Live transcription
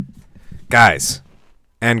guys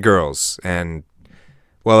and girls and,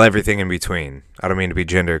 well, everything in between. I don't mean to be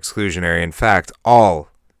gender exclusionary. In fact, all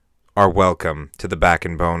are welcome to the Back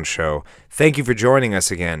and Bone Show. Thank you for joining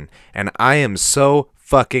us again, and I am so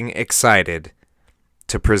fucking excited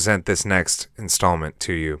to present this next installment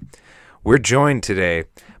to you. We're joined today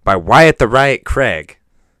by Wyatt the Riot Craig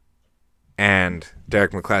and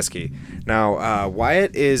Derek McCleskey. Now,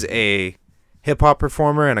 Wyatt is a hip-hop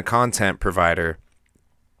performer and a content provider.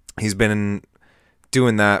 He's been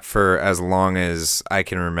doing that for as long as I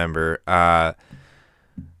can remember.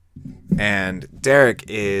 And Derek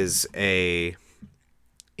is a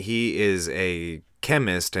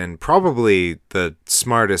chemist and probably the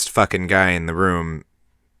smartest fucking guy in the room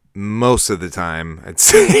most of the time, I'd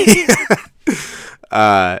say.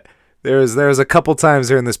 There was a couple times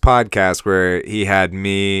during this podcast where he had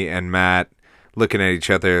me and Matt looking at each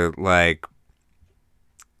other like,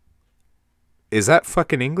 is that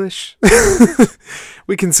fucking English?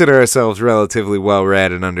 We consider ourselves relatively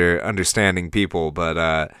well-read and understanding people,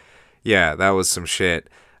 but yeah, that was some shit.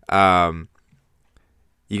 You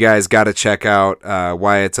guys got to check out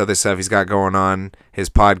Wyatt's other stuff he's got going on. His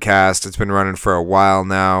podcast, it's been running for a while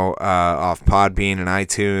now, off Podbean and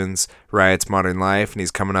iTunes, Riot's Modern Life, and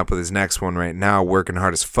he's coming up with his next one right now, Working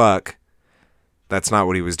Hard as Fuck. That's not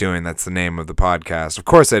what he was doing. That's the name of the podcast. Of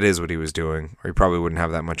course, that is what he was doing, or he probably wouldn't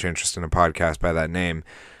have that much interest in a podcast by that name.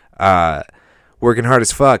 Working Hard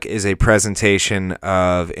as Fuck is a presentation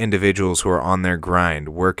of individuals who are on their grind,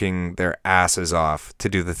 working their asses off to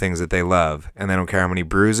do the things that they love, and they don't care how many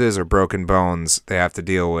bruises or broken bones they have to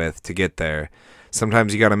deal with to get there.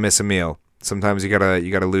 Sometimes you gotta miss a meal. Sometimes you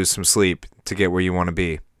gotta lose some sleep to get where you want to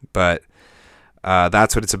be. But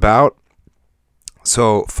that's what it's about.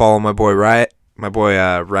 So follow my boy Riot. My boy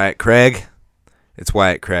Riot Craig. It's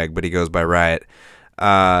Wyatt Craig, but he goes by Riot.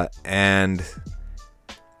 And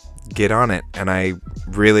get on it. And I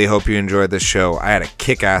really hope you enjoyed this show. I had a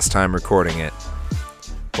kick-ass time recording it.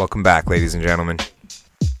 Welcome back, ladies and gentlemen.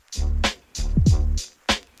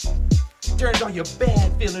 Turns all your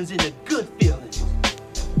bad feelings into good feelings.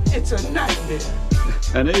 It's a nightmare.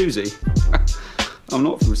 An Uzi? I'm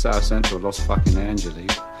not from South Central Los fucking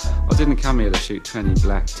Angeles. I didn't come here to shoot 20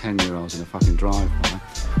 black 10-year-olds in a fucking drive-by.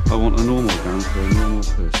 I want a normal gun for a normal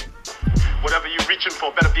person. Whatever you're reaching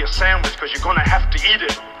for better be a sandwich, because you're gonna have to eat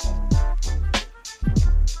it.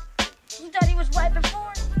 You thought he was white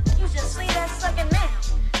before? You should see that sucking now.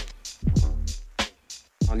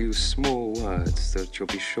 I'll use small words that you'll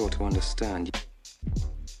be sure to understand.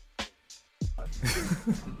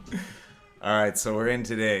 All right, so we're in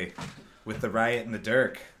today with the Riot and the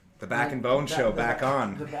Dirk. The Back and Bone Show back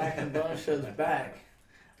on. The Back and Bone Show's back.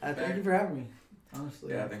 Thank you for having me.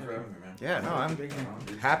 Honestly. Yeah, thanks for having me, man. Yeah, no, I'm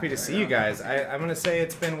happy to see you guys. I'm going to say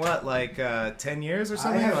it's been, what, like 10 years or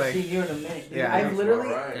something? I haven't seen you in a minute. Yeah, I've literally,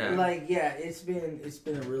 right. it's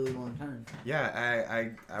been a really long time.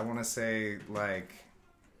 Yeah, I want to say, like,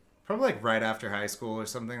 probably like right after high school or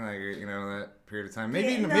something, like, you know, that period of time.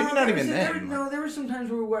 Maybe not even then. There were some times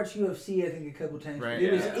where we watched UFC, I think, a couple times. Right.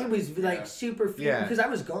 It was like super few, because I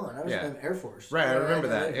was gone. I was in the Air Force. Right, I remember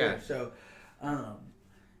that, yeah. So,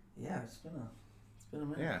 it's been a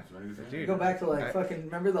minute. Yeah, dude. Go back to fucking,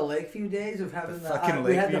 remember the Lakeview days of having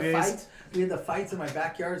we had the fights. We had the fights in my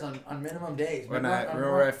backyards on minimum days. Remember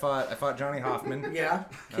where I fought Johnny Hoffman? Yeah.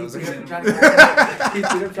 Was Keith beat up Johnny Hoffman. He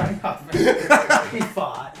beat up Johnny Hoffman. He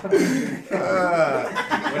fought.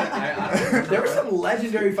 There were some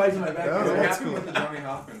legendary fights in my backyard. What happened with the Johnny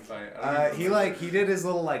Hoffman fight? He did his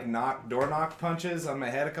little door knock punches on my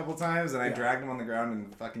head a couple times, and I dragged him on the ground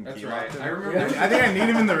and fucking That's key right. locked him. I remember. I think I kneed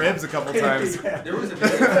him in the ribs a couple times. There was a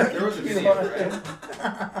video, right?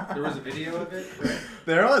 There was a video of it, right?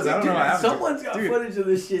 There was. I don't know what happened. Someone's got footage of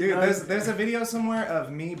this shit. Dude, there's a video somewhere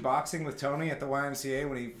of me boxing with Tony at the YMCA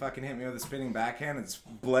when he fucking hit me with a spinning backhand and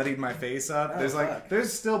bloodied my face up.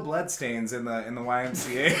 There's still blood stains in the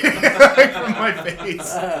YMCA from my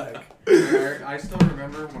face. I still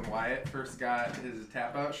remember when Wyatt first got his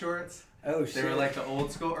tap out shorts. Oh shit! They were like the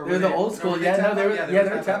old school. They were the old school. They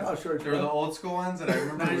were tap out shorts. They were the old school ones, and I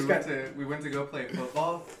remember we went to go play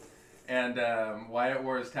football, and Wyatt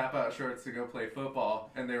wore his tap out shorts to go play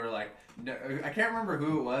football, and they were like, no, I can't remember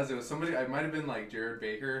who it was. It was somebody. It might have been like Jared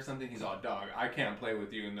Baker or something. He's all, dog, I can't play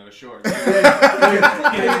with you in those shorts. He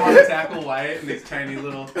didn't want to tackle Wyatt in these tiny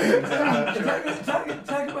little things.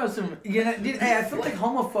 Talk about some. Hey, I feel like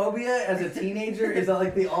homophobia as a teenager is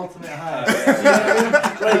like the ultimate high. You know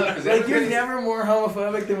what I mean? Like you're never more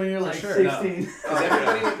homophobic than when you're like 16. No.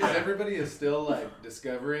 Everybody is still like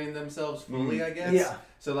discovering themselves fully, I guess. Yeah.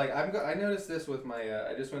 So like I noticed this with my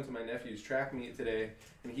I just went to my nephew's track meet today,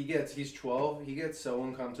 And he's 12. He gets so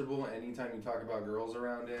uncomfortable anytime you talk about girls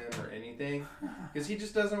around him or anything, because he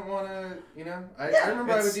just doesn't want to. You know, I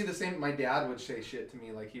remember I would do the same. My dad would say shit to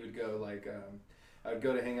me, like he would go like. I would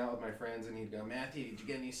go to hang out with my friends, and he'd go, "Matthew, did you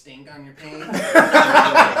get any stink on your pants?"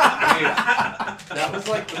 That was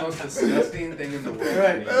like the most disgusting thing in the world.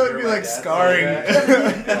 Right. That would be like scarring.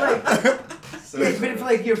 So, but if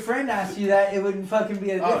like your friend asked you that, it wouldn't fucking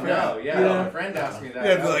be as different. Oh no, yeah. You know? My friend asked me that.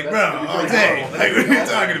 Yeah, I'd be like, bro, all day. Like, what are you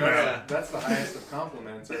talking about? That's the highest of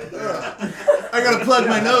compliments right there. I gotta plug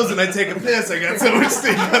my nose and I take a piss. I got so much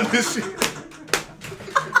stink on this shit.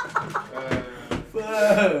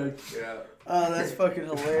 Fuck. Yeah. Oh, that's fucking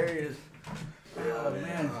hilarious. Oh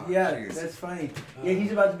man, yeah, geez. that's funny. Yeah,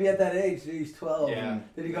 he's about to be at that age. Dude, he's 12. Yeah.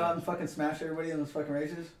 Did he go out and fucking smash everybody in those fucking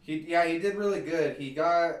races? He did really good. He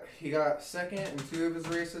got second in 2 of his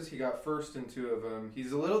races. He got first in 2 of them.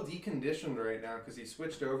 He's a little deconditioned right now because he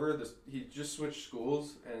switched over. He just switched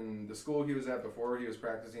schools, and the school he was at before, he was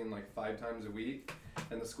practicing like 5 times a week.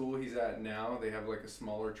 And the school he's at now, they have like a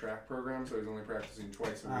smaller track program, so he's only practicing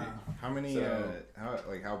twice a week. How many? So,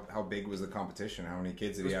 How big was the competition? How many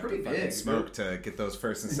kids did It he was have to pretty fucking big. smoke to get those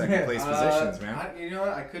first and second place positions, man? You know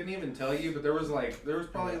what? I couldn't even tell you, but there was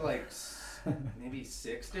probably like maybe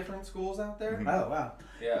 6 different schools out there. Oh wow.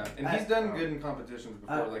 Yeah, and he's done good in competitions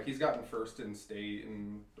before. Like he's gotten first in state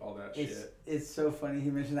and all that shit. It's so funny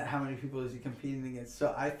he mentioned that. How many people is he competing against?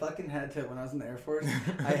 So I fucking had to, when I was in the Air Force,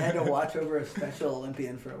 I had to watch over a Special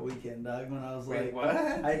Olympian for a weekend, dog. When I was Wait, like,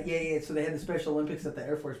 what? Yeah. So they had the Special Olympics at the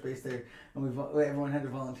Air Force base there, and everyone had to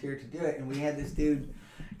volunteer to do it. And we had this dude.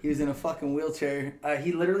 He was in a fucking wheelchair.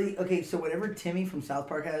 He literally so whatever Timmy from South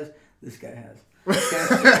Park has, this guy has. That's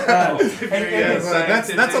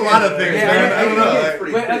a lot of things, man. I don't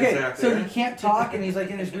know. So he can't talk, and he's like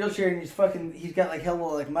in his wheelchair, and he's got like hella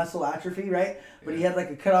like muscle atrophy, right? But he had like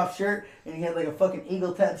a cut off shirt, and he had like a fucking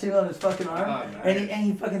eagle tattoo on his fucking arm, and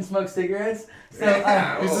he fucking smoked cigarettes. So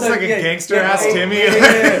he's just like a gangster ass Timmy.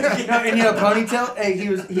 No, and he had a ponytail.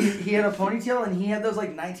 He had a ponytail, and he had those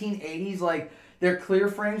like 1980s like. They're clear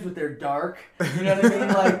frames, but they're dark. You know what I mean?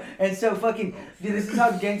 Like, and so fucking, dude, this is how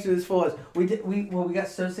gangster this fool is. We got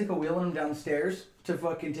so sick of wheeling him downstairs to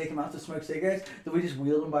fucking take him out to smoke cigarettes that we just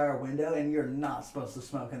wheeled him by our window, and you're not supposed to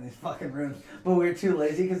smoke in these fucking rooms. But we were too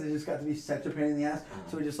lazy because it just got to be such a pain in the ass,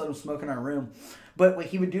 so we just let him smoke in our room. But what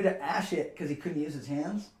he would do to ash it, because he couldn't use his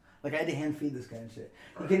hands, like I had to hand feed this guy and shit.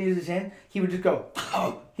 He couldn't use his hand, he would just go,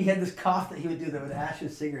 oh! He had this cough that he would do that would ash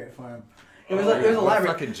his cigarette for him. It was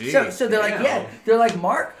elaborate. So they're like, they're like,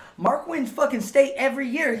 Mark wins fucking state every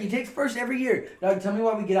year. He takes first every year. Dog, tell me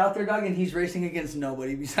why we get out there, dog, and he's racing against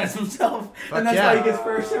nobody besides himself. And that's why he gets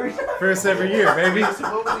first every time. First every year, baby.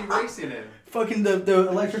 So what was he racing in? Fucking the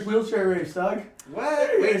electric wheelchair race, dog.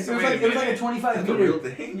 What? Wait, It was like a 25 meter. real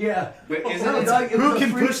thing? Yeah. Wait, is No, it? dog, it was Who a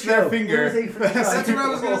can freak push their show. finger? It was a freak show. That's what I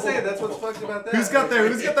was gonna say. That's what's fucked about that. Who's got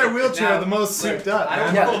their wheelchair the most souped up,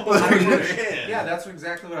 man? Yeah, that's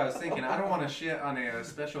exactly what I was thinking. I don't want to shit on a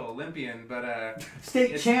Special Olympian, but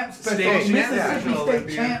State champ, Mississippi State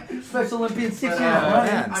champ, Special Olympian, 6 years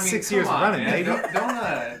running. Man, 6 years running, baby.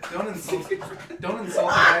 Don't insult the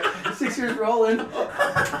guy. 6 years rolling.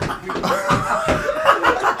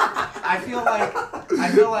 I feel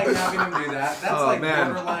like having him do that. That's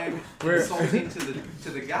borderline insulting to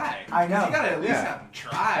the guy. I know. You gotta at least have him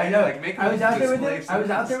try. I know. Like, make him I was out there with display him. some I was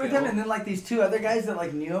out there with him, skill. and then like these 2 other guys that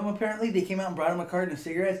like knew him. Apparently, they came out and brought him a carton of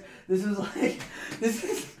cigarettes. This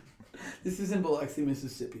is in Biloxi,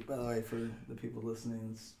 Mississippi. By the way, for the people listening,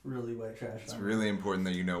 it's really white trash. It's really important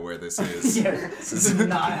that you know where this is. This is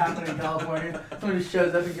not happening in California. Someone just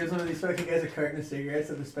shows up and gives one of these fucking guys a carton of cigarettes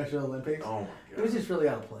at the Special Olympics. Oh my god. It was just really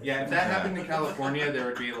out of place. Yeah, if that happened in California, there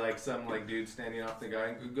would be like some like dude standing off the guy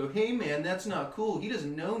and could go, "Hey man, that's not cool. He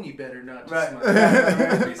doesn't know any better not to smoke."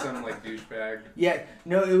 There would be some like douchebag. Yeah,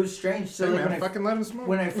 no, it was strange. So Hey, like, man, fucking let him smoke.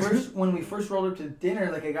 when we first rolled up to dinner,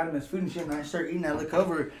 like I got him his food and shit, and I start eating. I look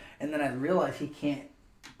over, and then I realize he can't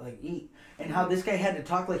like eat, and how this guy had to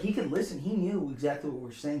talk. Like he could listen. He knew exactly what we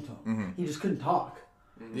were saying to him. Mm-hmm. He just couldn't talk.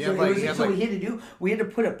 Yeah, we had to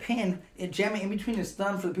put a pin and jam it in between his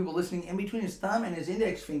thumb for the people listening. In between his thumb and his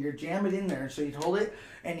index finger, jam it in there. So he'd hold it,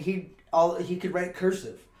 and he could write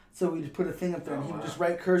cursive. So we just put a thing up there, and he would just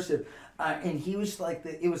write cursive. And he was like,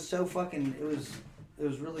 it was so fucking. It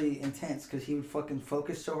was really intense because he would fucking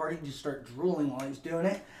focus so hard he'd just start drooling while he's doing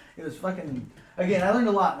it. It was fucking. Again, I learned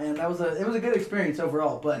a lot, man. It was a good experience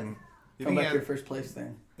overall, but. Come back to your first place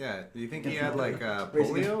thing. Yeah. Do you think he had like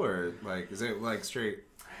polio or like is it like straight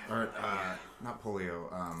or not polio?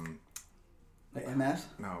 Like MS?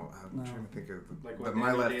 No, I'm trying to think of Like the what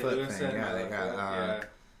my Daniel left foot Day-Lewis thing. said, Yeah,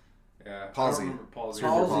 Yeah. Palsy. I don't remember palsy.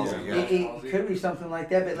 Palsy, yeah. It could be something like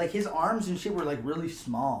that, but like his arms and shit were like really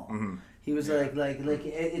small. Mm-hmm. He was like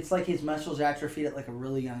it's like his muscles atrophied at like a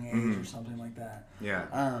really young age or something like that.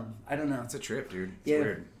 Yeah. I don't know. It's a trip, dude. It's Yeah.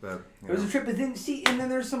 weird. But, It was a trip, but then and then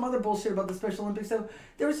there's some other bullshit about the Special Olympics. So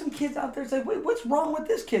there were some kids out there. It's like, wait, what's wrong with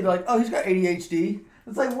this kid? They're like, oh, he's got ADHD.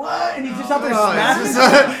 It's like, what? And he's just out there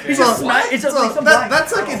smashing. He's just smashing. It's like some black.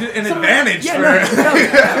 That's like an advantage Yeah,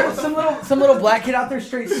 no, some little black kid out there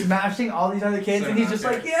straight smashing all these other kids, and he's just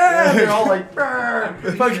like, yeah. They're all like,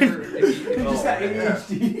 fucking. He just got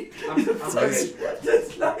ADHD.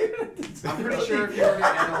 I'm pretty sure if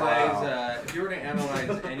you were to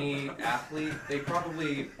analyze any athlete, they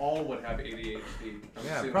probably all would have ADHD. I'm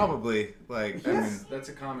assuming. Probably. Like, That's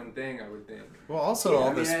a common thing, I would think. well, also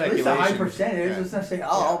all the At speculation. least a high percentage. Let's not say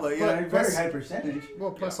all, but But very high percentage.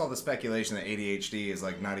 Well, plus all the speculation that ADHD is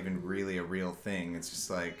like not even really a real thing. It's just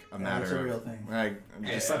like a matter it's a of real thing. Like,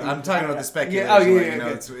 I'm talking about the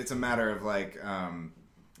speculation. It's a matter of like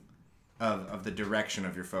of the direction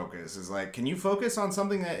of your focus. Is like, can you focus on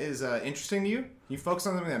something that is interesting to you? Can you focus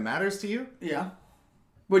on something that matters to you? Yeah.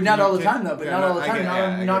 But not all the time, though. But Yeah, not all the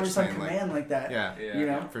time. Not what just you're on saying, command like that. Yeah, You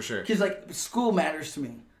know? for sure. Because, like, school matters to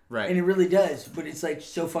me. Right. And it really does. But it's, like,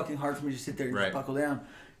 so fucking hard for me to sit there and Right. just buckle down.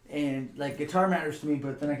 And, like, guitar matters to me,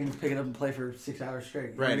 but then I can just pick it up and play for 6 hours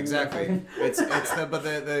straight. Right, exactly. Like,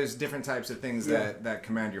 There's different types of things that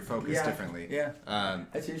command your focus differently. Yeah.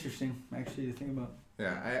 That's interesting, actually, to think about.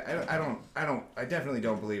 Yeah, I definitely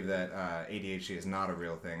don't believe that ADHD is not a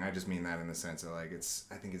real thing. I just mean that in the sense of like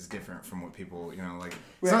I think it's different from what people, like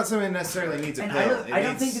it's not something that necessarily needs a and pill. I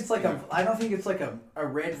don't think it's like a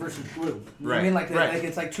red versus blue. You know what I Right, mean? right.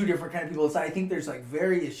 It's like two different kind of people. I think there's like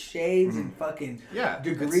various shades and fucking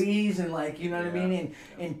degrees and like, you know what I mean?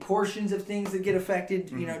 And portions of things that get affected,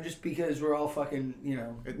 you know, just because we're all fucking,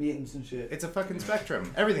 mutants and shit. It's a fucking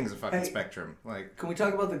spectrum. Everything's a fucking spectrum. Like, can we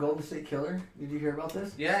talk about the Golden State Killer? Did you hear about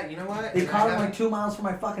this? Yeah, you know what? They caught him like 2 miles from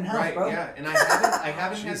my fucking house, bro. Yeah, and I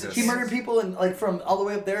haven't had the He murdered people and like from all the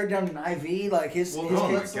way up there down in IV, like his kids.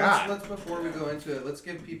 Let's before we go into it, let's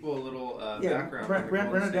give people a little background.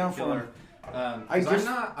 Run it down for him. I'm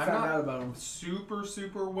not about him.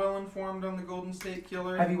 super well informed on the Golden State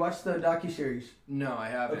Killer. Have you watched the docuseries? No, I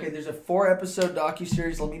haven't. Okay, there's a 4-episode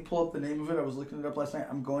docuseries. Let me pull up the name of it. I was looking it up last night.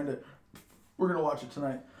 We're gonna watch it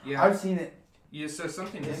tonight. Yeah, I've seen it. Yeah, so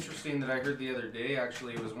something interesting that I heard the other day,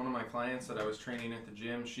 actually, it was one of my clients that I was training at the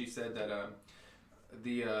gym. She said that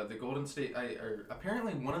the Golden State,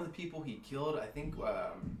 apparently one of the people he killed, I think,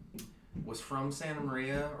 was from Santa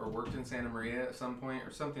Maria or worked in Santa Maria at some point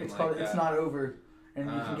or something It's like called that. It's Not Over, and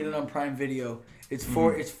you can get it on Prime Video. It's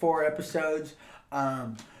 4 episodes.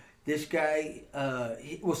 This guy,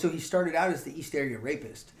 he started out as the East Area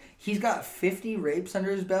rapist. He's got 50 rapes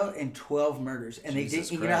under his belt and 12 murders. And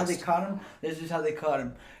you know how they caught him? This is how they caught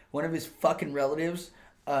him. One of his fucking relatives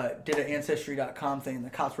did an Ancestry.com thing.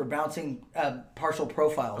 The cops were bouncing partial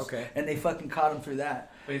profiles. Okay. And they fucking caught him through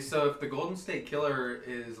that. Wait, so if the Golden State Killer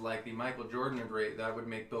is like the Michael Jordan of rape, that would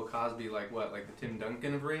make Bill Cosby like what? Like the Tim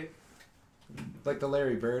Duncan of rape? Like the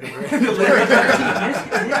Larry Bird of rape.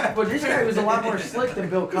 But this guy was a lot more slick than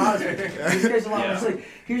Bill Cosby. This guy's a lot more slick.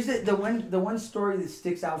 Here's the one story that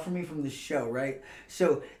sticks out for me from this show, right?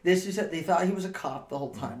 So they thought he was a cop the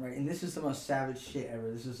whole time, right? And this is the most savage shit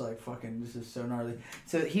ever. This is so gnarly.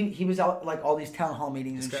 So he was out like all these town hall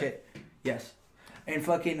meetings and shit. Yes. And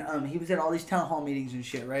fucking he was at all these town hall meetings and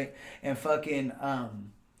shit, right? And fucking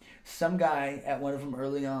some guy at one of them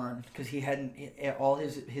early on, because all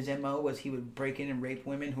his MO was he would break in and rape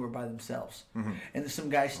women who were by themselves. Mm-hmm. And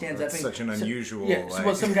some guy stands up and... such an unusual...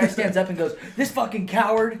 some guy stands up and goes, this fucking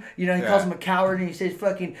coward, he calls him a coward, and he says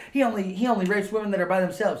fucking, he only rapes women that are by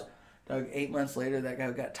themselves. Doug, 8 months later, that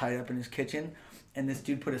guy got tied up in his kitchen, and this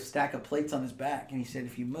dude put a stack of plates on his back, and he said,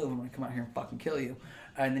 if you move, I'm going to come out here and fucking kill you.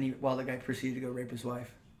 And then the guy proceeded to go rape his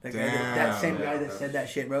wife. That same guy that said that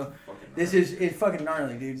shit, bro. It's fucking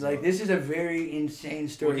gnarly, dude. Like, this is a very insane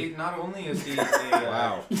story. Well, not only is he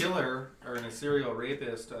a killer or a serial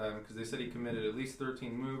rapist, because they said he committed at least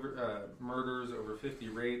 13 murders, over 50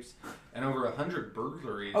 rapes, and over 100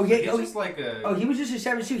 burglaries. Oh yeah, he was just a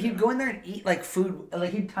savage too. He'd go in there and eat like food, like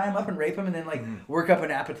he'd tie him up and rape him, and then like work up an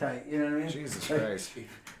appetite. You know what I mean? Jesus Christ.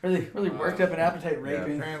 Really worked up an appetite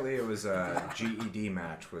raping. Yeah, apparently it was GED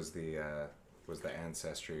Match was the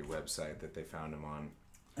Ancestry website that they found him on.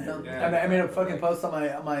 I made a fucking post on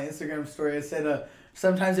my Instagram story. I said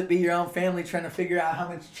Sometimes it be your own family trying to figure out how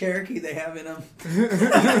much Cherokee they have in them. This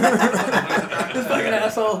fucking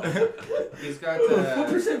asshole. He's got What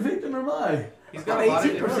percent victim am I? He's got a lot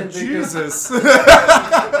of 18% victim. Jesus.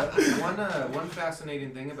 One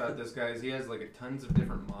fascinating thing about this guy is he has like tons of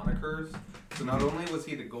different monikers. So not only was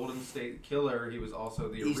he the Golden State Killer, he was also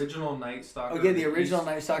the original Night Stalker. Oh yeah, the original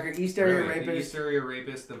Night Stalker, East Area Rapist. The East Area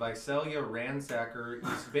Rapist, the Visalia Ransacker,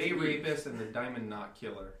 East Bay Rapist, and the Diamond Knot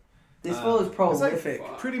Killer. This fool is prolific. It's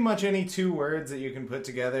like pretty much any two words that you can put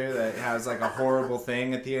together that has like a horrible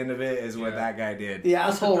thing at the end of it is what that guy did. The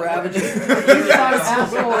asshole Ravager. He's not an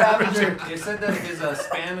asshole Ravager. It said that his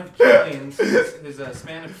span of killings, his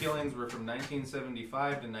span of killings were from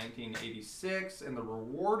 1975 to 1986, and the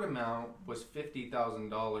reward amount was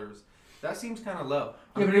 $50,000. That seems kind of low.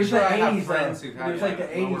 Yeah, but there's the I have 80s friends though. who've had There's like the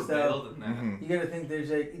lower 80s bill though. than that. You gotta think there's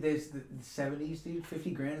the 70s, dude.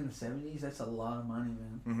 50 grand in the 70s. That's a lot of money,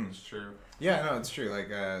 man. It's true. Yeah, no, it's true.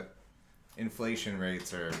 Like inflation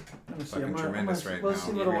rates are Let me see. fucking tremendous right let's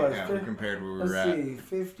now. see what it was. Yeah, compared to where we Let's were at.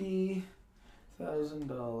 see,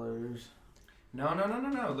 $50,000.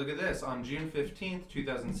 No. Look at this. On June 15th,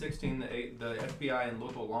 2016, the FBI and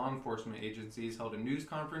local law enforcement agencies held a news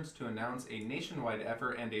conference to announce a nationwide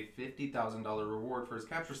effort and a $50,000 reward for his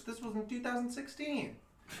capture. So this was in 2016.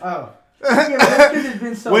 Oh. Yeah, but that's 'cause it's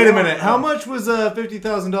been so Wait a long minute. now. How much was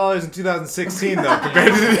 $50,000 in 2016 though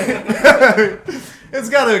compared to? It's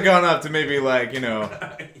got to have gone up to maybe like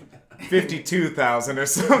 52,000 or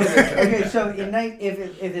something. Okay, so if in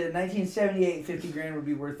 1978, 50 grand would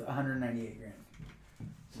be worth 198 grand.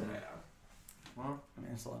 So, Well, I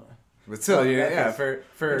mean, that's a lot of. But still, for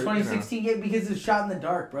 2016, yeah, because it's shot in the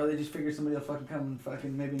dark, bro. They just figured somebody will fucking come and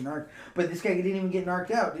fucking maybe narc. But this guy didn't even get narked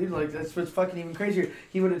out, dude. Like, that's what's fucking even crazier.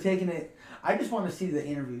 He would have taken it. I just want to see the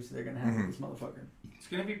interviews they're going to have with this motherfucker. it's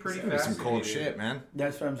going to be pretty Some fascinating. cold shit, man.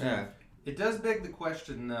 That's what I'm saying. Yeah. It does beg the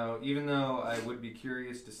question, though, even though I would be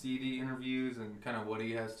curious to see the interviews and kind of what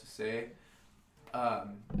he has to say.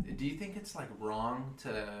 Do you think it's like wrong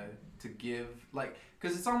to give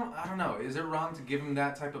because it's almost, I don't know, is it wrong to give him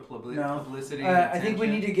that type of publicity? I think we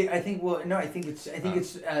need to get. I think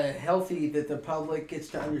it's healthy that the public gets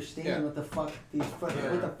to understand what the fuck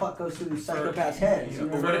what the fuck goes through these psychopaths' heads. You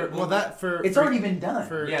know? It's already been done.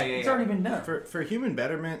 It's already been done. For human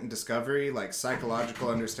betterment and discovery, like psychological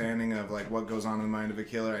understanding of like what goes on in the mind of a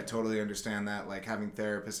killer, I totally understand that. Like having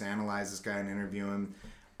therapists analyze this guy and interview him.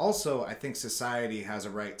 Also, I think society has a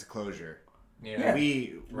right to closure. Yeah.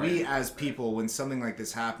 We as people, when something like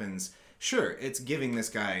this happens, sure, it's giving this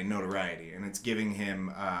guy notoriety and it's giving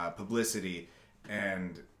him publicity,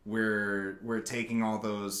 and we're taking all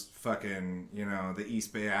those fucking, the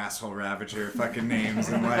East Bay asshole Ravager fucking names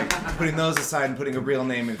and like putting those aside and putting a real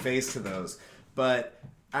name and face to those. But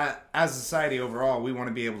as a society overall, we want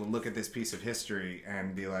to be able to look at this piece of history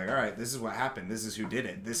and be like, all right, this is what happened. This is who did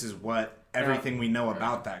it. This is what everything we know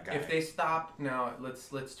about that guy. If they stopped, now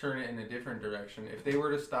let's turn it in a different direction. If they were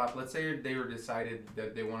to stop, let's say they were decided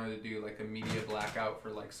that they wanted to do like a media blackout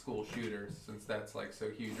for like school shooters, since that's like so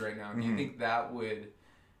huge right now. Do you think that would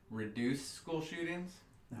reduce school shootings?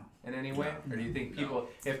 No. In any way? Or do you think people,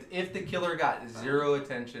 if the killer got zero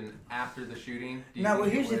attention after the shooting, do you think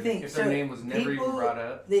here's the thing. if their name was never even brought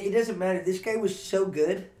up? It doesn't matter. This guy was so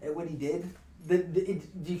good at what he did.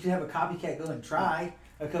 You can have a copycat go and try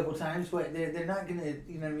a couple times, but they're not gonna.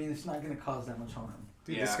 You know what I mean? It's not gonna cause that much harm.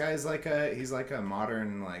 Dude, this guy's like a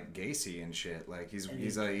modern like Gacy and shit. Like he's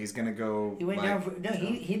gonna go. He went down.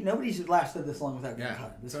 Nobody's lasted this long without getting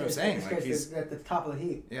caught. That's what I'm saying. This guy's at the top of the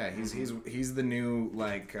heap. Yeah, he's the new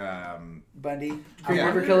like Bundy, Green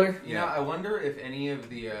River Killer. You know, I wonder if any of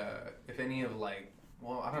I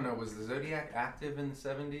don't know, was the Zodiac active in the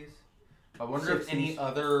 70s? I wonder 60s. if any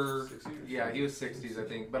other... Yeah, he was 60s, I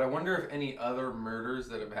think. But I wonder if any other murders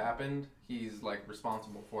that have happened, he's, like,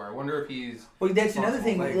 responsible for. I wonder if he's... Well, that's another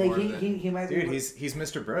thing. Like, he might be... Dude, he's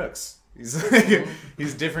Mr. Brooks. He's like,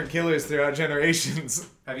 he's different killers throughout generations.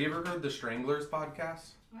 Have you ever heard the Stranglers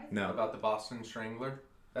podcast? No. About the Boston Strangler?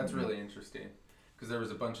 That's really interesting. Because there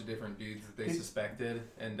was a bunch of different dudes that they suspected.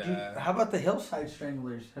 And how about the Hillside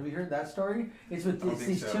Stranglers? Have you heard that story? It's with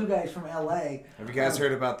these two guys from L.A. Have you guys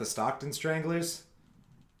heard about the Stockton Stranglers?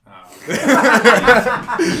 Oh.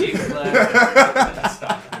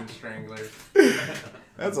 Stockton Stranglers.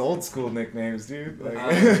 That's old school nicknames, dude.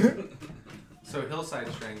 So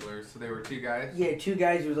Hillside Stranglers. So they were two guys? Yeah, two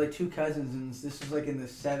guys. It was like two cousins. And this was like in the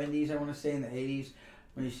 70s, I want to say, in the 80s.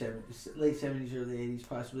 Maybe late 70s, early 80s,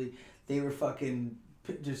 possibly. They were fucking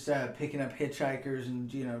just picking up hitchhikers and,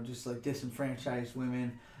 just like disenfranchised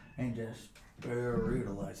women and just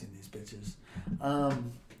brutalizing these bitches.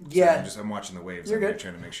 Yeah, I'm watching the waves. You're good.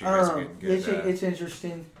 Trying to make sure you guys are getting good. It's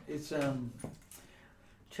interesting. It's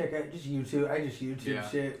check out just YouTube. I just YouTube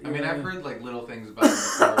shit. I mean, I've heard like little things about it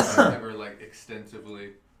before, but I've never like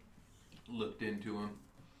extensively looked into them.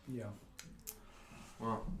 Yeah.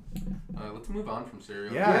 Well, let's move on from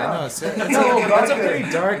cereal. Yeah, that's a pretty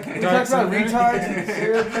dark. We talked about retards and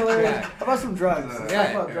serial killers. Yeah. How about some drugs?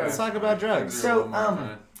 Let's talk about drugs.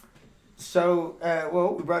 So,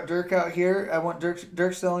 well, we brought Dirk out here. I want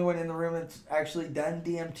Dirk's the only one in the room that's actually done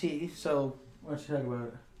DMT. So, why don't you talk about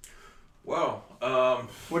it? Well,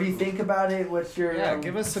 what do you think about it? What's your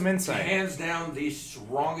give us some insight. Hands down, the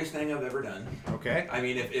strongest thing I've ever done. Okay. I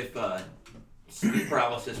mean, if sleep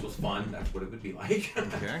paralysis was fun, that's what it would be like.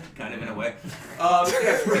 Okay. Kind of in a way. That's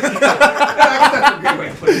a great way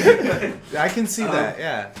to put it. I can see that.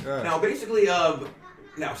 Yeah. Now, basically,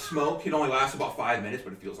 now smoke can only last about 5 minutes,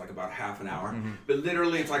 but it feels like about half an hour. Mm-hmm. But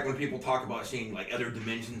literally, it's like when people talk about seeing like other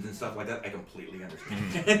dimensions and stuff like that. I completely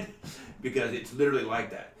understand because it's literally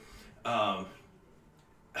like that. God,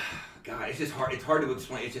 it's just hard. It's hard to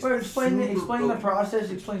explain. It's just explain the process.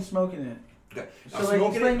 Explain smoking it. Okay. So like,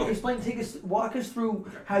 walk us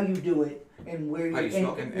through how you do it and where you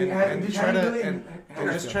smoke and try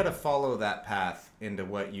to follow that path into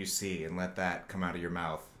what you see and let that come out of your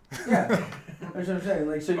mouth. Yeah, that's what I'm saying.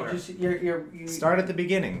 Like, so you start at the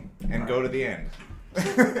beginning and go to the end. All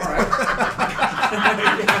right.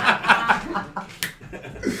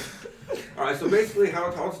 All right. So basically,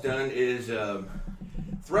 how it's done is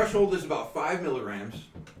threshold is about 5 milligrams.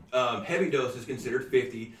 Heavy dose is considered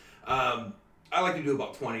 50. I like to do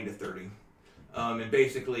about 20 to 30. And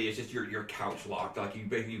basically, it's just your couch locked. Like you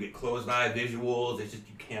get closed eye visuals. It's just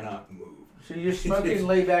you cannot move. So you're smoking and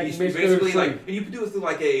lay back. You basically like, and you can do it through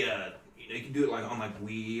like a, you can do it like on like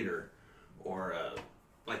weed or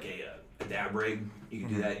like a dab rig. You can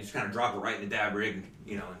do that. You just kind of drop it right in the dab rig,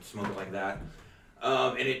 and smoke it like that.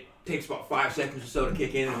 And it takes about 5 seconds or so to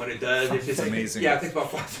kick in, and when it does, it's just amazing. Yeah, it takes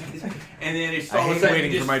about 5 seconds, and then it's I hate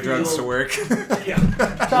waiting for my drugs to work. Chop,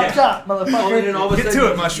 motherfucker. And all of a Get sudden,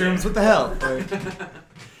 to it, mushrooms. What the hell?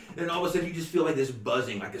 And all of a sudden, you just feel like this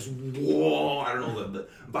buzzing, like this whoa. I don't know the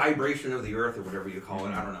vibration of the earth or whatever you call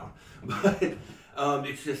it. I don't know, but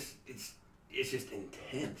it's just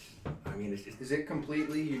intense. I mean, it's just. Is it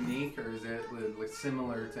completely unique, or is it like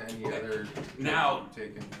similar to any other? Now,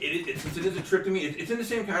 taken? It is a trip to me. It's in the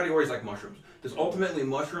same category as like mushrooms. Because ultimately,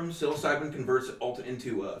 mushrooms, psilocybin converts it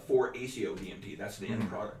into 4-ACO DMT. That's the end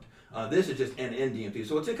product. This is just NN DMT.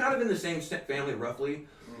 So it's kind of in the same family, roughly.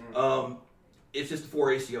 It's just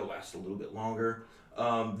 4-ACO lasts a little bit longer.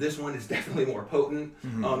 This one is definitely more potent.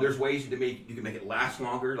 There's ways you can make it last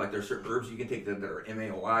longer. Like there's certain herbs you can take that are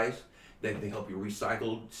MAOIs. They help you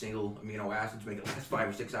recycle single amino acids, make it last 5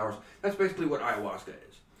 or 6 hours. That's basically what ayahuasca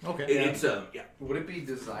is. Okay. It's Would it be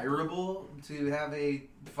desirable to have a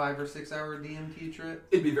 5 or 6 hour DMT trip?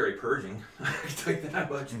 It'd be very purging. I can tell you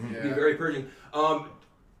that much. It'd be very purging.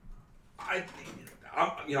 I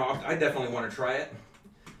definitely want to try it.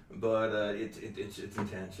 But it's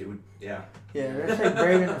intense. It would, yeah. Yeah, that's like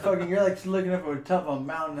braving the fucking. You're like looking up at the top of a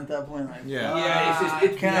mountain at that point, like. Yeah,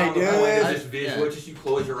 it's can I do it? It's just visual. It's just you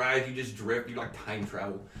close your eyes, you just drift. You like time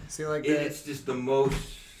travel. See, like it's just the most.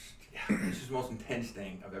 It's just the most intense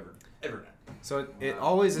thing I've ever done. So it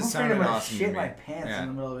always has sounded awesome to me. I'm gonna shit my pants in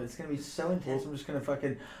the middle of it. It's gonna be so intense. I'm just gonna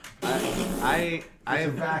fucking. I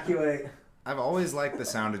evacuate. I've always liked the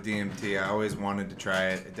sound of DMT. I always wanted to try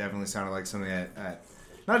it. It definitely sounded like something that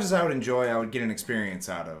not just I would enjoy, I would get an experience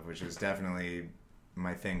out of, which is definitely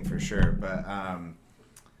my thing for sure. But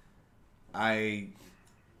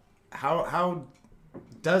how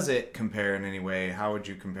does it compare in any way? How would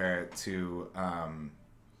you compare it to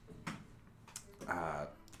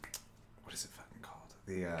what is it fucking called?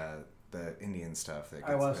 The Indian stuff that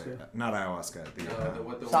gets ayahuasca. Not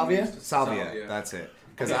ayahuasca. The salvia. Salvia. That's it.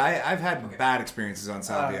 Because I've had bad experiences on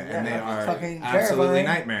salvia, and they are fucking absolutely terrifying.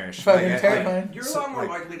 nightmarish. Fucking terrifying. You're a lot more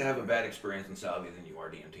likely to have a bad experience in salvia than you are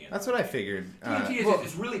DMT. That's what I figured. DMT is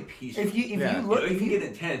it's really peaceful. If you look, it can get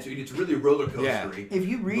intense. It's really roller coastery. If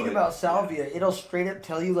you read about salvia, it'll straight up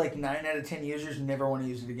tell you like 9 out of 10 users never want to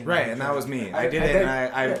use it again. Right, and that was me. I did it, and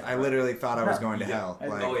I literally thought I was going to hell.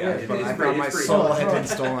 But I thought my soul had been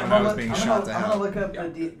stolen, and I was being shot to hell. I'm gonna look up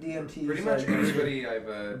the DMT. Pretty much everybody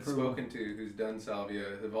I've spoken to who's done salvia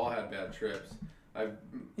have all had bad trips.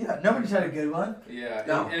 Nobody's had a good one. Yeah,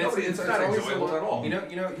 no, and it's not enjoyable at all. You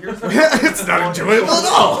know, here's it's not enjoyable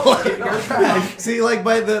at all. See,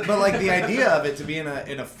 the idea of it to be in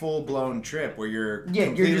a full blown trip where you're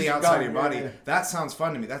completely outside your body. That sounds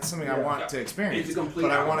fun to me. That's something I want to experience. It's a complete.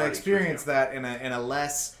 But I want to experience that in a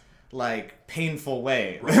less like painful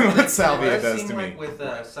way than what salvia It does seem to me. like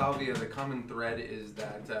with salvia, the common thread is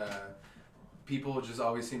that people just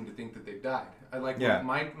always seem to think that they died. I like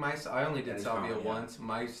I only did salvia once.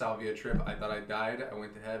 My salvia trip, I thought I died. I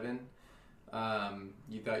went to heaven.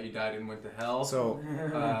 You thought you died and went to hell. So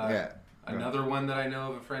Another one that I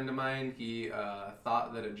know of, a friend of mine, he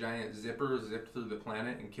thought that a giant zipper zipped through the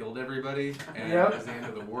planet and killed everybody, and it was the end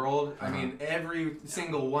of the world. I mean, every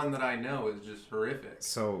single one that I know is just horrific.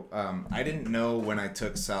 So I didn't know when I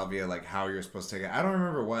took salvia like how you're supposed to take it. I don't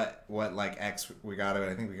remember what like X we got of it.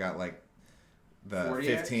 I think we got like the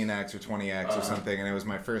 40X? 15X or 20X or something, and it was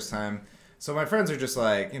my first time. So my friends are just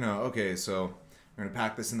like, okay, so we're gonna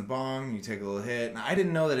pack this in the bong. You take a little hit, and I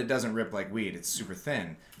didn't know that it doesn't rip like weed. It's super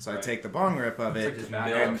thin, so I take the bong rip of it, rip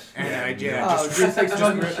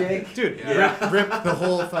the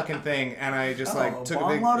whole fucking thing, and I just took a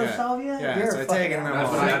big load of salvia. Yeah, so I take it, and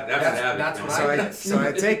I'm So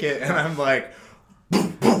I take it, and I'm like.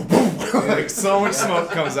 Like so much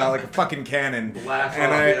smoke comes out like a fucking cannon,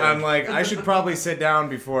 and I'm like, I should probably sit down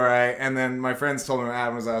before and then my friends told me what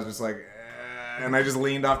happened was I was just like, and I just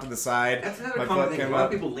leaned off to the side. That's another common thing. A lot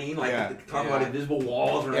of people lean talk about invisible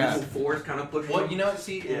walls or invisible force kind of push. Well, and that's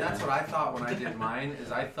what I thought when I did mine.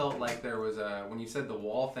 Is I felt like there was when you said the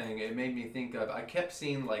wall thing, it made me think of. I kept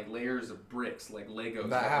seeing like layers of bricks, like Legos.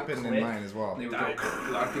 That happened in mine as well. A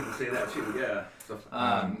lot of people say that too. Yeah.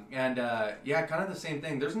 Kind of the same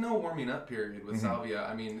thing. There's no warming up period with salvia.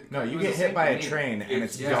 I mean, no, you get hit by a train and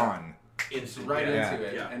it's gone. Into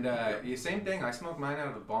it. Yeah. And the same thing. I smoked mine out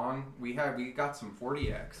of a bong. We got some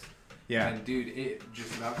 40X. Yeah. And dude, it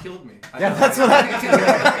just about killed me. That's what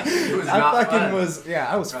I it was not fun.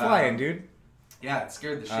 I was flying, dude. Yeah, it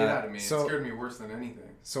scared the shit out of me. It scared me worse than anything.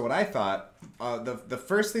 So what I thought, the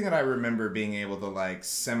first thing that I remember being able to like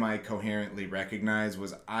semi-coherently recognize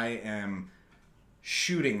was I am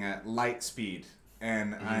shooting at light speed.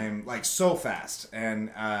 And I'm like so fast.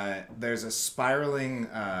 And there's a spiraling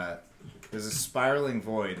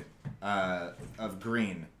void of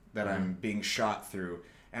green that I'm being shot through,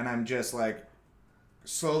 and I'm just like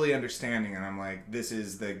slowly understanding, and I'm like, this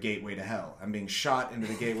is the gateway to hell. I'm being shot into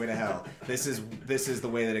the gateway to hell. This is the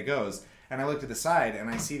way that it goes. And I look to the side, and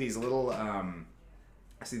I see these little wood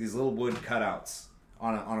cutouts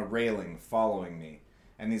on a railing following me,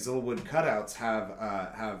 and these little wood cutouts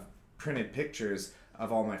have printed pictures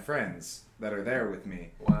of all my friends that are there with me.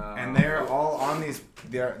 Wow. And they're all on these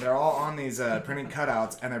printed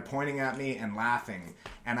cutouts, and they're pointing at me and laughing.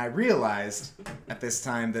 And I realized at this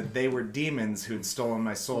time that they were demons who'd stolen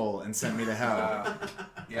my soul and sent me to hell.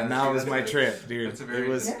 And that was my trip, dude. It's a very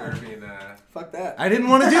disturbing. Fuck that. I didn't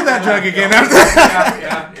want to do that drug again after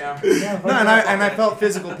that. Yeah. No, and I felt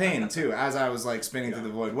physical pain too as I was like spinning through the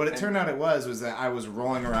void. What it turned out it was that I was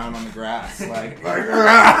rolling around on the grass like.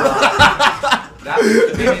 It's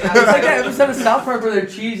like that episode of South Park where they're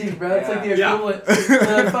cheesing, bro. It's like the equivalent.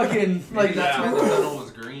 They're fucking like. That's why the tunnel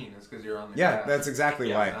was green. It's because you're on the grass. That's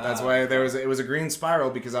exactly why. That's why it was a green spiral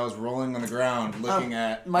because I was rolling on the ground looking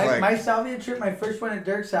at my salvia trip. My first one at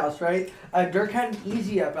Dirk's house, right? Dirk had an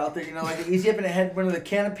Easy Up out there, like an Easy Up, and it had one of the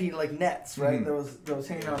canopy like nets, right? That was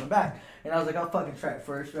hanging on the back, and I was like, I'll fucking try it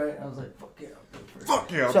first, right? I was like, fuck yeah, I'll do it first.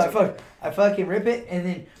 Fuck yeah. So I fucking rip it, and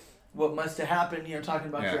then. What must have happened, talking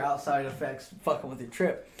about your outside effects fucking with your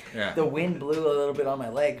trip. Yeah. The wind blew a little bit on my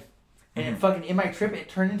leg. And fucking in my trip, it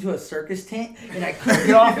turned into a circus tent, and I couldn't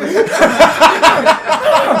get off.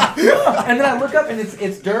 And then I look up, and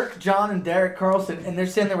it's Dirk, John, and Derek Carlson, and they're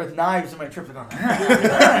sitting there with knives in my trip. Going, and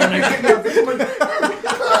I couldn't get off.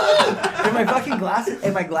 And my fucking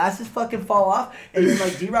glasses fucking fall off, and then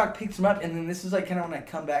like D-Rock picks them up, and then this is like kind of when I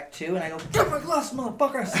come back to, and I go, "Get my glasses,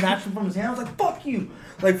 motherfucker!" I snatched them from his hand. I was like, "Fuck you!"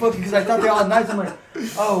 Like fucking because I thought they all had knives. I'm like,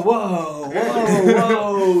 "Oh, whoa."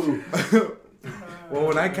 Well,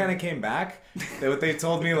 when I kind of came back, what they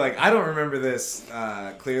told me, like, I don't remember this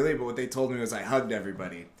clearly, but what they told me was I hugged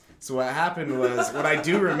everybody. So what happened was, what I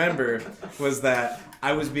do remember was that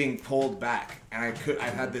I was being pulled back, and I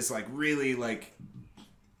had this like really like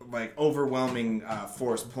overwhelming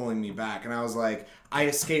force pulling me back, and I was like, I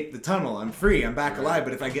escaped the tunnel, I'm free, I'm back alive,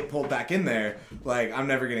 but if I get pulled back in there, like, I'm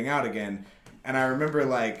never getting out again. And I remember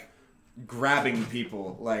like grabbing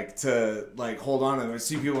people like to like hold on to them. I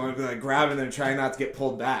see people and I'd be like grabbing them trying not to get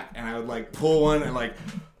pulled back, and I would like pull one and like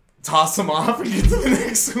toss them off and get to the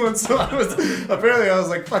next one. So I was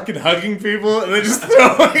like fucking hugging people and then just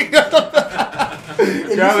throwing up.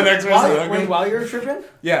 Grab the next person. Wait, while you were tripping?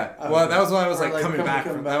 Yeah. Well, that was why I was like coming back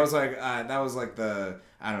from. That was like the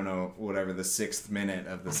I don't know, whatever, the 6th minute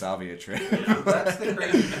of the salvia trip. That's the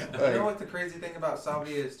crazy. You know what the crazy thing about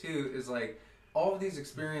salvia is too is like all of these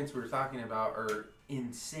experiences we're talking about are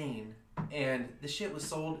insane. And the shit was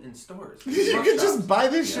sold in stores. You could just buy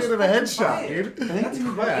this shit at a head shop, dude. That's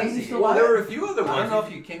crazy. Well, there were a few other ones. I don't know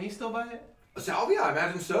if you can you still buy it? Salvia, I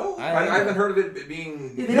imagine so. I haven't heard of it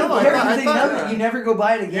being. Yeah, they don't care because they know that you never go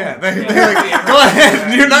buy it again. Yeah, they're like, go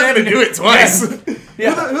ahead, you're not going to do it twice.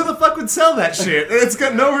 Yeah. Who the fuck would sell that shit? It's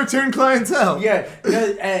got no return clientele. Yeah,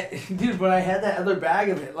 dude. When I had that other bag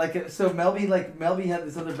of it, like, so Melby had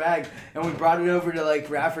this other bag, and we brought it over to like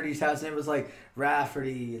Rafferty's house, and it was like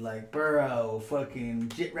Rafferty, like Burrow, fucking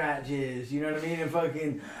Jit Rat Jizz, you know what I mean? And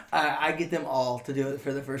fucking, I get them all to do it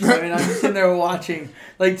for the first time, and I'm just sitting there watching.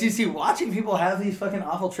 Like, do you see watching people have these fucking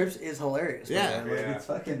awful trips is hilarious. Yeah, man. Like, it's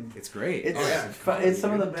fucking. It's great. It's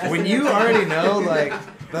some of the best. When you already know, like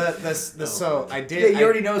so I did. Yeah, you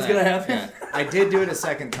already know what's gonna happen. Yeah, I did do it a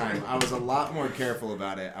second time. I was a lot more careful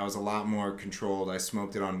about it. I was a lot more controlled. I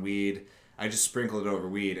smoked it on weed. I just sprinkled it over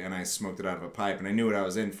weed and I smoked it out of a pipe, and I knew what I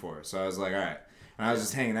was in for. So I was like, all right. And I was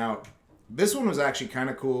just hanging out. This one was actually kind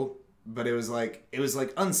of cool, but it was like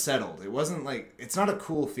unsettled. It wasn't like, it's not a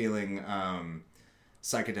cool feeling.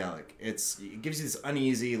 Psychedelic. It gives you this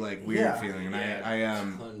uneasy, like, weird feeling, and I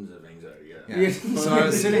tons of anxiety. Yeah. So I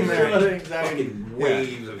was sitting there, fucking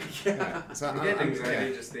waves of So I get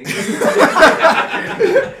anxiety just thinking.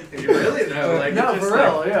 You really know, like, no, for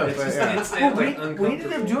real, yeah. It's just Well, we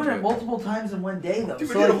ended up doing it multiple times in one day, though. Dude,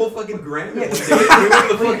 we So, did a like, whole fucking gram in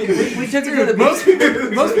Yeah. one day. we took it to the most beach.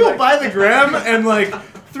 people buy the gram, and like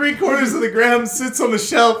 3/4 of the gram sits on the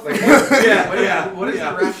shelf. What is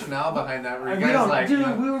the rationale behind that? Where you We guys don't, like, dude, you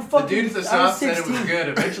know, we were the fucking. dude at the I was shop said it was 16. good.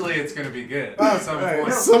 Eventually, it's gonna be good. At some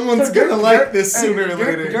point. Someone's So gonna like Dirk- this sooner or Dirk-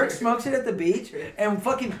 later. Dirk smokes it at the beach, and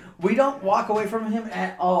fucking, we don't walk away from him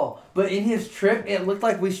at all. But in his trip, it looked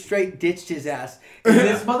like we straight ditched his ass. And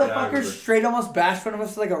this motherfucker straight almost bashed front of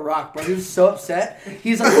us like a rock, bro. He was so upset.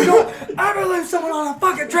 He's like, "No, I'm gonna leave someone on a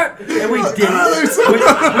fucking trip," and we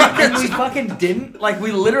didn't. We fucking didn't. Like,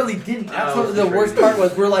 we literally didn't. That's what the worst part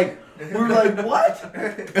was. We're like, what?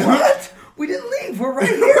 What? We didn't leave. We're right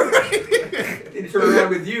here. They turn around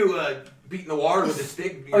with you, beating the water with a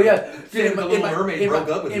stick. Oh yeah, Dude, the Little Mermaid broke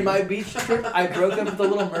up with you. in my beach trip, I broke up with the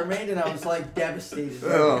Little Mermaid, and I was like devastated.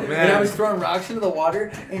 Oh, man. And I was throwing rocks into the water,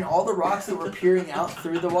 and all the rocks that were peering out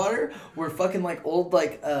through the water were fucking like old,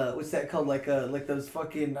 like what's that called? Like those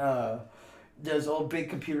fucking those old big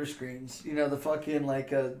computer screens. You know, the fucking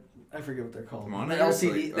like I forget what they're called. Monitors? The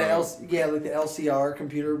LCD, like the LCR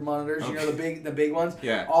computer monitors. Okay. You know, the big ones.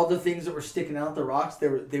 Yeah. All the things that were sticking out the rocks, they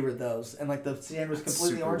were those, and like the sand was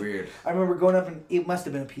completely super orange. weird. I remember going up, and it must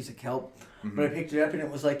have been a piece of kelp, but I picked it up, and it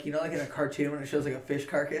was like, you know, like in a cartoon when it shows like a fish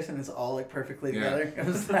carcass and it's all like perfectly together. It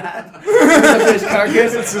was that. It was a fish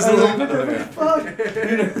carcass. It's just a little.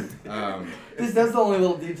 That's the only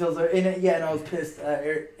little details there. And and I was pissed.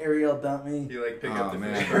 Ariel dumped me. You like pick up the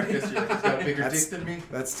man. fish carcass. You're like, he's got a bigger dick than me.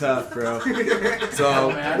 That's tough, bro. So,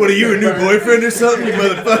 what are you, a new boyfriend or something, you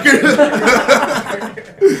motherfucker?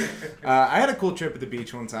 I had a cool trip at the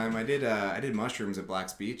beach one time. I did mushrooms at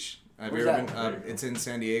Black's Beach. Have you ever been? It's in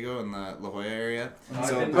San Diego in the La Jolla area.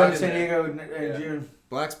 So go to San Diego in June.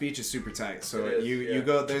 Black's Beach is super tight. So you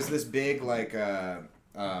go. There's this big like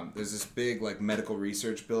medical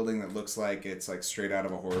research building that looks like it's like straight out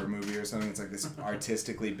of a horror movie or something. It's like this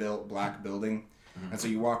artistically built black building, and so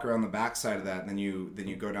you walk around the backside of that, and then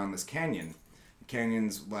you go down this canyon. The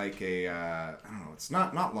canyon's like a I don't know. It's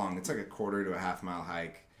not long. It's like a 1/4 to a half-mile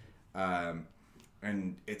hike,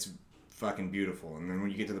 and it's fucking beautiful. And then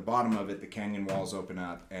when you get to the bottom of it, the canyon walls open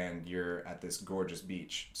up, and you're at this gorgeous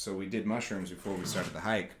beach. So we did mushrooms before we started the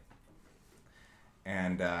hike,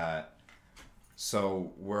 and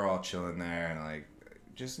so we're all chilling there, and like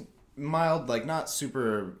just mild, like not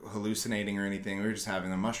super hallucinating or anything. We were just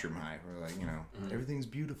having a mushroom high. We're like, you know, everything's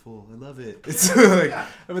beautiful. I love it. It's like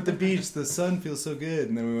I'm at the beach. The sun feels so good.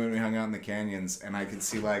 And then we went and we hung out in the canyons, and I could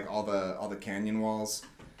see like all the canyon walls.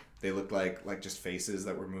 They looked like just faces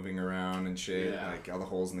that were moving around and shit, like all the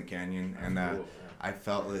holes in the canyon. And I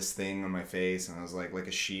felt this thing on my face, and I was like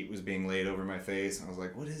a sheet was being laid over my face, and I was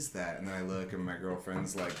like, what is that? And then I look, and my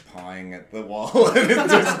girlfriend's like pawing at the wall, and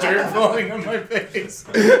it's just dirt falling on my face.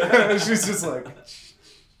 She's just like.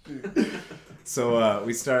 So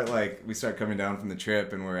we start coming down from the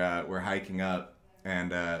trip, and we're hiking up,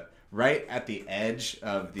 and right at the edge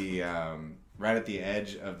of the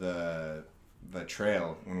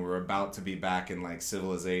trail, when we're about to be back in like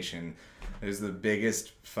civilization, there's the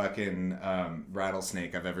biggest fucking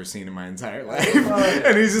rattlesnake I've ever seen in my entire life.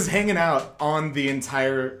 And he's just hanging out on the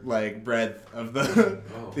entire like breadth of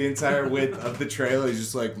the entire width of the trail. He's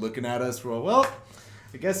just like looking at us for well,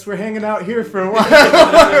 I guess we're hanging out here for a while.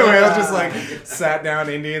 We all just like sat down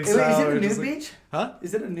Indian style. Is it a nude beach? Huh?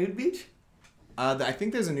 Is it a nude beach? I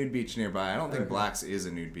think there's a nude beach nearby. I don't think Black's is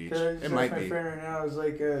a nude beach. It might my be. friend right now. I was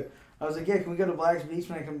like, yeah, can we go to Black's Beach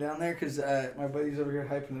when I come down there? Because my buddy's over here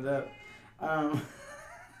hyping it up.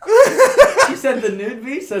 She said the nude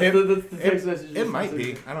beach. That's the text message. It might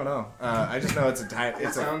be. I don't know. I just know it's a type.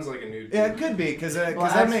 It sounds like a nude beach. Yeah, it could be because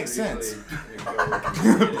that makes sense.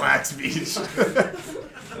 Black's Beach.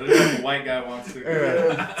 The white guy wants to.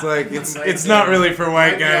 It's like it's not really for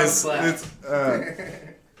white guys. It's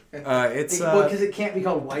because it can't be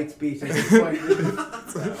called White's Beach at this point.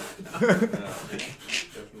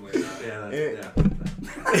 Definitely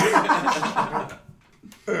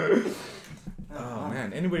not. Oh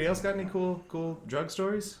man! Anybody else got any cool drug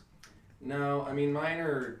stories? No, I mean mine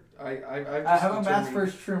are. I've How about Matt's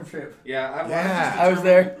first shroom trip? Yeah, I was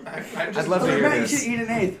there. I'd love to hear You this. should eat an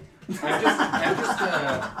eighth.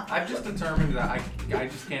 I've just determined that I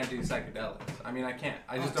just can't do psychedelics. I mean, I can't.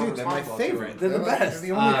 I just don't Dude, they're my respond well to favorite. them. They're the best.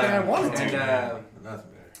 They're the only thing I wanted to. And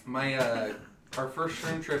my our first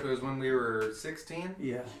shroom trip was when we were 16.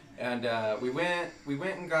 Yeah. And we went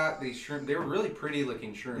and got these shroom. They were really pretty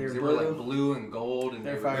looking shrooms. They were blue. like blue and gold, and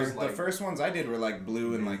They're they were fire. just like The first ones I did were like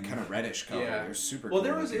blue and like kind of reddish color. Yeah. They were super well,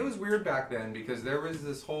 cool. it was weird back then because there was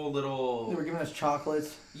this whole They little were giving us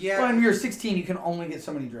chocolates. Yeah. Well, when you're 16, you can only get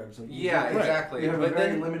so many drugs. So exactly. You have a But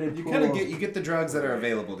very then limited You pool. kind of get the drugs that are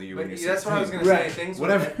available to you when But you're 16. that's what I was gonna Right. say. Things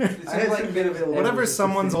Whatever. It seems I had like some bit available. Whatever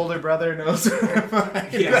someone's older brother knows.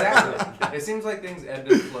 exactly. It seems like things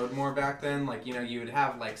ebbed and flowed more back then. Like you would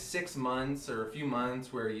have like 6 months or a few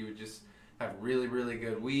months where you would just have really really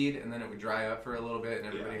good weed, and then it would dry up for a little bit, and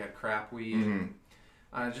everybody had crap weed. And,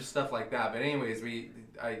 just stuff like that. But anyways, You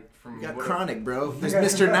got what- chronic, bro. There's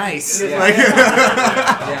Mr. Nice. Yeah. Like,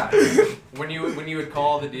 yeah. When you would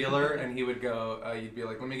call the dealer and he would go, you'd be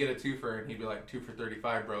like, let me get a twofer, and he'd be like, 2 for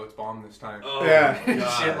 $35, bro. It's bomb this time. Oh, Yeah.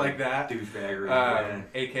 God. Shit like that. Douchebaggery.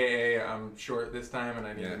 AKA I'm short this time and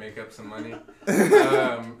I need Yeah. to make up some money.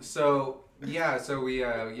 So we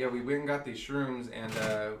went and got these shrooms, and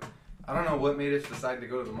I don't know what made us decide to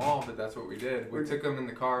go to the mall, but that's what we did. We took them in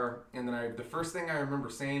the car, and then the first thing I remember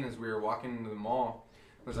saying as we were walking into the mall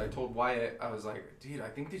was I told Wyatt, I was like, dude, I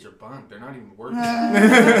think these are bunk. They're not even working.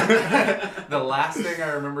 The last thing I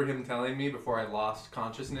remember him telling me before I lost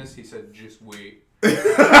consciousness, he said, just wait.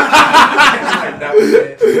 That was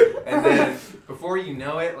it. And then before you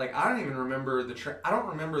know it, like I don't even remember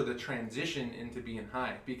the transition into being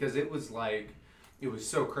high, because it was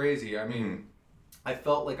so crazy. I mean, I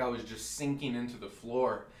felt like I was just sinking into the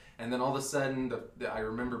floor, and then all of a sudden, I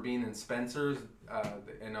remember being in Spencer's,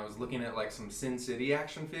 and I was looking at like some Sin City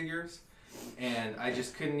action figures, and I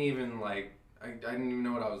just couldn't even like. I didn't even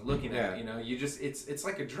know what I was looking at. You know, you just it's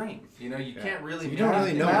like a dream. You know, you can't really. You don't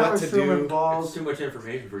really know what to do. It's too much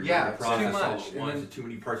information for you Yeah, to process too much. all at once. Too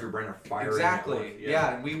many parts of your brain are firing. Exactly.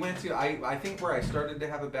 Yeah, and we went to. I think where I started to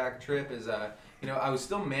have a bad trip is I was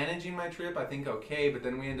still managing my trip. I think okay, but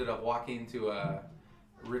then we ended up walking to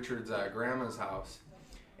Richard's grandma's house.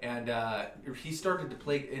 And he started to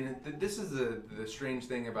play, and this is the strange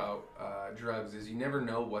thing about drugs is you never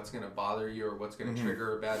know what's going to bother you or what's going to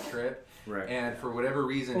trigger a bad trip. Right. And for whatever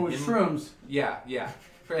reason, shrooms. Yeah.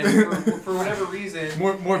 And for whatever reason,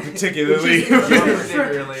 more particularly.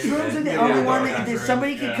 Shrooms are the only one that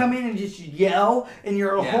somebody can come in and just yell, and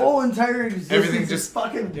your whole entire existence Everything just is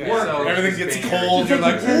fucking work. So everything gets cold. It You're takes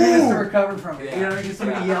like, you 10 minutes to ooh. recover from it. Yeah. You know, because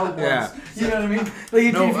somebody yelled once. Yeah. You know what I mean?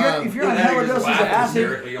 Like if you're on hella doses of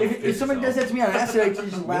acid, if somebody does that to me on acid, I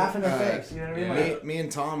just laugh in their face. You know what I mean? Like, Me and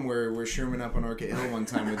Tom were shrooming up on Orchid Hill one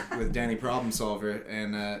time with Danny Problem Solver,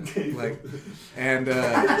 and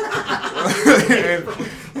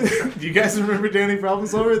do you guys remember Danny Problem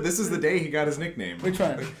Solver? This is the day he got his nickname. which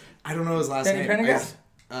one? I don't know his last Danny name. Prendergast?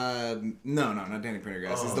 No, not Danny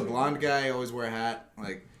Prendergast. It's the blonde guy, always wear a hat,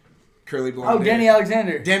 like curly blonde. Oh, Danny hair.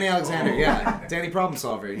 Alexander. Danny Alexander, yeah. Danny Problem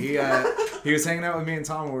Solver. He was hanging out with me and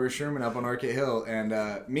Tom when we were shrooming up on Orchid Hill,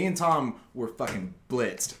 and me and Tom were fucking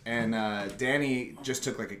blitzed, and Danny just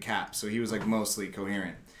took like a cap, so he was like mostly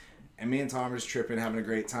coherent. And me and Tom were just tripping, having a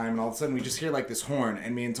great time, and all of a sudden we just hear like this horn,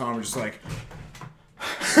 and me and Tom were just like,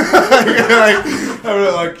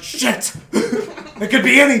 like shit, it could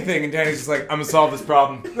be anything. And Danny's just like, I'm gonna solve this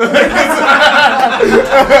problem.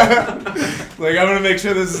 Like, I'm gonna make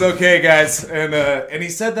sure this is okay, guys. And he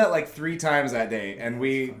said that like 3 times that day, and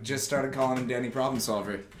we just started calling him Danny Problem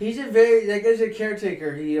Solver. That guy's a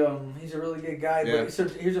caretaker. He's a really good guy. Yeah. But so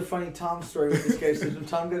here's a funny Tom story with this guy. So when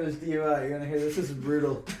Tom got his DUI, you're gonna hear this. This is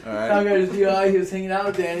brutal. All right. Tom got his DUI. He was hanging out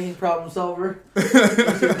with Danny, Problem Solver. He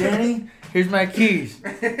said, Danny, here's my keys.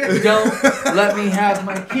 Don't let me have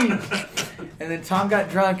my keys. And then Tom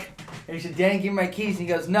got drunk, And he said, Danny, give me my keys. And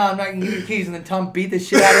he goes, no, I'm not going to give you your keys. And then Tom beat the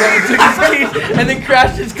shit out of him and took his keys and then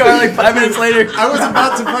crashed his car like 5 minutes later. I was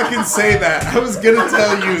about to fucking say that. I was going to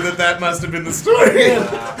tell you that must have been the story.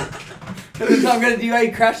 Yeah. And then Tom got a DUI.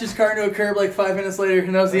 He crashed his car into a curb like 5 minutes later,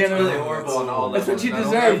 and that was the end of it. Horrible on all That's levels. what you Not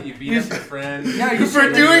deserve. only You beat up your friend. No, you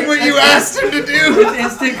For doing what you asked him to do. It's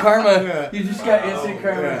instant karma. Yeah. You just got instant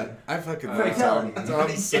karma. Yeah. I fucking love Tell Tom.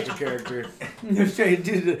 Tom's such a character. No straight,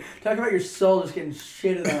 dude. Talk about your soul just getting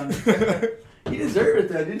shitted on. You deserve it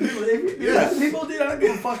though, dude. If people, dude, I don't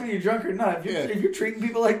give a fuck if you're drunk or not. If you're treating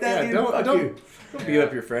people like that, dude, fuck you. Don't beat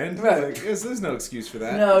up your friend. Right. Like, there's no excuse for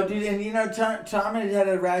that. No, dude, and you know, Tom had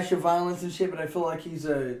a rash of violence and shit, but I feel like he's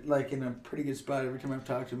like in a pretty good spot every time I've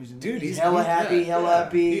talked to him. He's hella happy. He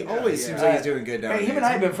always seems like he's doing good down here. Him and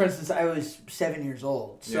I have been friends since I was 7 years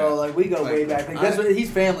old, so like we go way back. Like, that's what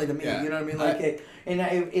he's family to me. You know what I mean? Like,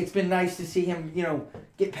 it's been nice to see him, you know,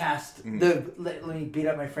 get past the let me beat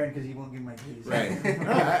up my friend because he won't give my keys. Right.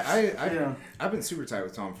 No, I've been super tight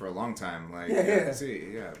with Tom for a long time. Like,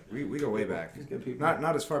 we go way back.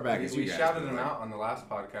 Not as far back as you guys. We shouted him out on the last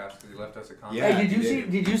podcast because he left us a comment. Yeah, hey,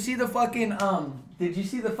 did you see the fucking did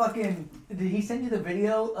he send you the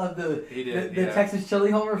video of the Texas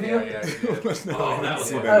chili hole review? Yeah, he did. That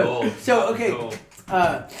was gold. So okay,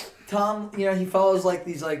 Tom, you know, he follows like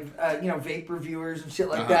these like you know, vape reviewers and shit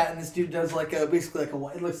like that, and this dude does like basically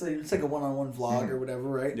like it looks like it's like a one-on-one vlog or whatever,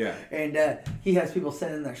 right? Yeah. And he has people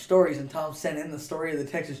send in their stories, and Tom sent in the story of the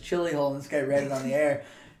Texas chili hole, and this guy read it on the air.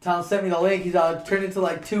 Tom sent me the link. He's turned it to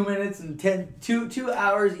like 2 minutes and 2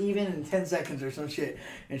 hours even and 10 seconds or some shit.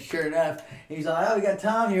 And sure enough, he's like, oh, we got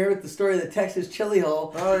Tom here with the story of the Texas chili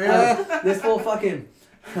hole. Oh yeah. This whole fucking.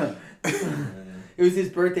 It was his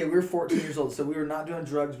birthday. We were 14 years old, so we were not doing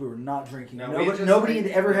drugs. We were not drinking. Nobody had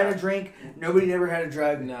ever had a drink. Nobody had ever had a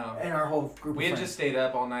drug. No. In our whole group. We had just stayed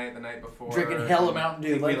up all night the night before. Drinking hella Mountain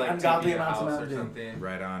Dew, like ungodly amounts of Mountain Dew.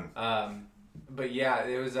 Right on. But yeah,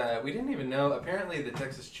 it was. We didn't even know. Apparently, the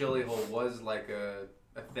Texas chili hole was like a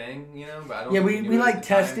thing, you know. But I don't. Yeah, think we like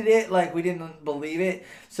tested it. Like we didn't believe it.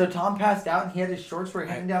 So Tom passed out, and he had his shorts were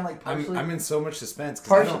hanging down like partially. I'm in so much suspense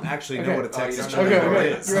because I don't actually know what a Texas chili hole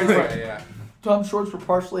is. Yeah. Tom's shorts were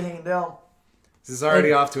partially hanging down. This is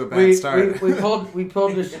already off to a bad start. We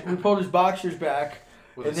pulled his boxers back.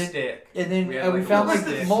 With a stick. And then we found like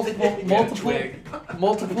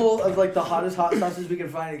multiple of like the hottest hot sauces we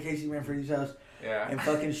could find at Casey Manfredi's house. Yeah. And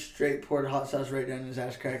fucking straight poured hot sauce right down his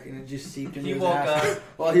ass crack, and it just seeped into his ass. He woke up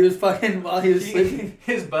while he was sleeping.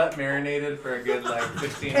 His butt marinated for a good like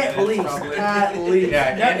 15 minutes. Probably. At least.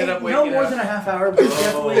 Yeah, he ended up waking up. No more than a half hour, but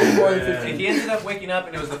definitely more than 15. He ended up waking up,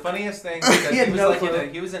 and it was the funniest thing because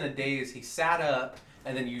he was in a daze. He sat up.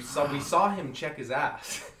 And then we saw him check his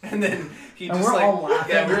ass, and then he just we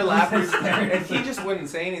were laughing, and he just wouldn't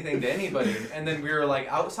say anything to anybody. And then we were like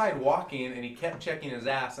outside walking, and he kept checking his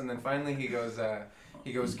ass, and then finally he goes,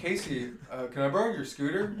 Casey, can I borrow your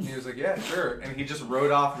scooter? And he was like, yeah, sure. And he just rode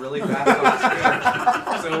off really fast on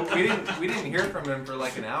the scooter. So we didn't hear from him for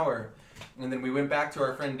like an hour, and then we went back to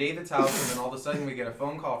our friend David's house, and then all of a sudden we get a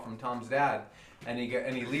phone call from Tom's dad, and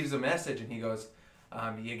he leaves a message, and he goes,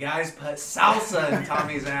 you guys put salsa in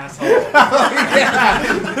Tommy's asshole.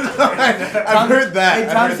 I've heard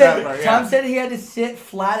that. Tom said he had to sit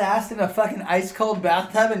flat-assed in a fucking ice-cold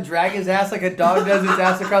bathtub and drag his ass like a dog does his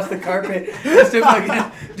ass across the carpet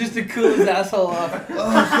just to cool his asshole off. Oh,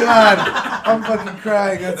 God. I'm fucking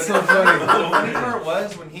crying. That's so funny. The funny part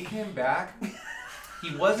was, when he came back,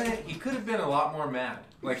 he could have been a lot more mad.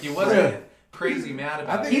 Like, he wasn't crazy mad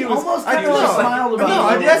about it. He almost kind of smiled about it.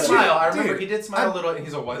 No, he did smile. I remember he did smile a little, and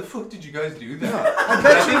he's like, why the fuck did you guys do that?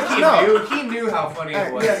 I think he knew how funny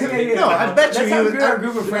it was. No, I bet you. That's how good our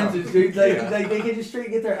group of friends is, dude. Like they can just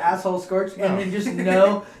straight get their asshole scorched and then just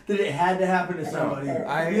know that it had to happen to somebody.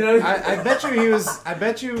 I bet you he was. I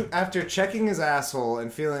bet you after checking his asshole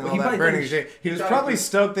and feeling all that burning shit, he was probably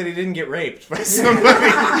stoked that he didn't get raped by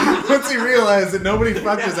somebody. Once he realized that nobody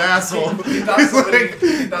fucked his asshole, he's like,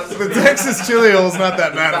 the Texas chili hole's not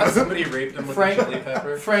that bad. I thought somebody raped him with a chili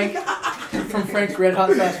pepper. Frank from Frank's Red Hot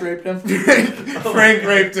Sauce raped him. Frank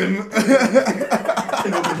raped him.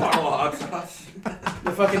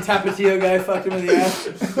 The fucking Tapatio guy fucked him in the ass.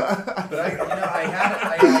 But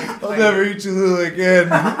I'll never eat Cholula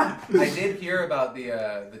again. I did hear hear about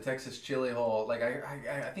the Texas chili hole. Like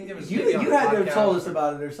I think it was You maybe on had a to have podcast. told us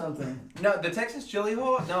about it or something. No, the Texas chili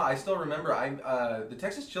hole. No, I still remember. The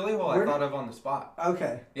Texas chili hole I thought of on the spot.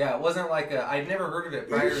 Okay. Yeah, it wasn't like I'd never heard of it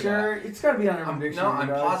prior. Are you sure? to that. It's got to be on Urban No, Dictionary. I'm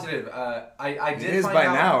dog. positive. I did. It is find by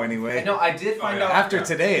out, now, anyway. No, I did find out After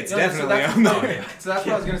today. It's No, definitely so on there. So that's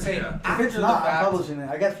what I was gonna say. Yeah. If After it's the not, I'm fact, publishing it.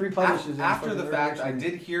 I got 3 publishers. after the fact, I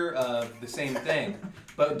did hear of the same thing,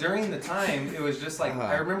 but during the time, it was just like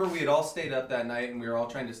I remember we had all stayed up that night and we were all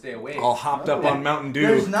trying to stay awake. All hopped up on Mountain Dew.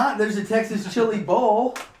 There's not. There's a Texas chili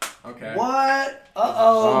bowl. Okay. What?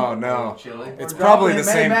 Uh-oh. Oh no. Chili. It's We're probably dropping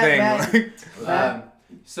the it. same Matt, thing.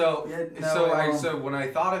 So Yeah, so when I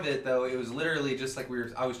thought of it though, it was literally just like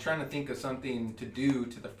I was trying to think of something to do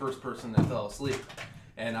to the first person that fell asleep,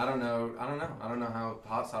 and I don't know how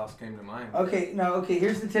hot sauce came to mind. Okay,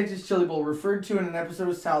 here's the Texas chili bowl referred to in an episode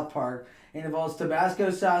of South Park. It involves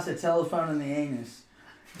Tabasco sauce, a telephone, and the anus.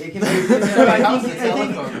 It can be, so I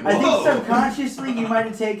think subconsciously you might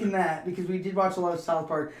have taken that because we did watch a lot of South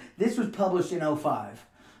Park. This was published in 05.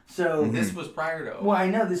 So This was prior to. Well, I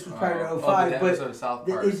know this was prior to 05, the but episode of South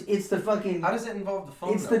Park. it's the fucking. How does it involve the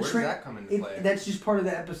phone? It's Though? the Where does that come into play? That's just part of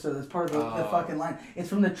the episode. That's part of the fucking line. It's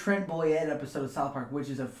from the Trent Boyette episode of South Park, which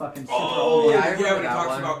is a fucking super old. yeah, I when remember he that talks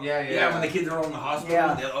one. about Yeah, when the kids are all in the hospital.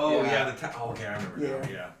 Yeah. Okay, I remember now.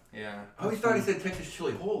 Yeah. Yeah. I always thought he said Texas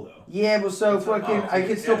chili hole though. Yeah, but so fucking, I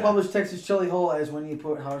can still yeah. publish Texas chili hole as when you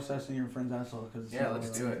put hot sauce in your friend's asshole. Let's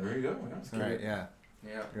do it. There you go. All right. Yeah.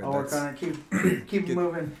 Yeah. Good, I'll work on it. Keep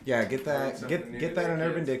moving. Yeah, get that Something new get to that the in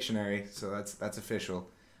Urban kids. Dictionary. So that's official.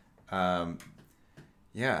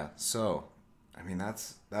 Yeah. So, I mean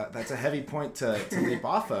that's a heavy point to leap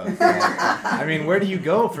off of. I mean, where do you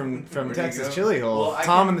go from Where do you Texas go? Chili Hole? Well,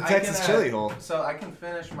 Tom and the I Texas can, Chili Hole. So I can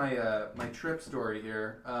finish my my trip story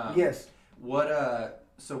here. Yes.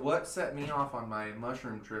 So what set me off on my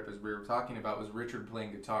mushroom trip, as we were talking about, was Richard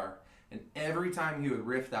playing guitar. And every time he would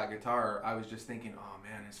riff that guitar, I was just thinking, oh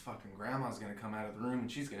man, his fucking grandma's gonna come out of the room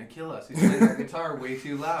and she's gonna kill us. He's playing that guitar way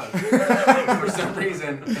too loud for some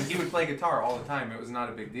reason. And he would play guitar all the time. It was not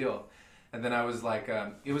a big deal. And then I was like,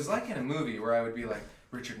 it was like in a movie where I would be like,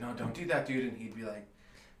 Richard, no, don't do that, dude. And he'd be like,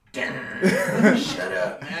 shut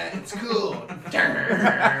up, man. It's cool.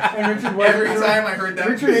 And Richard, Every time I heard that,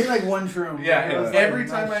 Richard ate like one shroom. yeah, It was and like, every my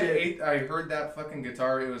time shit. I heard that fucking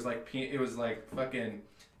guitar, it was like it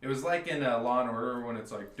was like in Law and Order when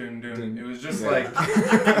it's like dun dun. It was just like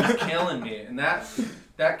it was killing me, and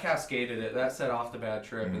that cascaded it. That set off the bad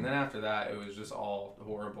trip, and then after that, it was just all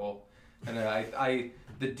horrible. And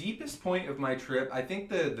the deepest point of my trip, I think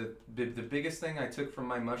the biggest thing I took from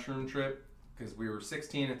my mushroom trip, because we were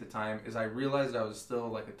 16 at the time, is I realized I was still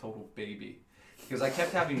like a total baby. Because I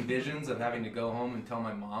kept having visions of having to go home and tell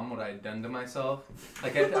my mom what I had done to myself.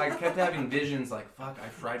 Like I kept having visions like, fuck, I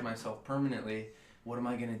fried myself permanently. What am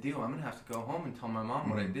I going to do? I'm going to have to go home and tell my mom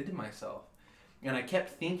what I did to myself. And I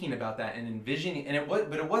kept thinking about that and envisioning,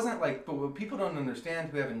 but it wasn't like, but what people don't understand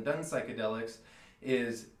who haven't done psychedelics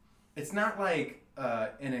is it's not like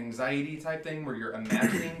an anxiety type thing where you're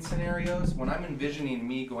imagining scenarios. When I'm envisioning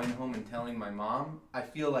me going home and telling my mom, I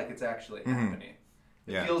feel like it's actually happening.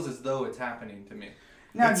 It feels as though it's happening to me.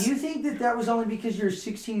 Now, do you think that was only because you're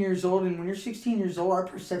 16 years old, and when you're 16 years old, our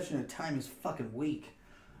perception of time is fucking weak.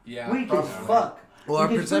 Yeah, Weak probably. as fuck. Well, our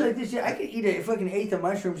because like this shit, I could eat a fucking eighth of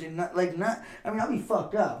mushrooms and not. I mean, I'll be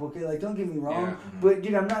fucked up. Okay, like don't get me wrong, Yeah. but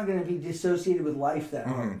dude, I'm not gonna be dissociated with life that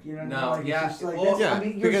hard. You know what I mean? No, Like, yeah. It's just like, Well, that's, yeah, I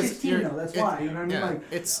mean, you're because 16 though. That's why. You know what I mean? Yeah, Like,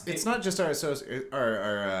 it's not just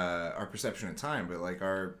our perception of time, but like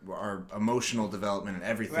our emotional development and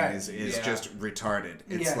everything Right. is Yeah. just retarded.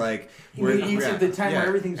 It's Yeah. like He needs the time where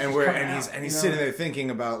everything's and just we're coming and he's out, and he's you know? sitting there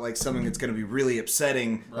thinking about like something that's going to be really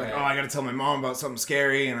upsetting. Like, Right. oh, I got to tell my mom about something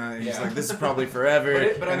scary, and he's Yeah. like, this is probably forever,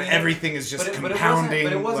 But I and mean, everything is just but compounding.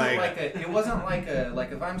 It wasn't like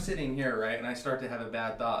like if I'm sitting here, right, and I start to have a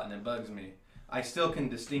bad thought and it bugs me, I still can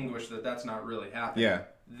distinguish that that's not really happening. Yeah.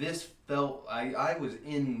 This felt, I was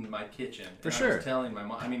in my kitchen. For and sure. I was telling my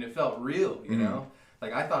mom, I mean, it felt real, you know?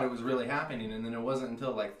 Like, I thought it was really happening, and then it wasn't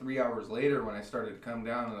until like 3 hours later when I started to come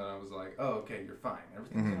down and then I was like, oh, okay, you're fine.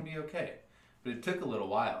 Everything's going to be okay. But it took a little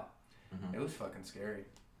while. It was fucking scary.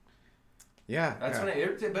 yeah, That's yeah.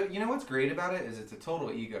 when but you know what's great about it is it's a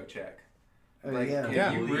total ego check. Like,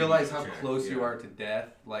 yeah. you realize how close you are to death,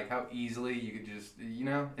 like how easily you could just, you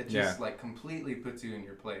know, it just like completely puts you in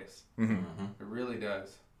your place. It really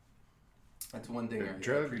does. That's one thing I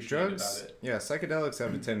appreciate drugs, about it. yeah, psychedelics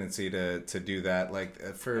have a tendency to do that. Like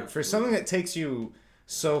for something that takes you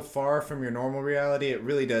so far from your normal reality, it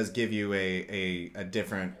really does give you a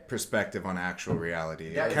different perspective on actual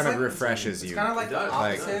reality. Yeah, it kind of refreshes you. It's kind of like the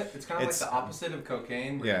opposite. Like, it's kind of like the opposite of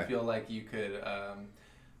cocaine, where you feel like you could.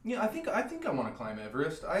 I think I want to climb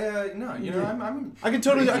Everest. I could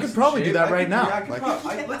probably do that right now.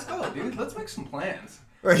 Let's go, dude. Let's make some plans.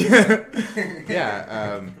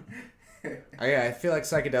 Yeah. I feel like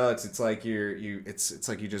psychedelics. It's like it's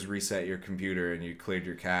like you just reset your computer and you cleared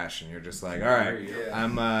your cache and you're just like, all right, it's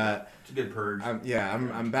a good purge.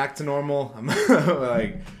 I'm back to normal. I'm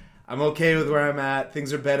I'm okay with where I'm at.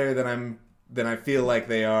 Things are better than I feel like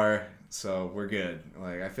they are. So we're good.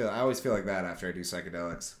 Like I always feel like that after I do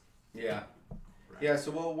psychedelics. Yeah. Yeah.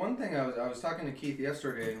 So one thing I was talking to Keith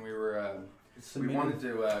yesterday and we were. We wanted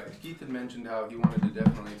to. Keith had mentioned how he wanted to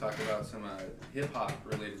definitely talk about some hip hop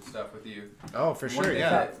related stuff with you. Oh, for sure,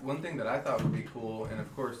 yeah. One thing that I thought would be cool, and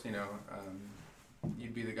of course,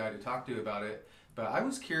 you'd be the guy to talk to about it. But I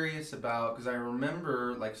was curious about, because I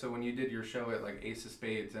remember, so when you did your show at Ace of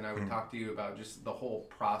Spades, and I would talk to you about just the whole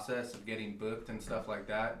process of getting booked and stuff like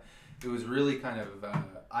that. It was really kind of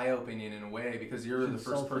eye-opening in a way because you're the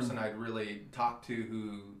first person I'd really talked to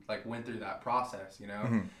who went through that process,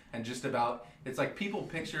 and just about it's like people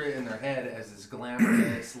picture it in their head as this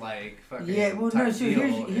glamorous fucking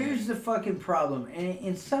here's the fucking problem.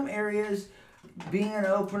 In some areas, being an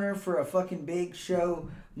opener for a fucking big show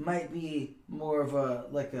might be more of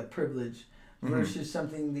a privilege versus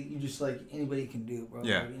something that you just anybody can do, bro.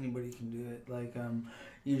 Yeah. Anybody can do it.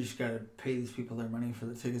 You just gotta pay these people their money for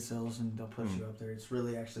the ticket sales, and they'll put you up there. It's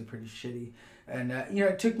really actually pretty shitty, and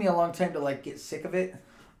it took me a long time to get sick of it.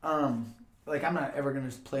 I'm not ever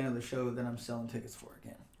gonna play another show that I'm selling tickets for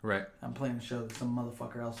again. Right. I'm playing a show that some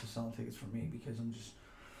motherfucker else is selling tickets for me because I'm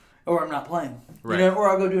not playing. Right. Or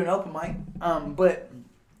I'll go do an open mic. But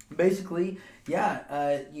basically,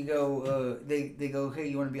 you go. They go, hey,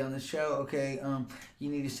 you want to be on this show? Okay. You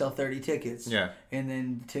need to sell 30 tickets. Yeah. And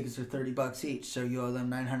then the tickets are $30 each, so you owe them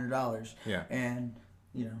 $900. Yeah. And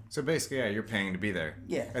So basically, you're paying to be there.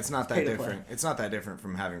 Yeah. It's not that different. It's not that different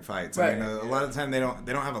from having fights. Right. I mean, a lot of the time they don't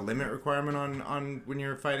have a limit requirement on when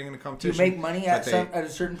you're fighting in a Do competition. you make money at a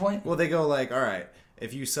certain point? Well, they go all right,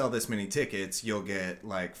 if you sell this many tickets, you'll get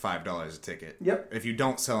 $5 a ticket. Yep. If you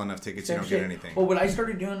don't sell enough tickets, you don't get anything. Well, what I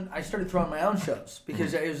started doing, I started throwing my own shows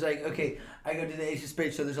because it was okay, I go to the Ace of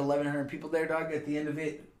Spades show. There's 1,100 people there, dog. At the end of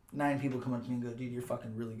it, 9 people come up to me and go, "Dude, you're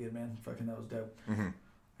fucking really good, man. Fucking that was dope." Mm-hmm.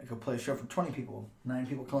 I go play a show for 20 people. 9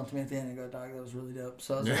 people come up to me at the end and go, "Dog, that was really dope."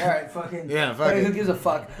 So I was like, all right, fucking... Yeah, fuck it. Who gives a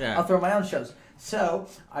fuck? Yeah. I'll throw my own shows. So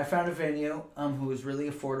I found a venue who was really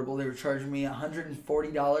affordable. They were charging me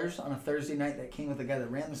 $140 on a Thursday night. That came with the guy that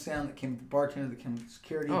ran the sound, that came with the bartender, that came with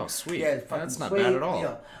security. Oh, sweet. Yeah, fucking that's not sweet bad at all.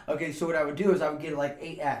 Deal. Okay, so what I would do is I would get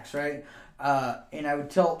 8 acts, right? And I would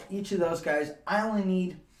tell each of those guys, I only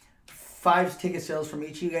need 5 ticket sales from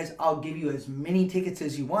each of you guys. I'll give you as many tickets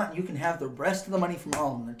as you want. You can have the rest of the money from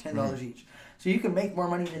all of them. They're $10 each. So you can make more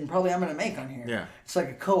money than probably I'm going to make on here. Yeah. It's like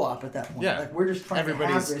a co-op at that point. Yeah. We're just trying to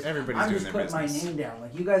have this. Everybody's I'm doing just their putting business. my name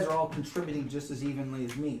down. You guys are all contributing just as evenly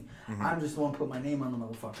as me. I'm just the one put my name on the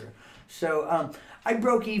motherfucker. So I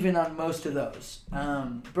broke even on most of those.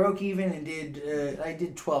 Broke even and I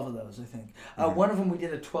did 12 of those, I think. One of them we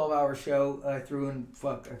did a 12-hour show. I threw in,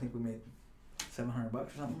 I think we made $700 or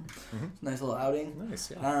something. It's a nice little outing.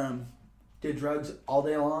 Nice, yeah. Did drugs all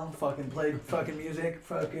day long. Fucking played fucking music.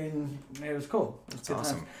 It was cool. It was good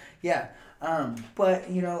awesome. times. Yeah. But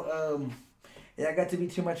it got to be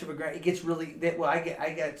too much of a grind. It gets really.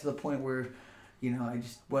 I got to the point where, I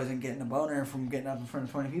just wasn't getting a boner from getting up in front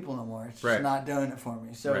of 20 people no more. It's just not doing it for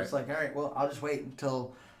me. So it's like, all right, well, I'll just wait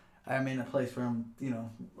until I'm in a place where I'm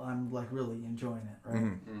really enjoying it, right?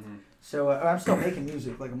 Mm-hmm. So I'm still making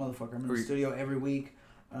music like a motherfucker. I'm in the studio every week,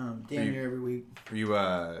 damn near every week.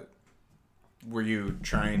 Were you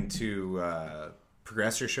trying to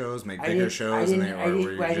progress your shows, make bigger shows,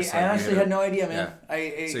 I honestly had no idea, man.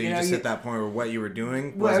 Yeah. So you just hit that point where what you were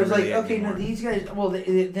doing. Well, I was really like, okay, anymore. no, these guys. Well, then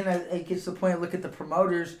it gets to the point I look at the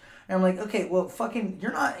promoters. And I'm like, okay, well, fucking,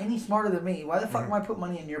 you're not any smarter than me. Why the fuck am I put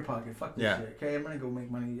money in your pocket? Fuck this shit. Okay, I'm gonna go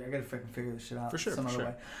make money. I gotta fucking figure this shit out some other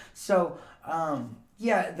way. So,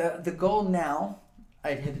 the goal now,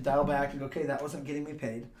 I'd hit the dial back and go, okay, that wasn't getting me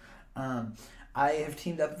paid. I have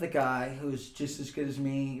teamed up with a guy who's just as good as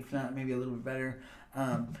me, if not maybe a little bit better.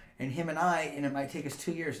 And And him and it might take us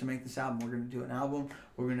 2 years to make this album. We're going to do an album.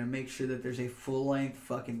 We're going to make sure that there's a full-length,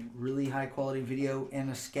 fucking really high-quality video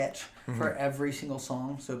and a sketch for every single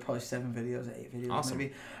song. So probably 7 videos, 8 videos Awesome.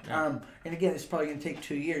 maybe. Yeah. And again, it's probably going to take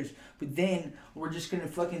 2 years. But then we're just going to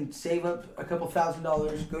fucking save up a couple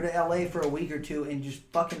 $1,000, go to LA for a week or 2, and just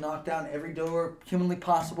fucking knock down every door humanly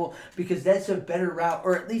possible, because that's a better route,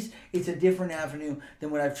 or at least it's a different avenue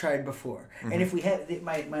than what I've tried before. And if we have,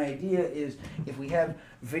 my idea is, if we have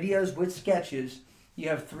videos with sketches, you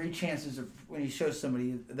have 3 chances of when you show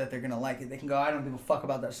somebody that they're going to like it. They can go, I don't give a fuck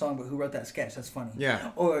about that song, but who wrote that sketch? That's funny.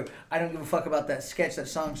 Yeah. Or, I don't give a fuck about that sketch. That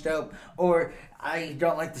song's dope. Or, I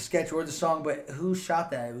don't like the sketch or the song, but who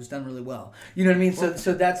shot that? It was done really well. You know what I mean?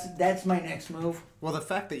 So that's my next move. Well, the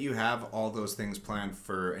fact that you have all those things planned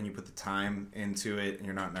for, and you put the time into it, and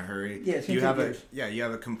you're not in a hurry. Yeah, it's you have years.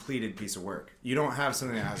 a completed piece of work. You don't have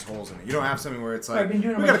something that has holes in it. You don't have something where it's like, I've been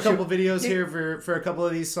doing we got a my couple shit. videos here for a couple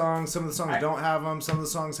of these songs. Some of the songs don't have them. Some of the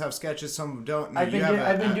songs have sketches. Some don't. No,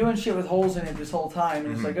 I've been doing shit with holes in it this whole time,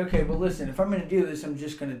 and it's like, okay, well, listen, if I'm going to do this, I'm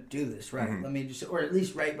just going to do this, right? Let me just, or at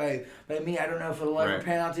least right by me. I don't know if it'll ever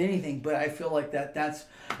pan out to anything, but I feel like that's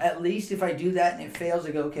at least if I do that and it fails,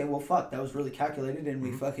 I go, okay, well, fuck, that was really calculated, and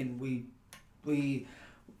we fucking we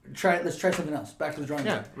try it. Let's try something else. Back to the drawing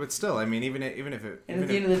board. Yeah, but still, I mean, even if it. And at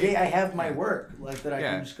the end of the day, I have my work like that. I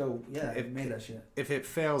can just go, I made that shit. If it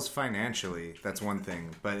fails financially, that's one thing.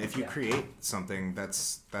 But if you create something,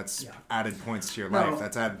 that's added points to your life.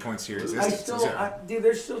 That's added points to your existence. Dude,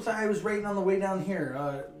 there's still time. I was writing on the way down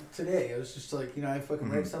here today. I was just like, I fucking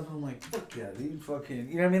write something. I'm like, fuck yeah, dude, fucking,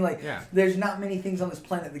 you know what I mean? Like, there's not many things on this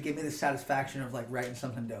planet that give me the satisfaction of like writing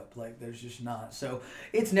something dope. Like, there's just not. So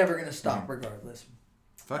it's never gonna stop regardless.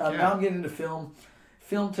 Now I'm getting into film.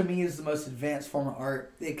 Film to me is the most advanced form of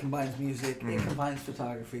art. It combines music. It combines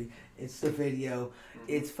photography. It's the video.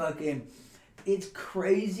 It's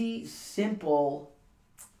crazy simple.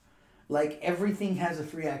 Like, everything has a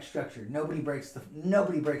 3-act structure. Nobody breaks the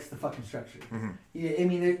fucking structure. I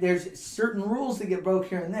mean, there's certain rules that get broke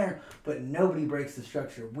here and there, but nobody breaks the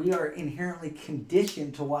structure. We are inherently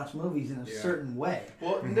conditioned to watch movies in a certain way.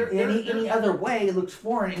 Well, any other way it looks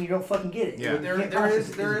foreign, and you don't fucking get it. Yeah,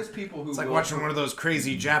 there is people who. It's like watching one of those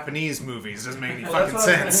crazy Japanese movies. Doesn't make any that's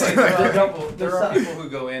fucking sense. There are people who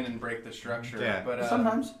go in and break the structure. Yeah. But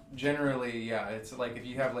sometimes. Generally, it's like if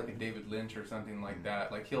you have like a David Lynch or something like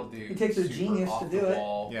that, like he'll do. He takes a genius to do it.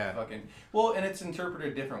 And it's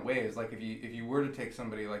interpreted different ways. Like if you were to take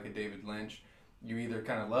somebody like a David Lynch, you either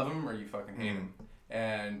kind of love him or you fucking hate him.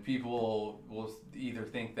 And people will either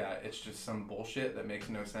think that it's just some bullshit that makes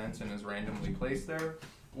no sense and is randomly placed there,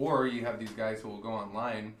 or you have these guys who will go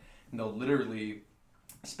online and they'll literally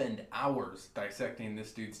spend hours dissecting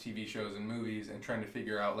this dude's TV shows and movies and trying to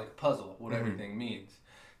figure out like a puzzle what everything means.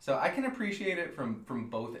 So I can appreciate it from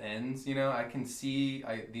both ends, I can see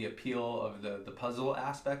the appeal of the puzzle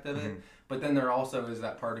aspect of it, but then there also is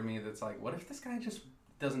that part of me that's like, what if this guy just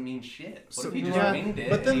doesn't mean shit? What if he just winged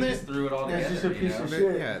it and he just threw it all together? It's just a piece of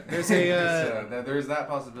shit. Yeah, there's there's that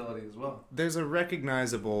possibility as well. There's a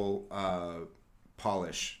recognizable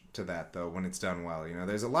polish to that though when it's done well.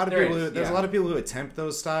 There's a lot of a lot of people who attempt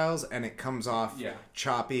those styles and it comes off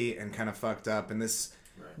choppy and kind of fucked up in this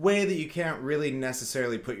way that you can't really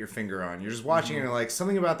necessarily put your finger on. You're just watching and you're like,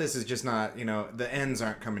 something about this is just not, the ends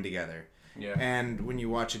aren't coming together. Yeah. And when you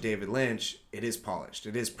watch a David Lynch, it is polished.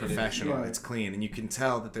 It is professional. It's clean, and you can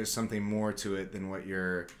tell that there's something more to it than what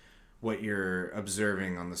you're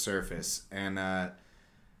observing on the surface. And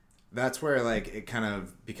that's where like it kind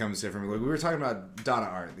of becomes different. Like, we were talking about Dada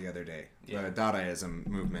art the other day, the Dadaism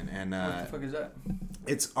movement, and what the fuck is that?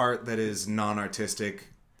 It's art that is non-artistic,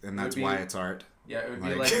 and that's why it's art. Yeah, it would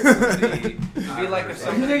be like if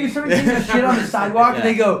somebody takes shit on the sidewalk and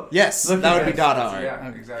they go, yes, that would be Dada art. Yeah,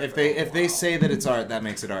 exactly. If they say that it's art, that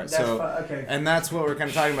makes it art. Okay. And that's what we're kind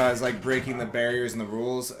of talking about, is like breaking the barriers and the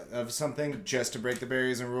rules of something just to break the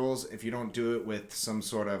barriers and rules. If you don't do it with some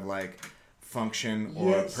sort of like function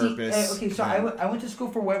or purpose. So I went to school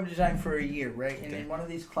for web design for a year, right? And in one of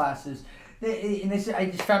these classes, I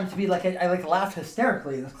just found it to be like I like laughed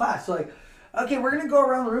hysterically in this class. So like, okay, we're going to go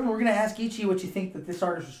around the room and we're going to ask each of you what you think that this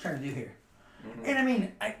artist was trying to do here. And I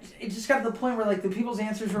mean, it just got to the point where like the people's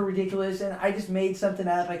answers were ridiculous, and I just made something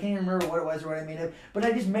up. I can't even remember what it was or what I made up, but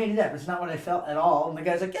I just made it up. It's not what I felt at all. And the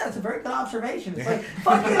guy's like, "Yeah, it's a very good observation." It's like,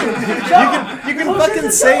 fuck you. You can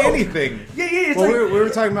fucking say anything. Yeah. It's we were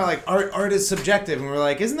talking about like art is subjective, and we're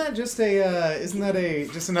like, isn't that just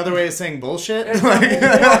just another way of saying bullshit?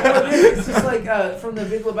 It's just like from the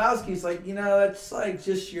Big Lebowski. It's like, it's like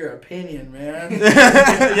just your opinion, man.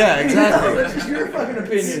 Yeah, exactly. It's just your fucking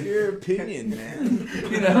opinion. It's your opinion. man.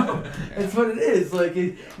 That's what it is. Like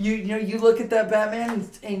you look at that Batman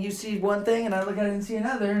and you see one thing, and I look at it and see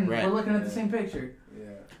another, and we're looking at the same picture.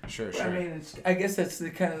 Sure. I mean, I guess that's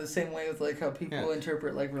kind of the same way with like how people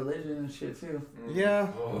interpret like religion and shit too.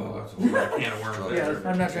 Yeah. Oh, that's a whole can of worms. Yeah,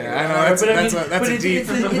 I'm not trying to. I know that's a deep.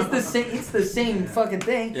 It's the same fucking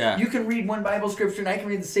thing. Yeah. You can read one Bible scripture and I can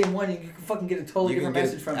read the same one, and you can fucking get a totally different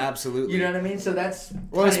message from it. Absolutely. You know what I mean? So that's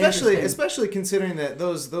especially considering that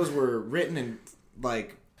those were written in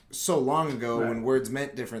like so long ago when words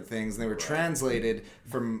meant different things, and they were translated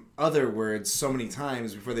from other words so many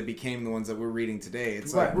times before they became the ones that we're reading today.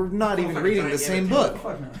 It's like we're not even reading the same book.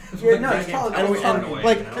 Yeah, no, it's probably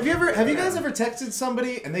like have you guys ever texted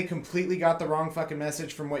somebody and they completely got the wrong fucking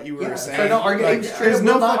message from what you were saying? So I don't argue. Like, there's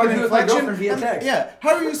no fucking inflection. Via text. Yeah,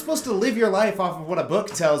 how are you supposed to live your life off of what a book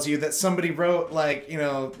tells you that somebody wrote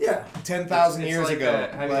 10,000 years like ago?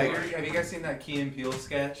 Have you guys seen that Key and Peele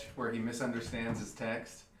sketch where he misunderstands his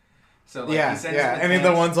text? So he sends him a text,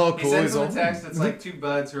 the one's all cool. He sends him a text. It's like two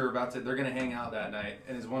buds who are they're gonna hang out that night,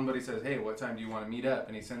 and his one buddy says, "Hey, what time do you want to meet up?"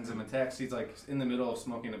 And he sends him a text. He's like in the middle of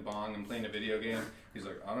smoking a bong and playing a video game. He's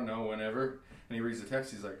like, "I don't know, whenever." And he reads the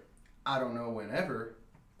text. He's like, "I don't know, whenever."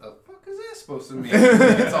 The fuck is that supposed to mean? And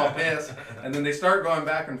he gets all pissed, and then they start going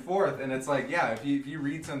back and forth, and it's like, if you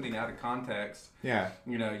read something out of context,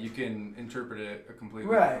 you can interpret it a completely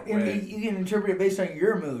different way. And you can interpret it based on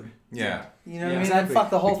your mood. Yeah. You know what I mean? Exactly. Fuck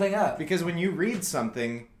the whole thing up. Because when you read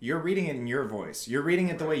something, you're reading it in your voice. You're reading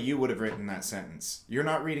it the way you would have written that sentence. You're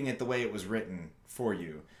not reading it the way it was written for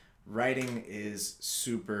you. Writing is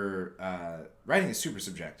super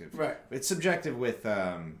subjective. Right. It's subjective with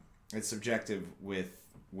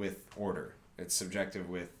order. It's subjective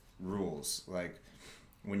with rules. Like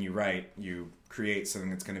when you write, you create something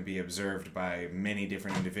that's going to be observed by many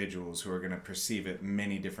different individuals who are going to perceive it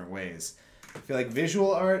many different ways. I feel like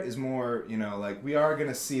visual art is more, like we are going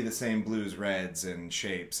to see the same blues, reds, and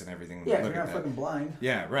shapes and everything. When we look you're not at fucking blind.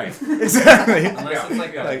 Yeah, right. Exactly. Unless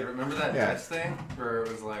it's remember that dress thing? Where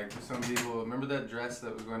it was like, some people, remember that dress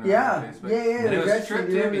that was going around on Facebook? Yeah. And it was tripped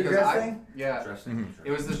too because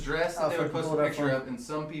It was this dress that they would post a picture of, and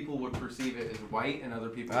some people would perceive it as white, and other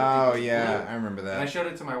people would Oh, think it was yeah, blue. I remember that. And I showed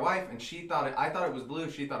it to my wife, and I thought it was blue,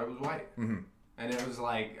 she thought it was white. Mm-hmm. And it was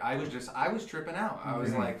like, I was tripping out. I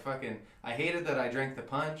was like, fucking, I hated that I drank the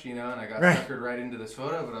punch, and I got suckered right into this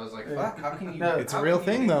photo, but I was like, fuck, how can you... It's a real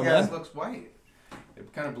thing, though, man. This looks white.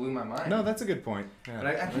 It kind of blew my mind. No, that's a good point. Yeah. But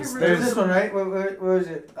I can't remember. There's this one, right? Where was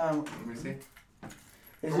it? Let me see.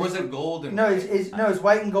 Or was it gold and white? It's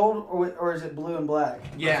white and gold, or is it blue and black?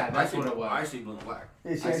 Yeah, that's what it was. I see blue and black.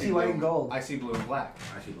 I see white and gold. I see blue and black.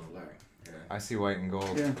 I see blue and black. I see white and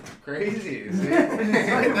gold. Yeah. Crazy.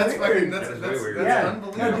 That's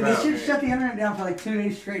unbelievable. No, they should shut the internet down for like 2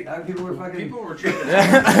 days straight. People were tripping.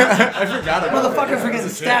 I forgot about that. Motherfuckers were getting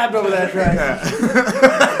stabbed over that dress.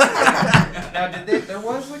 Now, there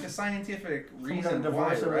was like a scientific reason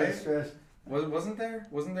why, right? Wasn't there?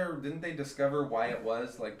 Didn't they discover why it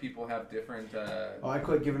was? Like, people have different... I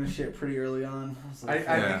quit giving a shit pretty early on. I think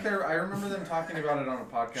I remember them talking about it on a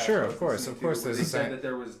podcast. Sure, of course. There's they said that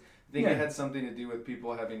there was... I think it had something to do with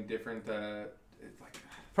people having different...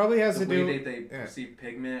 Probably has to do the way they perceive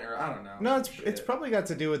pigment, or I don't know. No, it's probably got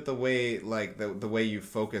to do with the way the way you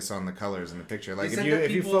focus on the colors in the picture. Like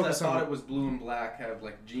if you focus that on thought it was blue and black have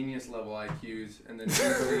like genius level IQs, and then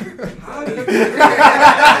how do you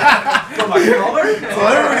so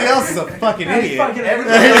everybody else is a fucking idiot.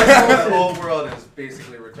 Everybody else in the whole world is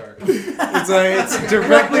basically retarded. It's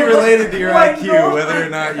directly related to your IQ, whether or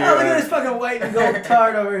not you. Look at this fucking white and gold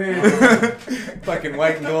tart over here. Fucking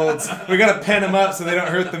white and golds. We gotta pen them up so they don't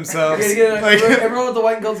hurt themselves. Everyone with the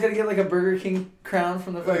white and gold's gotta get like a Burger King crown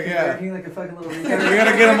from the fucking Burger King, like a fucking little. We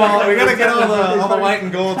gotta get them all. We gotta get all the white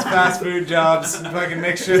and golds fast food jobs and fucking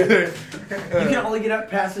make sure they're. You can only get up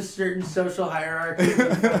past a certain social hierarchy.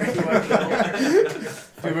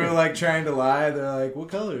 People are like trying to lie. They're like, "What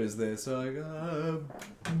color is this?" So like,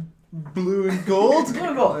 blue and gold. Blue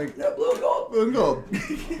and gold. Like, blue and gold. Blue and gold.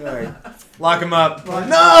 Right. Lock him up.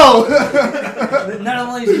 No. Not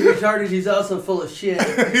only is he retarded, he's also full of shit.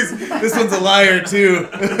 This one's a liar too.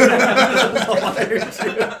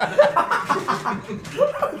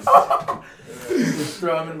 Just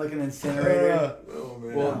throw him in like an incinerator.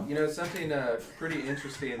 Well, something pretty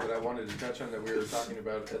interesting that I wanted to touch on that we were talking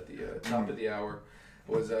about at the top of the hour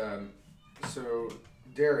was so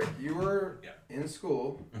Derek, you were in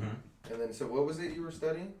school, and then so what was it you were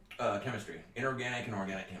studying? Chemistry, inorganic and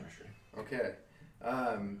organic chemistry. Okay,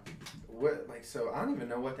 So I don't even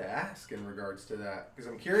know what to ask in regards to that because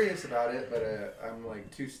I'm curious about it, but I'm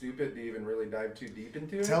like too stupid to even really dive too deep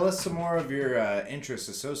into it. Tell us some more of your interests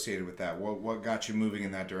associated with that. What got you moving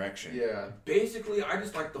in that direction? Yeah. Basically, I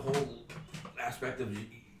just like the whole aspect of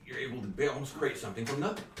you're able to almost create something from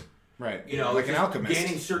nothing. Right. You know, like an alchemist.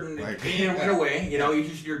 Gaining certain, in a way, you know,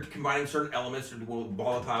 you're combining certain elements,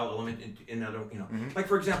 volatile element in other, you know. Like,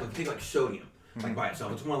 for example, if you take like sodium, like by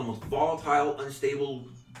itself, it's one of the most volatile, unstable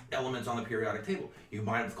elements on the periodic table. You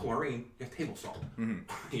combine it with chlorine, you have table salt.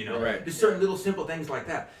 You know, just certain little simple things like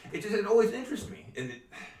that. It always interests me. And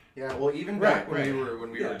yeah, well, even back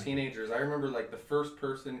when we were teenagers, I remember like the first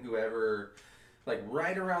person who ever, like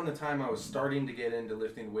right around the time I was starting to get into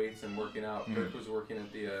lifting weights and working out, Kirk was working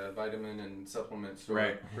at the vitamin and supplement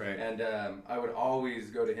store. Right. And I would always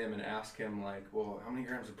go to him and ask him like, well, how many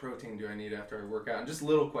grams of protein do I need after I work out? And just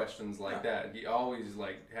little questions like that. He always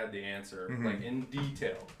like had the answer, like in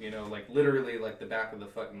detail, you know, like literally like the back of the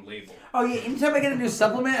fucking label. Oh yeah, anytime I get a new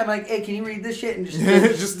supplement, I'm like, hey, can you read this shit and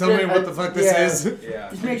just tell me what the fuck this is. Yeah.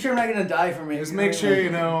 Just make sure I'm not gonna die from it. Just make sure, you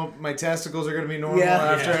know, my testicles are gonna be normal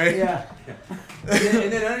after I...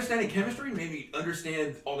 and then understanding chemistry made me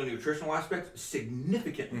understand all the nutritional aspects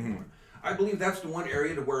significantly more. I believe that's the one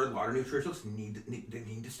area to where a lot of nutritionists need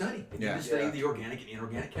to study. They need to study the organic and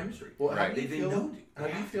inorganic chemistry. Well, how do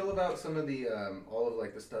you feel about some of the all of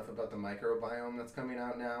like the stuff about the microbiome that's coming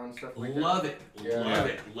out now and stuff like that? Love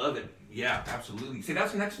it. Yeah, absolutely. See,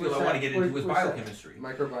 that's the next field I want to get into is biochemistry.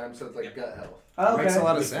 Microbiome, so it's like gut health. Oh, okay. Makes a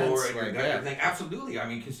lot of sense. Flora and your gut, everything. Absolutely. I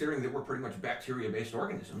mean, considering that we're pretty much bacteria-based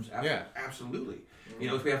organisms, absolutely. You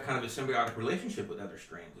know, we have kind of a symbiotic relationship with other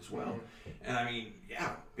strains as well. And I mean,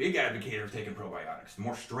 big advocate of taking probiotics. The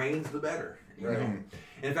more strains, the better. You know? And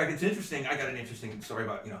in fact, it's interesting. I got an interesting story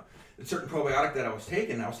about, you know, a certain probiotic that I was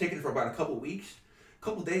taking. I was taking it for about a couple weeks. A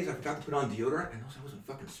couple days, I forgot to put on deodorant. I noticed I wasn't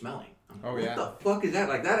fucking smelling. What the fuck is that?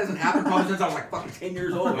 Like, that hasn't happened probably since I was like fucking 10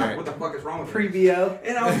 years old. Like, what the fuck is wrong with me? Pre-BO.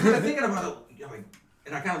 And I was kind of thinking about it, you know, like,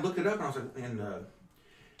 and I kind of looked it up and I was like,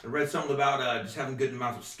 I read something about just having good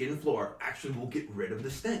amounts of skin flora actually will get rid of the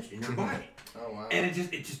stench in your body. Oh wow! And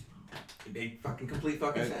it made fucking complete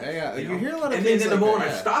fucking sense. Yeah, you hear a lot of and things. And then like the moment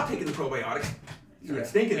that, I stopped taking the probiotics, it started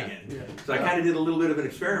stinking again. So I kind of did a little bit of an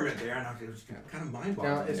experiment there, and it was kind of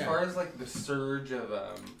mind-boggling. Now, as far as like the surge of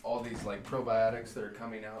all these like probiotics that are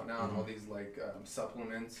coming out now, and all these like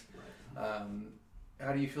supplements.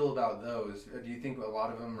 How do you feel about those? Do you think a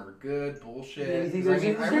lot of them are good, bullshit? Yeah, you think there's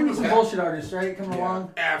going to be some bullshit artists, right, coming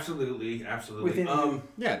along? Absolutely. Within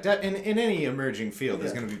in any emerging field,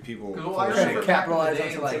 there's going to be people trying to capitalize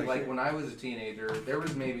on like when I was a teenager, there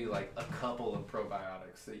was maybe like a couple of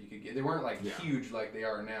probiotics that you could get. They weren't like huge like they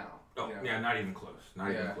are now. Oh, not even close. Not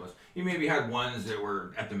even close. You maybe had ones that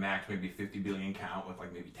were at the max, maybe 50 billion count with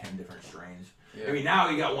like maybe 10 different strains. Yeah. I mean, now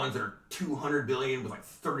you got ones that are 200 billion with like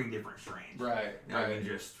 30 different strains. Right. I mean,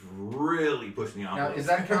 just really pushing the envelope. Now, is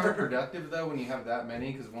that counterproductive though when you have that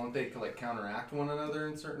many? Because won't they like counteract one another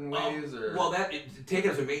in certain ways? Or well, take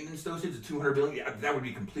it as a maintenance dosage of 200 billion. That would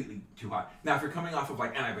be completely too high. Now, if you're coming off of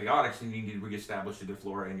like antibiotics and you need to reestablish the good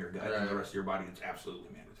flora in your gut and the rest of your body, it's absolutely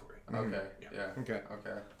mandatory. Okay.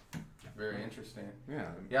 Okay. Very interesting.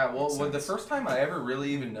 Yeah. Well, the first time I ever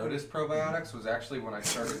really even noticed probiotics was actually when I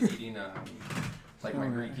started eating like my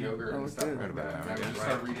Greek yogurt and stuff like that. I would just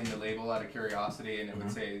start reading the label out of curiosity, and it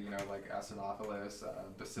would say, you know, like acidophilus,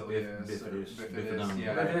 bacillus,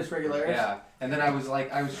 bifidus regularis. Yeah. And then I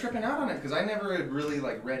was tripping out on it because I never had really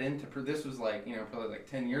like read into. This was like, you know, probably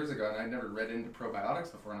like 10 years ago, and I'd never read into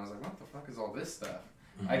probiotics before, and I was like, what the fuck is all this stuff?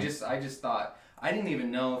 I just thought. I didn't even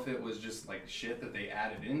know if it was just like shit that they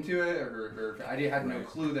added into it, or if I had no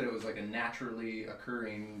clue that it was like a naturally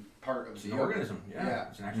occurring part of the organism. Yeah,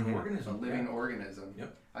 it's an actual organism, a living organism.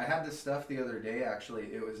 Yep. I had this stuff the other day. Actually,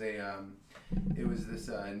 it was this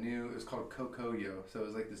new. It was called Cocoyo. So it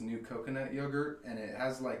was like this new coconut yogurt, and it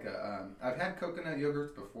has like a. I've had coconut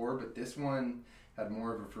yogurts before, but this one had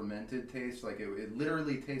more of a fermented taste. Like it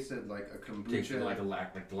literally tasted like a kombucha. Tasted like the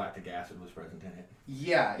lactic acid was present in it.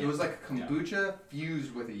 Yeah, it was like a kombucha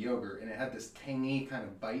fused with a yogurt, and it had this tangy kind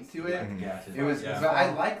of bite to it. Lactic acid. It was. But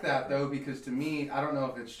I like that though, because to me, I don't know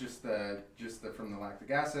if it's just the from the lactic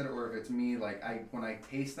acid, or if it's me. Like when I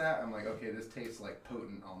taste that, I'm like, okay, this tastes like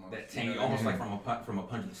potent almost. That tangy, almost like from a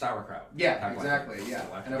pungent sauerkraut. Yeah, exactly. Yeah,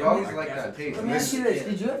 and I've always liked that taste. Let me ask you this: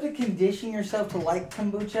 did you have to condition yourself to like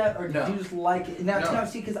kombucha, or did you just like it? Now,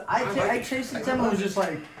 see, because I tasted someone who was just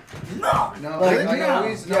like, no.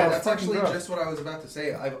 That's actually just what I was about to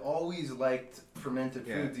say. I've always liked fermented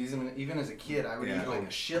Yeah. foods. Even as a kid, I would Yeah. eat like a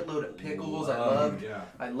shitload of pickles. Loved,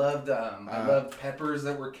 I loved peppers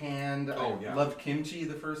that were canned. Oh, yeah. I loved kimchi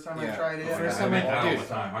the first time I Yeah. tried it. The first I time make that all dude, the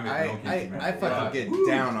time. I make no kimchi, man. I fucking get Woo,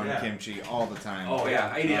 down on yeah. kimchi all the time. Oh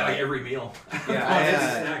yeah, I eat it like every meal.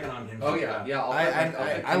 Yeah. Snacking on kimchi. Oh yeah, yeah. I'll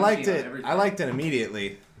put I liked kimchi on it. everything. I liked it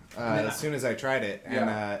immediately then as soon as I tried it, and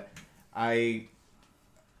Yeah.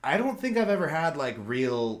 I don't think I've ever had like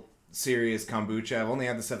real serious kombucha. I've only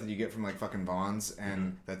had the stuff that you get from like fucking Vaughn's,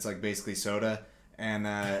 and that's like basically soda. And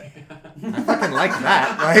I fucking like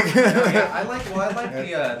that. Like, I like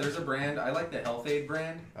the there's a brand. I like the Health Aid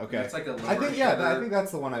brand. Okay. It's like a lower I think sugar. I think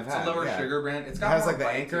that's the one I've had. It's a lower yeah. sugar brand. It's It got has more like the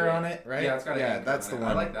bite anchor to on it, right? Yeah, it's got an anchor that's on the it.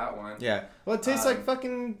 one. I like that one. Yeah. Well, it tastes like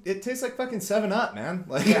fucking. It tastes like fucking 7-Up, man.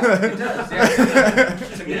 Like. Yeah, it does. Yeah.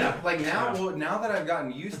 To me, Yeah. like now that I've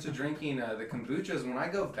gotten used to drinking the kombuchas, when I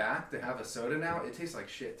go back to have a soda now, it tastes like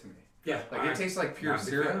shit to me. Yeah. Like it tastes like pure not a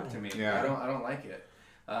big syrup fan. to me. Yeah. I don't like it.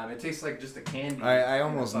 It tastes like just a candy. I in a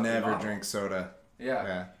almost fucking never bottle. drink soda.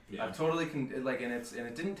 Yeah. Yeah. I totally can like, and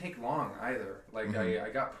it didn't take long either. Like I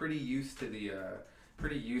got pretty used to the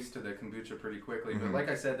kombucha pretty quickly. But like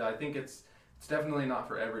I said, I think it's definitely not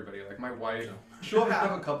for everybody. Like my wife, she'll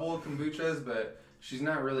have a couple of kombuchas, but she's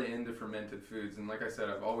not really into fermented foods. And like I said,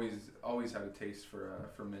 I've always had a taste for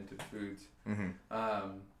fermented foods.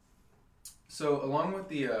 So along with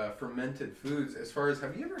the fermented foods, as far as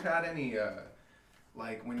have you ever had any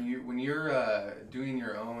like when you're doing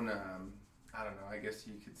your own I don't know, I guess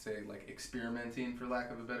you could say like experimenting for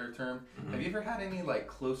lack of a better term. Have you ever had any like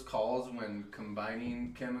close calls when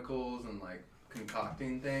combining chemicals and like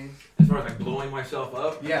concocting things? As far as like blowing myself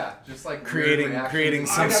up. Yeah, just like Creating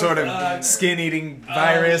some I got, sort of skin-eating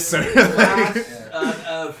virus or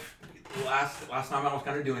Last time I was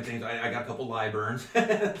kind of doing things, I got a couple lye burns.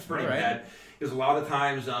 That's pretty bad. Because a lot of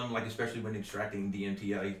times, like especially when extracting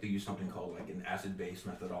DMT, I used to use something called like an acid-based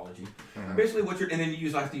methodology. Basically, and then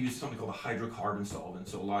you have to use something called a hydrocarbon solvent.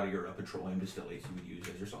 So a lot of your petroleum distillates you would use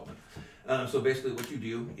as your solvent. So basically, what you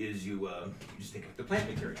do is you just take the plant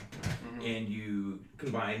material and you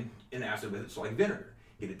combine an acid with it, so like vinegar,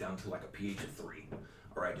 get it down to like a pH of 3.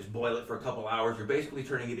 All right, just boil it for a couple hours. You're basically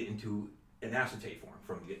turning it into an acetate form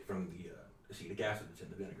from the acetic acid that's in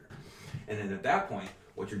the vinegar. And then at that point,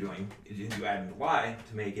 what you're doing is you add in the lye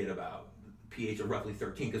to make it about pH of roughly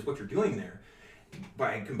 13. Because what you're doing there,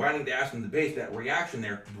 by combining the acid and the base, that reaction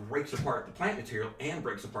there breaks apart the plant material and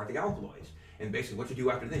breaks apart the alkaloids. And basically what you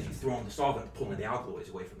do after this, you throw in the solvent, pulling the alkaloids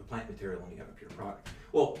away from the plant material, and you have a pure product.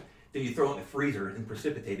 Well, then you throw it in the freezer and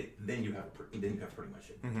precipitate it, then you have pretty much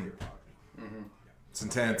a pure product. It's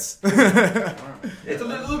intense. It's a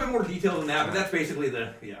little bit more detailed than that, but that's basically in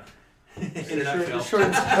a nutshell.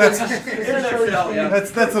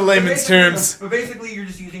 That's the layman's terms. But basically, you're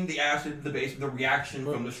just using the acid, the base, the reaction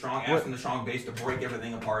from the strong acid and the strong base to break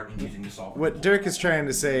everything apart and using the solvent. What Dirk is trying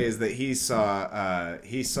to say is that he saw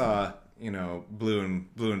blue and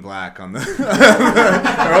black on the or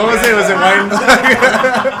what was it? Was it white and black?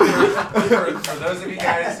 for those of you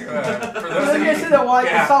guys who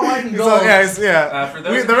saw white and gold.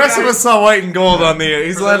 The rest of us saw white and gold on the.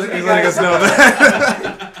 He's letting us know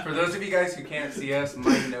that. For those of you guys who can't see us,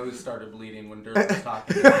 my nose started bleeding when Dirk was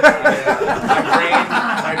talking.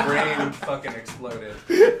 My brain fucking exploded.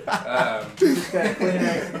 I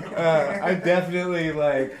definitely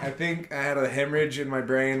I think I had a hemorrhage in my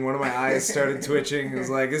brain. One of my eyes started twitching. It was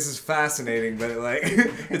like, this is fascinating, but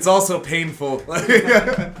it's also painful.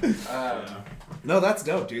 No, that's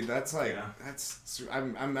dope, dude. That's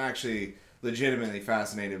I'm actually legitimately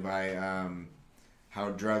fascinated by how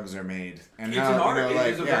drugs are made and It's how an art.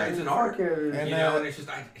 it's an art. And and it's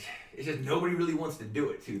just nobody really wants to do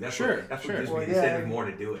it too. That's what gives me the yeah. incentive more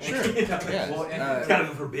to do it. Sure. It's kind of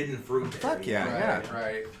a forbidden fruit. Fuck yeah.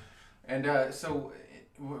 Right. And so,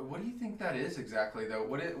 what do you think that is exactly, though?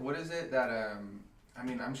 What is it that I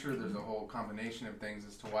mean, I'm sure there's a whole combination of things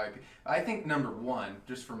as to why. I think number one,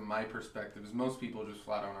 just from my perspective, is most people just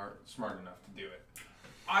flat out aren't smart enough to do it.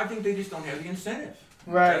 I think they just don't have the incentive.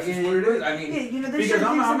 Right. That's just what it is. I mean, because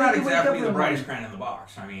I'm not exactly the brightest crayon in the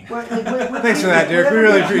box. I mean, Thanks for that, Dirk. We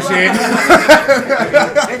really appreciate it.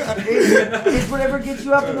 It's whatever gets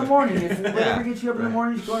you up in the morning. If whatever gets you up in the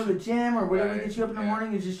morning is going to the gym, or whatever gets you up in the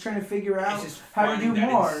morning is just trying to figure out how to do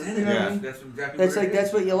more. You know what I mean? That's exactly That's what like it that's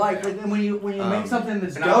is. what you like. Like when you make something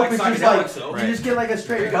that's and I dope, like it's just psychedelics, like so- you just get like a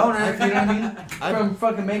straight donut. You know what I mean? From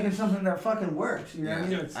fucking making something that fucking works. You know what I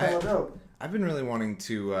mean? It's hella dope. I've been really wanting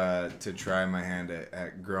to try my hand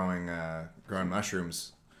at growing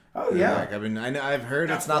mushrooms, Oh yeah. Like, I've heard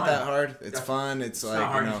That's it's not fun. that hard. It's fun. It's like,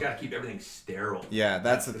 not hard. you You know. just gotta keep everything sterile. Yeah,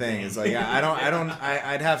 that's the thing. It's like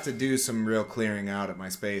I'd have to do some real clearing out at my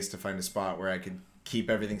space to find a spot where I could keep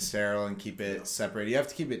everything sterile and keep it separated. You have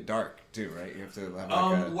to keep it dark too, right? You have to have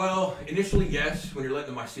like Well, initially yes, when you're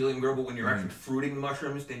letting the mycelium grow, but when you're actually fruiting the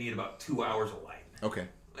mushrooms, they need about 2 hours of light. Okay.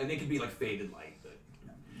 And they can be like faded light, but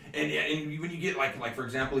and when you get like for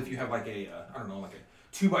example, if you have like a I don't know, like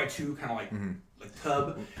a 2x2 kind of like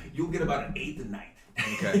tub, you'll get about an eighth a night.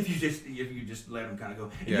 Okay. if you just let them kind of go,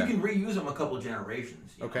 and Yeah. you can reuse them a couple of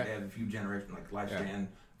generations. You know, Okay. they have a few generations, like lifespan,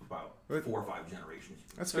 about 4 or 5 generations.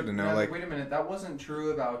 That's So, good to know. now, Like, wait a minute, that wasn't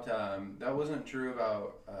true about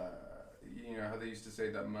you know how they used to say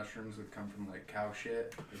that mushrooms would come from like cow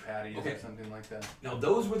shit or patties Okay. or something like that. Now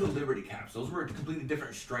those were the Liberty caps. Those were a completely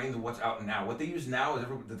different strain than what's out now. What they use now is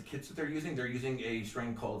the kits that they're using a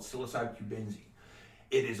strain called psilocybe cubensis.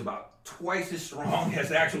 It is about twice as strong as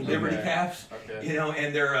the actual Liberty caps. Okay. You know,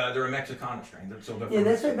 and they're a Mexicana strain. So they're Yeah,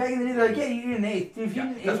 that's right. Back in the day, they're like, yeah, you eat an eighth. Dude, if you Yeah, eat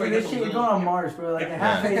an that's eighth why of you this get shit, the you're little- going on Mars, bro. Like, Yeah. a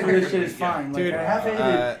half eighth of this shit is Yeah. fine. Like, Dude,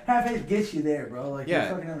 a half eighth gets you there, bro. Like, Yeah.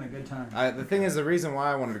 you're fucking having a good time. the thing is, the reason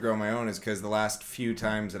why I wanted to grow my own is because the last few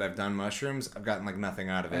times that I've done mushrooms, I've gotten like nothing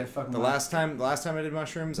out of Yeah, it. fucking The last time I did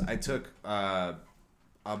mushrooms, I took a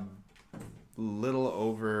little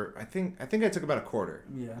over. I think I took about a quarter.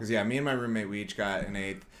 Yeah. Because me and my roommate, we each got an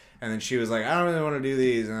eighth, and then she was like, I don't really want to do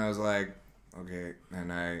these, and I was like, okay,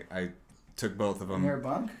 and I took both of them. Near a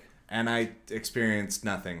bunk? And I experienced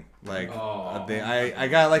nothing. Like Oh. I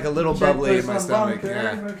got like a little bubbly in my stomach. Yeah.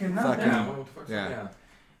 Yeah. Fucking Yeah, nothing. what the fuck's Yeah. that?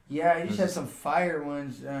 Yeah, I just had some fire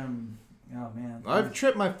ones. Oh, man. I've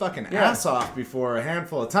tripped my fucking Yeah. ass off before a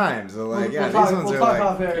handful of times. So like, we'll these talk, ones we'll are talk like,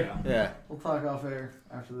 off air. yeah. We'll talk off air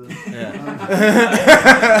after this. Yeah.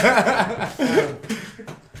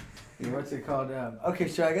 What's it called? Okay,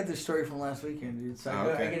 so I got this story from last weekend, dude. So I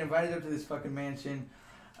okay. get invited up to this fucking mansion.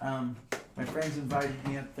 My friends invited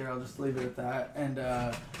me up there. I'll just leave it at that. And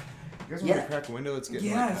You guys want Yeah. to crack a window? It's getting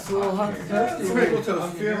yeah, like it's a little hot and toasty. It's a little toasty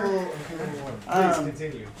I'm feeling a here. little warm. Please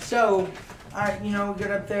continue. So, we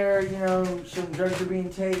get up there. Some drugs are being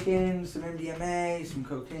taken, some MDMA, some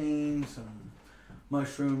cocaine, some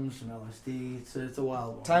mushrooms, some LSD. It's a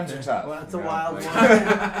wild one. Times are tough. Well, it's a You know, wild like- one.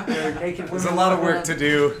 There are naked There's a women lot of walking work to around.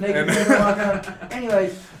 do. Naked and- women walking around.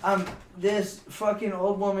 Anyways, this fucking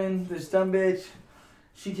old woman, this dumb bitch,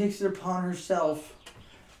 she takes it upon herself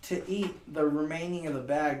to eat the remaining of the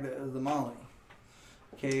bag of the Molly.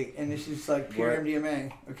 Okay, and this is like pure What?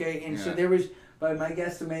 MDMA. Okay, and so Yeah. there was, by my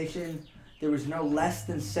guesstimation, there was no less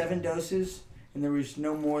than 7 doses, and there was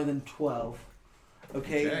no more than 12.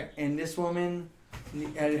 Okay, and this woman, I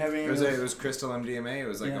didn't have any. It was crystal MDMA. It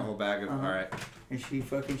was like Yeah. a whole bag of. Uh-huh. All right. And she's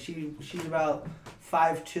about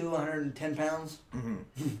 5'2", 110 pounds. Mm-hmm.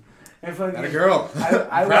 And fucking, Not a girl.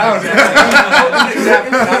 I Proud. Not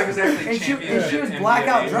exactly and she was championship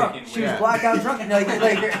blackout MDMA drunk. making She was Yeah. blackout drunk. And like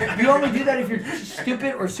you only do that if you're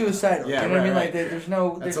stupid or suicidal. Yeah, you know what I mean? right, Like there's no.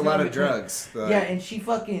 That's There's a no lot of between. drugs. Yeah, and she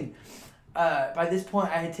fucking. By this point,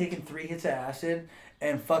 I had taken 3 hits of acid.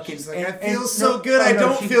 And fucking. She's like, and, I feel and- so no, good, oh, I no,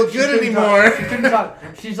 don't feel good couldn't anymore. talk. She couldn't talk.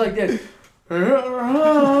 She's like this.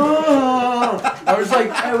 I was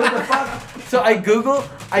like, hey, what the fuck? So I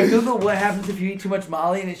Google what happens if you eat too much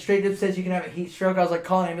Molly, and it straight up says you can have a heat stroke. I was like,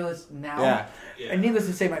 call an ambulance now. Yeah. And needless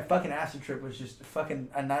to say, my fucking acid trip was just fucking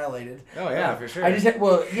annihilated. Oh yeah, for sure. I just had,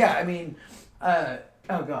 well, yeah, I mean,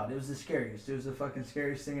 oh god, it was the scariest. It was the fucking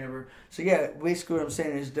scariest thing ever. So yeah, basically what I'm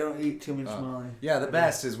saying is don't eat too much Molly. Yeah, the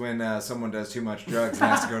best is when someone does too much drugs and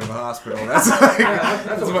has to go to the hospital. That's like,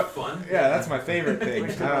 That's my, fun. yeah, that's my favorite thing.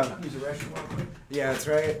 Use the restroom real quick. Yeah, that's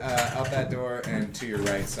right. Out that door and to your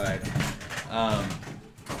right side.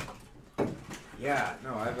 Yeah,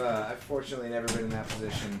 no, I've fortunately never been in that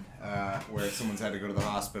position where someone's had to go to the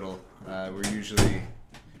hospital. We're usually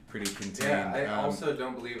pretty contained. Yeah, I also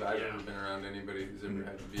don't believe I've ever been around anybody who's ever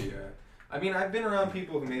had to be. I mean, I've been around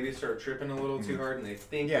people who maybe start tripping a little too hard, and they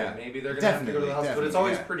think that maybe they're gonna have to go to the hospital, but it's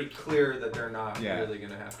always pretty clear that they're not really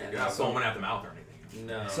gonna have to go. Not foaming at the mouth or anything.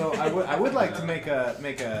 No. So I would like to make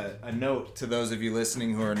a note to those of you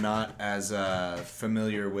listening who are not as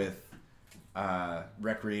familiar with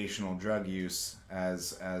recreational drug use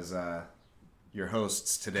as your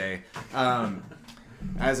hosts today.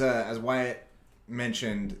 As Wyatt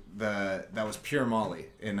mentioned, that was pure Molly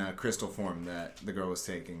in a crystal form that the girl was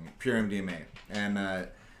taking, pure MDMA, and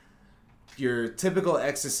your typical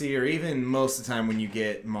ecstasy, or even most of the time when you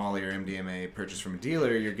get Molly or MDMA purchased from a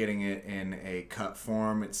dealer, you're getting it in a cut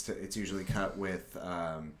form. It's usually cut with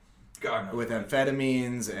God knows. with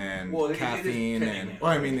amphetamines and Well, it is caffeine ketamine, and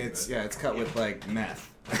well, I mean it's cut with like meth.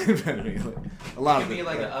 A lot It of can it. be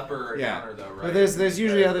like an upper or yeah. downer though, right? But there's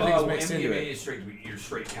usually other things mixed MDMA into it. is you're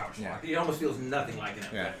straight couch Yeah. locked. It almost feels nothing like an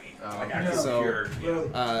Yeah. amphetamine. Like Okay. actual So,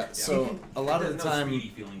 pure. So a lot of the There's time, no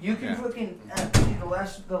speedy feeling. You can Yeah. fucking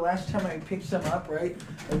the last time I picked some up, right?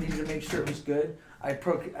 I needed to make sure it was good. I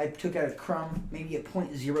took out a crumb, maybe a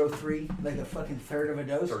 0.03, like a fucking third of a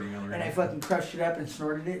dose, 30 milligrams. and I fucking crushed it up and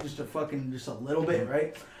snorted it just a little bit,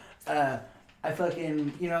 right? I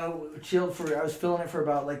fucking chilled I was feeling it for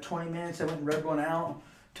about like 20 minutes. I went and rubbed one out.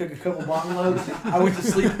 Took a couple bong loads. I went to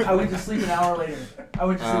sleep an hour later. You know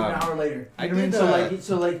what I mean?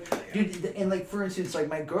 So like, dude, and like for instance, like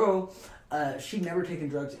my girl, she'd never taken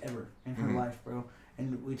drugs ever in her life, bro.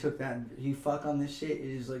 And we took that. And you fuck on this shit. It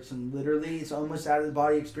is like it's almost out of the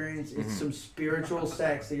body experience. It's some spiritual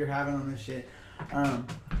sex that you're having on this shit.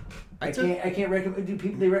 I can't recommend. Dude,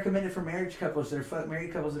 people they recommend it for married couples that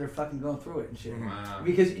are fucking going through it and shit. Wow.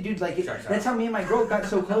 Because dude, like that's how me and my girl got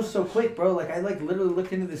so close so quick, bro. Like I like literally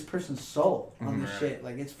looked into this person's soul on this shit.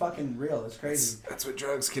 Like it's fucking real. It's crazy. that's what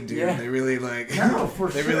drugs can do. Yeah. They really like. No, for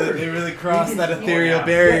they sure. They really cross You that can- ethereal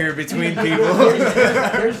barrier between people.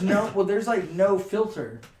 there's like no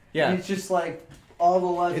filter. Yeah. It's just like all the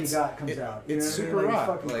love you got comes out. You It's know what I super mean? Like,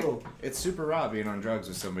 raw. it's fucking Like cool. it's super raw being on drugs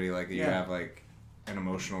with somebody like that you Yeah. have like an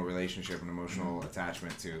emotional relationship, an emotional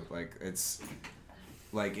attachment to. Like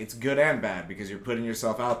it's good and bad because you're putting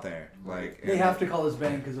yourself out there. Like They have to call this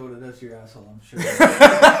band because of what it does to your asshole. I'm sure.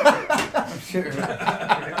 I'm sure.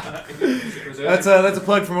 That's a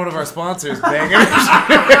plug from one of our sponsors, Banger.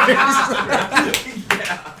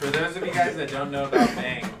 For those of you guys that don't know about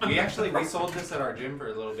Bang, we sold this at our gym for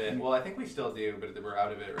a little bit. Well, I think we still do, but we're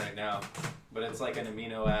out of it right now. But it's like an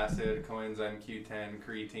amino acid, coenzyme Q10,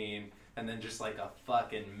 creatine, and then just like a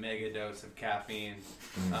fucking mega dose of caffeine.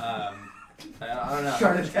 I don't know.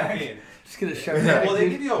 Shard It's attack. caffeine. Just gonna shard attack. Well, they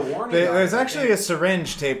give you a warning. on There's it, I actually think. a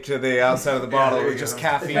syringe taped to the outside of the bottle there with you just go.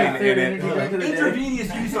 caffeine Like in energy it. drink of the day.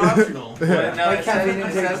 Intravenous use optional. But no, Like it caffeine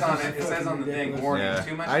says intake on is it. It says on the thing, ridiculous. warning. Yeah.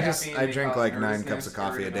 Too much I caffeine drink may like cause 9 cups nervousness, of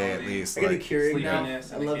coffee a day at irritability. least. I get a Like, Keurig now.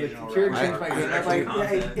 sleepiness, I and love it. occasional Keurig rush. drinks my good. Actually Like,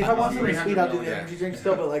 content. if I want something 300 sweet, I'll do the milligrams. energy drink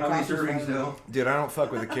still, but like How many coffee's servings fine. though? dude, I don't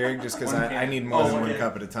fuck with the Keurig just because One I can. need more than Oh, one okay.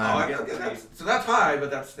 cup at a Oh, time. so that's high, but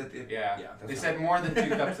that's Yeah. that's They not- said more than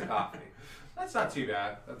 2 cups of coffee. That's not too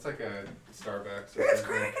bad. That's like a Starbucks. Or It's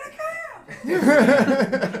something.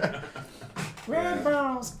 crack Red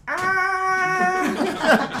balls.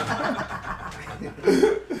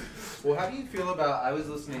 Well, how do you feel about? I was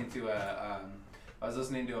listening to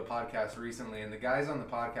a podcast recently, and the guys on the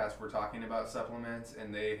podcast were talking about supplements,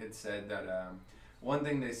 and they had said that one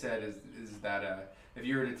thing they said is that if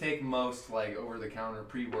you were to take most like over-the-counter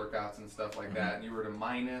pre-workouts and stuff like that, and you were to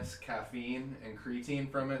minus caffeine and creatine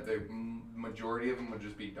from it, the majority of them would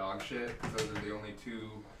just be dog shit. 'Cause those are the only 2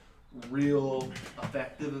 real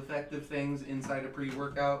effective things inside a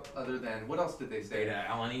pre-workout. Other than what else did they say?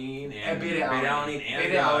 Beta-alanine And and beta-alanine. and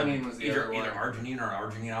Beta-alanine was the either other one. arginine or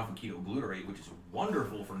arginine alpha ketoglutarate, which is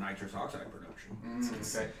wonderful for nitrous oxide production. Okay.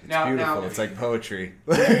 It's beautiful. It's like poetry.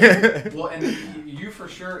 Well, and you for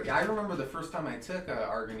sure. I remember the first time I took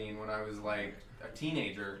arginine when I was like a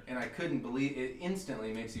teenager, and I couldn't believe it.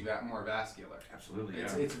 Instantly makes you more vascular. Absolutely,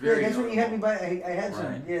 It's Yeah, very. that's what you had me notable. buy. I had some.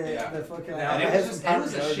 Right. Yeah, the fucking. Yeah, And I it had was some it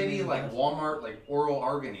was a powdered shitty arginine. like Walmart like oral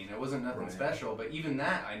arginine. It wasn't nothing Right. special, but even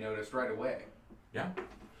that I noticed right away. Yeah.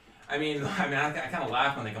 I mean, I kind of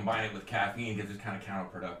laugh when they combine it with caffeine because it's kind of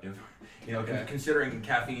counterproductive. You know, Okay. considering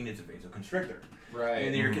caffeine, it's a vasoconstrictor. Right.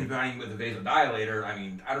 And then you're combining with a vasodilator. I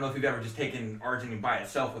mean, I don't know if you've ever just taken arginine by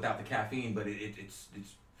itself without the caffeine, but it's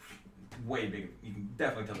way bigger. You can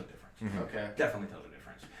definitely tell the difference. Okay. Definitely tell the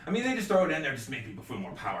difference. I mean, they just throw it in there just to make people feel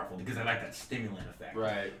more powerful because they like that stimulant effect.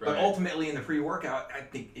 Right. But ultimately, in the pre-workout, I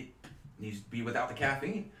think it needs to be without the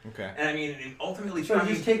caffeine. Okay. And I mean, and ultimately, So I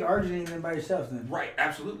mean, just take arginine then by yourself then. right,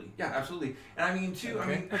 absolutely, yeah, absolutely. And I mean, too, I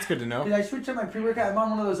Okay. mean, That's good to know. Did I switch up my pre-workout? I'm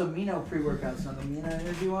on one of those amino pre-workouts, not the amino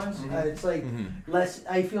energy ones. It's like less.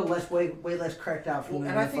 I feel way less cracked out from Well, the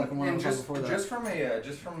and I think, fucking one I and was on just before that.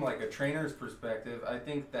 just from like a trainer's perspective, I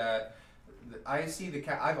think that I see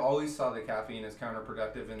I've always saw the caffeine as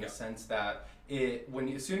counterproductive in the sense that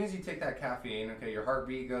as soon as you take that caffeine, okay, your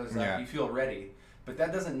heartbeat goes up, you feel ready. But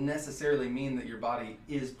that doesn't necessarily mean that your body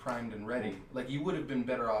is primed and ready. Like you would have been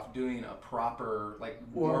better off doing a proper like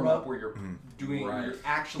warm up where you're doing where you're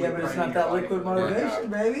actually. Yeah, but it's priming not your that body liquid for the workout.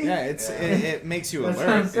 motivation, baby. Yeah, it makes you That's what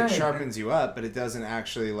I'm alert. It saying. sharpens you up, but it doesn't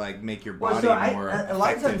actually like make your Well, body so I- more a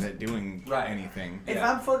lot of effective times- at doing anything. If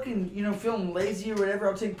I'm fucking, feeling lazy or whatever,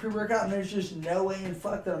 I'll take pre-workout, and there's just no way in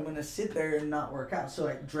fuck that I'm gonna sit there and not work out. So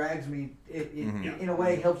it drags me it in a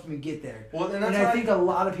way helps me get there. Well, and I think a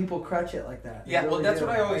lot of people crutch it like that. Yeah, They well, really that's do.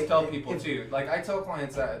 what I always Right? tell people too. Like I tell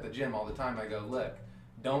clients at the gym all the time. I go, look,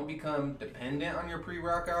 don't become dependent on your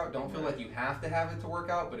pre-workout. Don't feel like you have to have it to work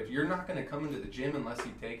out. But if you're not going to come into the gym unless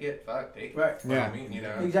you take it, take it. Right. Yeah. I mean,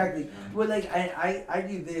 Exactly. Well, like I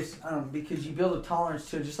do this because you build a tolerance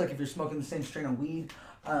to it. Just like if you're smoking the same strain of weed.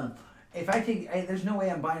 If I take, there's no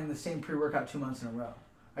way I'm buying the same pre-workout 2 months in a row.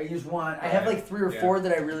 I use one. I have like 3 or 4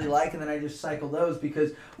 that I really like, and then I just cycle those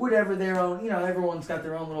because whatever their own, everyone's got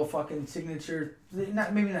their own little fucking signature.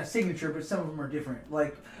 Maybe not signature, but some of them are different.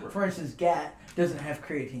 Like, for instance, GAT doesn't have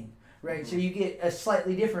creatine, right? So you get a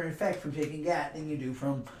slightly different effect from taking GAT than you do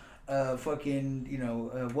from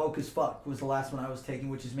Woke as Fuck was the last one I was taking,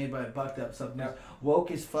 which is made by a Bucked Up supplement. Yep.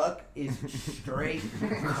 Woke as Fuck is straight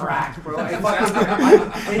crack, bro. It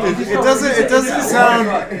doesn't sound.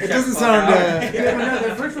 Yeah, no,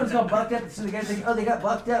 the first one's called Bucked Up. So the guy's like, "Oh, they got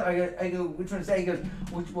Bucked Up." I go, "Which one is that?" He goes,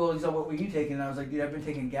 he's like, "What were you taking?" And I was like, "Dude, I've been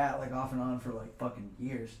taking GAT like off and on for like fucking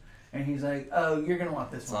years." And he's like, "Oh, you're gonna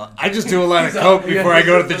want this one." I just do a line of coke before I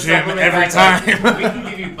go to the gym every time. We can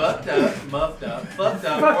give you bucked up, muffed up, fucked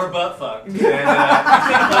up, or butt fucked. And if you take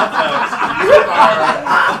butt fucked,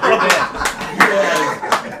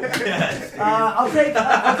 you're dead. I'll take the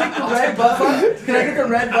red butt fuck. Can I get the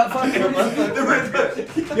red butt fuck?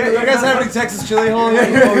 Yeah, you guys have any Texas chili hole?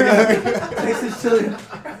 Texas chili.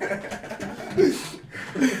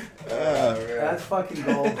 That's fucking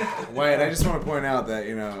gold. Wyatt, I just want to point out that,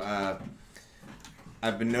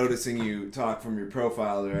 I've been noticing you talk from your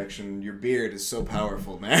profile direction. Your beard is so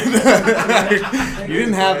powerful, man. You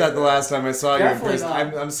didn't have that the last time I saw you in person.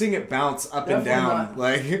 I'm seeing it bounce up and down. Not.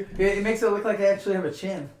 Like it makes it look like I actually have a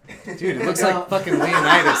chin. Dude, it looks like fucking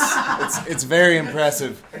Leonidas. It's very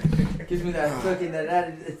impressive. Gives me that fucking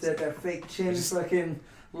that fake chin fucking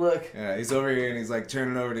look. Yeah, he's over here and he's like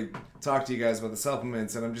turning over to talk to you guys about the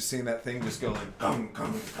supplements, and I'm just seeing that thing just go like gong.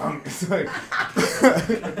 It's like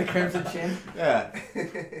like the crimson chin. Yeah,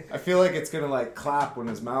 I feel like it's gonna like clap when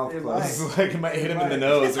his mouth closes. Might. Like it might hit him in the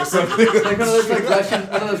nose or something. Like one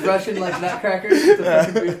of those Russian like nutcrackers.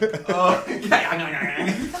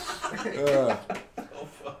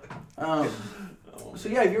 So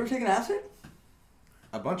yeah, have you ever taken acid?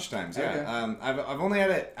 A bunch of times, yeah. Okay. I've only had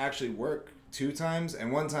it actually work 2 times,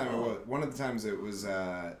 and one of the times it was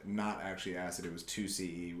not actually acid. It was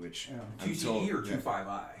 2CE, which 2CE or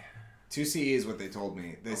 2,5-I. 2CE is what they told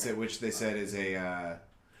me. They said is a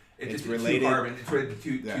it's related. Carbon. It's related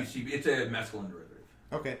to 2CB. It's a mescaline derivative.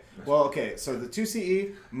 Okay. Well, okay. So the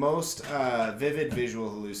 2CE, most vivid visual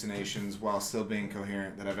hallucinations while still being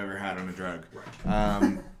coherent that I've ever had on a drug.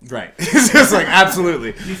 Right. Right. It's just like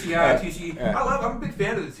absolutely. 2CI, 2CE. I'm a big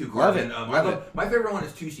fan of the 2 carbon. Love it. My favorite one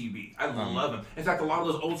is 2CB. I love them. In fact, a lot of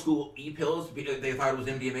those old school E-pills, they thought it was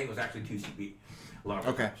MDMA. It was actually 2CB. A lot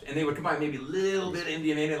of times. And they would combine maybe a little bit of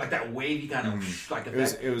MDMA in it, like that wavy kind of like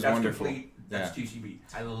effect. It was wonderful. That's 2CB.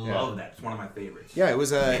 I love that. It's one of my favorites. Yeah, it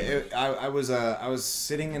was I was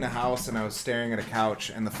sitting in a house and I was staring at a couch,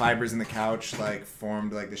 and the fibers in the couch like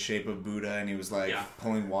formed like the shape of Buddha, and he was like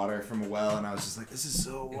pulling water from a well, and I was just like, this is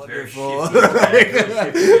so wonderful.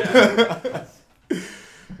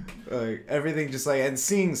 Like everything just like, and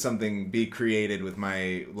seeing something be created with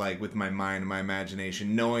my mind and my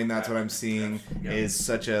imagination, knowing that's what I'm seeing is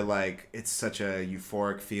such a it's such a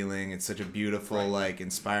euphoric feeling. It's such a beautiful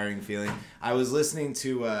inspiring feeling. I was listening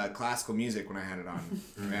to classical music when I had it on,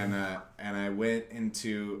 and I went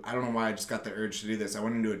into, I don't know why I just got the urge to do this. I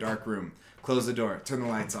went into a dark room, closed the door, turned the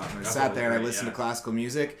lights off, and I sat there and I listened to classical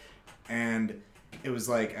music, and it was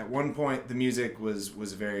like at one point the music was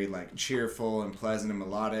very like cheerful and pleasant and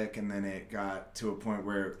melodic, and then it got to a point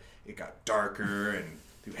where it got darker and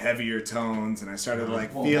through heavier tones, and I started to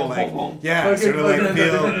like feel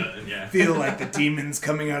feel like the demons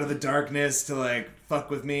coming out of the darkness to like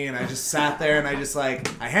fuck with me, and I just sat there and I just like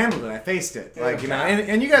I handled it, I faced it, like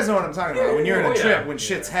and you guys know what I'm talking about when you're in a trip when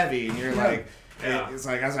shit's heavy and you're like. It's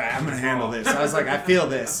like I was like, I'm gonna handle this. I was like, I feel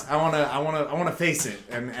this. I wanna face it,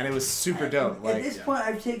 and it was super dope. At this point,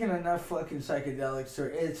 I've taken enough fucking psychedelics.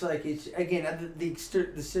 It's like again the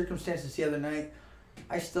circumstances the other night.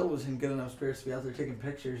 I still was in good enough spirits to be out there taking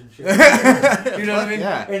pictures and shit. You know what I mean?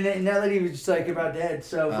 Yeah. And now that he was just like about dead,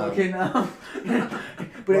 so fucking.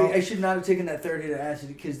 But I should not have taken that 3rd hit of acid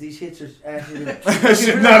because these hits are acid. I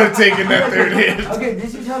should not have taken that 3rd hit. Okay,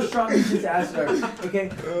 this is how strong these hits of acid are.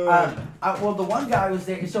 Okay. Well, the one guy was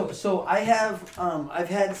there. So I have I've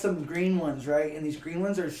had some green ones, right? And these green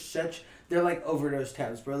ones are they're like overdose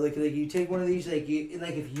tabs, bro. Like you take one of these, like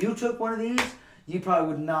if you took one of these, you probably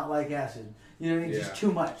would not like acid. You know what I mean? Just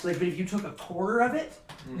too much. But if you took a quarter of it,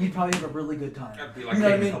 you'd probably have a really good time. That'd be like You know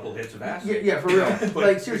what I taking mean? a couple hits of acid. Yeah, for real. But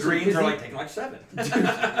Like, the seriously, greens are 'cause like taking like 7.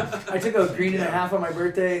 I took a green and a half on my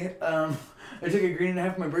birthday. I took a green and a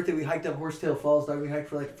half on my birthday. We hiked up Horsetail Falls, dog. We hiked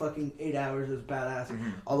for like fucking 8 hours. It was badass.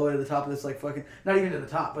 All the way to the top of this, like fucking, not even to the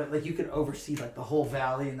top, but like you could oversee like the whole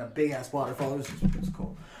valley and the big ass waterfall. It was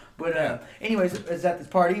cool. But anyways, I was at this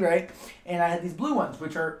party, right? And I had these blue ones,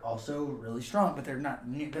 which are also really strong, but they're not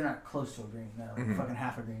close to a green. They're like fucking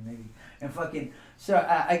half a green maybe. And fucking, so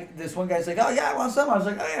this one guy's like, oh yeah, I want some. I was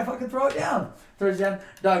like, oh yeah, fucking throw it down. Throws it down.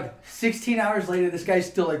 Dog, 16 hours later, this guy's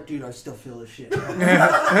still like, dude, I still feel this shit. I'm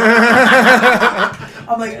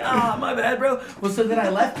like, my bad, bro. Well, so then I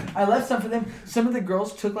left some for them. Some of the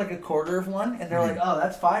girls took like a quarter of one, and they're like, oh,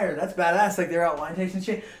 that's fire. That's badass. Like, they're out wine tasting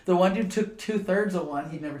shit. The one dude took 2/3 of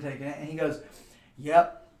one. He'd never taken it. And he goes,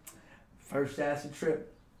 yep, first acid trip.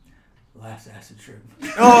 Last acid trip.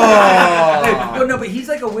 Oh! Well, no, but he's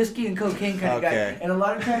like a whiskey and cocaine kind of guy. And a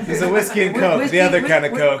lot of times... He's a whiskey and coke, the other kind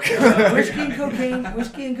of coke. Whiskey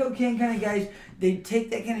and cocaine kind of guys, they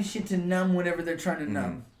take that kind of shit to numb whatever they're trying to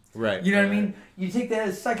numb. Right. You know what I mean? You take that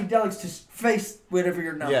as psychedelics to face whatever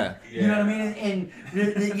you're numbing. Yeah. You know what I mean? And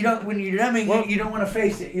you don't, when you're numbing, you don't want to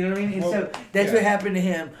face it. You know what I mean? And so that's what happened to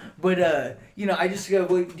him. But, you know, I just go,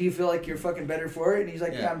 well, do you feel like you're fucking better for it? And he's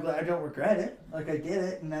like, yeah, I'm glad. I don't regret it. Like, I did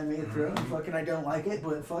it, and I made it through. And fucking, I don't like it,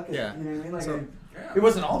 but fuck it. Yeah. You know what I mean? Like, So, it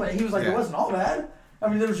wasn't all bad. He was like, it wasn't all bad. I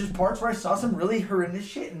mean, there was just parts where I saw some really horrendous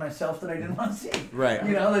shit in myself that I didn't want to see. Right.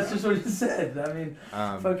 You know, that's just what he said. I mean,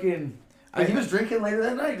 fucking... Like, he was drinking later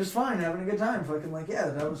that night, just fine, having a good time. Fucking like,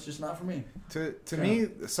 yeah, that was just not for me. To me,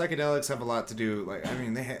 psychedelics have a lot to do. Like, I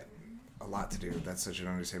mean, they have a lot to do. That's such an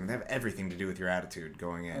understatement. They have everything to do with your attitude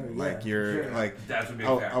going in. Like, you're like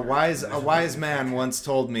a wise man once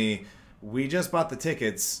told me, "We just bought the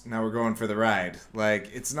tickets. Now we're going for the ride."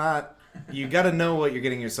 Like, it's not. You got to know what you're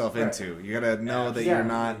getting yourself into. You got to know that you're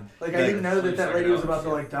not. Like, I didn't know that lady was about to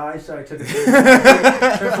like die, so I took it.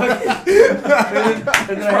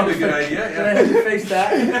 And then Probably a good idea. Yeah. And I had to face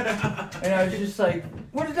that, and I was just like,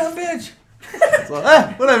 "What a dumb bitch."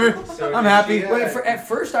 Whatever. So I'm happy. At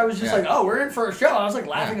first, I was just like, "Oh, we're in for a show." I was like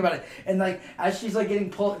laughing about it, and like as she's like getting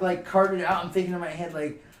pulled, like carted out, I'm thinking in my head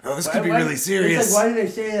like, "Oh, this could be really serious." It's like, why did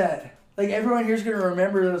they say that? Like, everyone here's gonna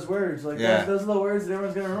remember those words. Like, those are the words that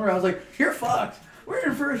everyone's gonna remember. I was like, "You're fucked. We're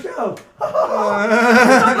in for a show."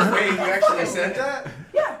 Wait, you actually said that?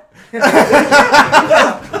 Yeah. I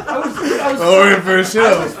was we're in for a show.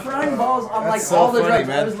 I was frying balls on like so all the funny, drugs.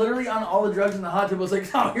 man. I was literally on all the drugs in the hot tub. I was like,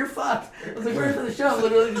 "Oh, you're fucked." I was like, "We're in for the show." I'm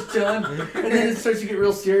literally just chilling, and then it starts to get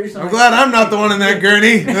real serious. I'm glad I'm not the one in that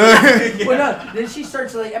gurney. Well, no. Then she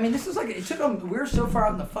starts like, I mean, this is like, it took them. We were so far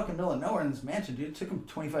out in the fucking middle of nowhere in this mansion, dude. It took them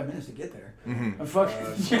 25 minutes to get there. I'm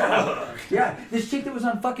fucking yeah. This chick that was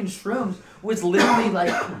on fucking shrooms was literally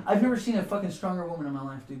like, I've never seen a fucking stronger woman in my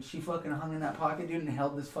life, dude. She fucking hung in that pocket, dude, and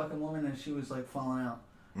held this fucking woman, and she was like falling out.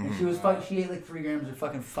 And she was she ate like 3 grams of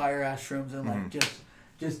fucking fire ass shrooms and like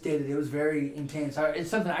just did it. It was very intense. It's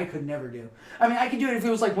something I could never do. I mean, I could do it if it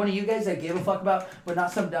was like one of you guys I gave a fuck about, but not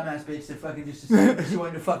some dumbass bitch that fucking just decided that she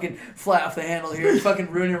wanted to fucking fly off the handle here and fucking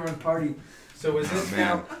ruin everyone's party. So was this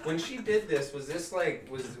now when she did this? Was this like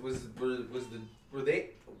were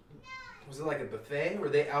they? Was it like a buffet? Were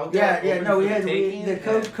they out there? Yeah, no, we had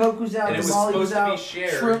the Coke was out, the Molly was out,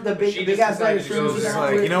 shrimp, the big ass bag of shrimp was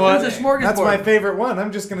out. You know what? It was a smorgasbord. That's my favorite one.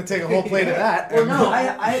 I'm just gonna take a whole plate of that. Well, no,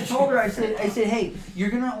 I had told her, I said, hey, you're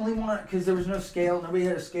gonna only want, because there was no scale, nobody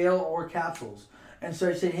had a scale or capsules, and so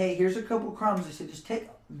I said, hey, here's a couple crumbs. I said, just take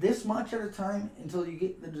this much at a time until you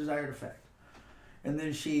get the desired effect. And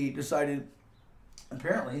then she decided,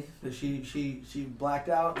 apparently, that she blacked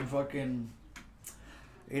out and fucking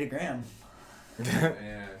ate a gram.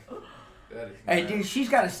 Yeah. Hey, dude, she's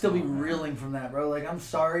got to still be reeling from that, bro. Like, I'm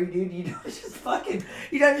sorry, dude. You don't just fucking,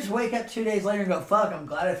 you don't just wake up 2 days later and go, fuck, I'm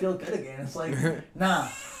glad I feel good again. It's like, nah.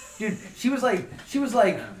 Dude, she was like, I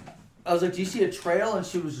was like, do you see a trail? And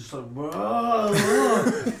she was just like, whoa.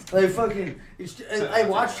 Like, fucking, I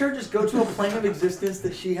watched her just go to a plane of existence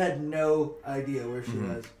that she had no idea where she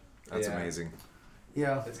was. That's amazing.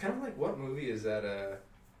 Yeah. It's kind of like, what movie is that?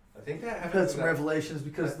 I think that happens. I've had some revelations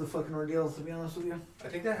because of the fucking ordeals, to be honest with you. I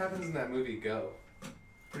think that happens in that movie Go.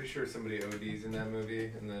 Pretty sure somebody ODs in that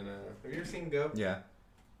movie, and then have you ever seen Go? Yeah.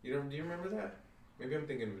 Do you remember that? Maybe I'm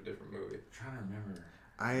thinking of a different movie. I'm trying to remember.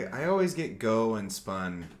 I always get Go and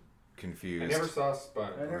Spun confused. I never saw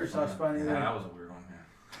Spun. I never saw Spun either. Yeah, that was a weird one.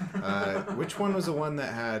 Yeah. Which one was the one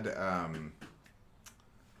that had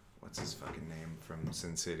what's his fucking name from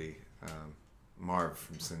Sin City? Marv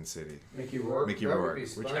from Sin City. Mickey Rourke. Mickey that Rourke. Would be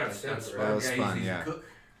Spun, Which I that's think, Spun. right? That was Spun, yeah.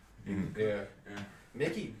 Yeah.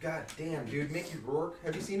 Mickey, goddamn, dude, Mickey Rourke.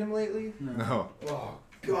 Have you seen him lately? No. Oh,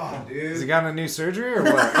 God, dude. Has he gotten a new surgery or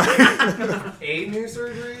what? A new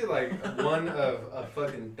surgery, like one of a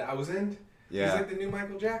fucking 1,000. Yeah. He's like the new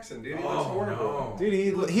Michael Jackson, dude. He looks horrible. No.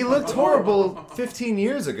 Dude, he looked horrible 15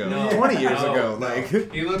 years ago, 20 years ago. Like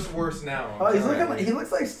he looks worse now. Oh, he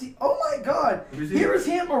looks like Steve. Oh my God! Here was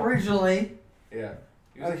him originally. Yeah.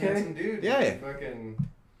 He was a handsome dude. Yeah. Fucking.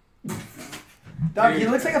 Dog, he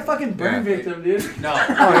looks like a fucking burn victim, dude. No.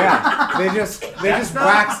 Oh yeah, they just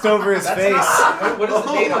waxed over his face. What is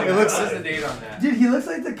the date on that? looks- What is the date on that? Dude, he looks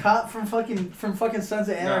like the cop from fucking Sons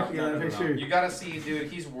of Anarchy in that picture. You gotta see,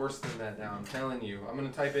 dude. He's worse than that now. I'm telling you. I'm gonna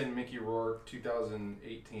type in Mickey Rourke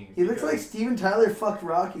 2018. He looks like Steven Tyler fucked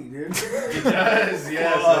Rocky, dude. He does.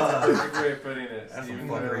 Yes, that's a perfect way of putting it. That's Steven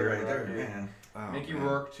a fuckery Tyler, right there, Rocky. man. Oh, Mickey man.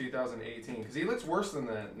 Rourke 2018, because he looks worse than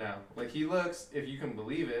that now. Like he looks, if you can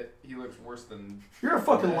believe it, he looks worse than. You're a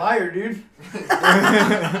fucking liar, dude.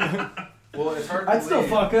 Well, it's hard to I'd still believe.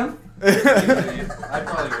 fuck him. I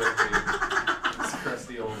probably would too. It's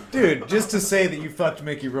crusty old. Dude, just to say that you fucked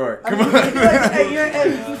Mickey Rourke. I Come mean, on.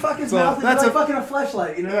 hey, you fuck his So, mouth and that's like a- fucking a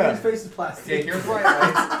fleshlight. You know, Yeah. his face is plastic. Okay, here's why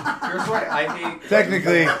I hate.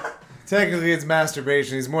 Technically, it's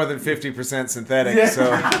masturbation. He's more than 50% synthetic, Yeah. so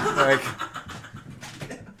like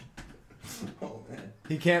Oh, man.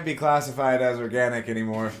 he can't be classified as organic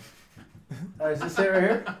anymore. Is this it right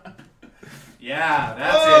here? Yeah,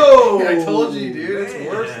 that's Whoa! it. I told you, dude. It's Man.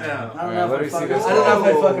 worse I now. don't Alright, know let me if I see fuck him. this. I don't know if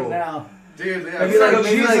I fuck Whoa. him now. Dude, yeah. Maybe like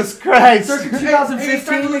Jesus Christ! circa Hey, 2015, he's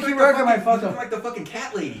starting to Mickey look Rourke, I like might the fuck fucking- him. like the fucking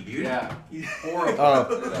cat lady, dude. Yeah. Horrible.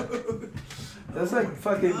 Oh. That's like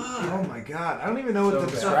fucking. Oh my god, I don't even know what So to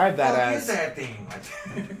bad. describe that What as. is that thing?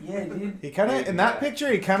 Yeah, dude. He kind of in that picture.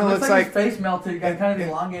 He kind It of looks looks like like. his face melted. It got kind of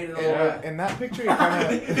elongated a little Yeah. bit. In that picture, he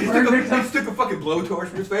kind He of. just took a fucking blowtorch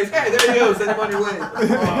from his face. Hey, there you go. Send him on your way.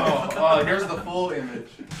 Oh, here's the full image.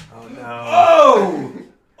 Oh no. Oh!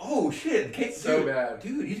 Oh, shit. Kate, So dude, bad.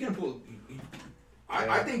 Dude, he's going to pull...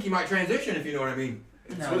 I think he might transition, if you know what I mean.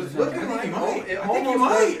 No, So it's it's not. looking I think like he might. it I think almost he might.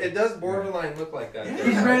 does, it does borderline look like that. Yeah.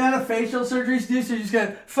 He's ran out of facial surgeries, dude, so he's just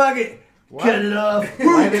gonna fuck it. What? Cut it off.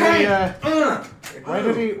 Why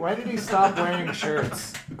did he? Why did he stop wearing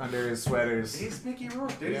shirts under his sweaters? He's Mickey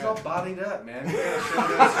Rourke, dude. He's Yeah. all bodied up, man. You gotta show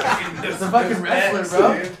those fucking- He's a fucking wrestler,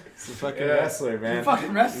 bro. dude. He's a fucking Yeah. wrestler, He's a man.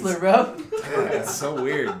 fucking wrestler, bro. Yeah, it's so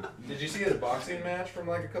weird. Did you see his boxing match from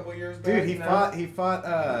like a couple years back? Dude, he now?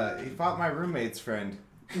 fought my roommate's friend.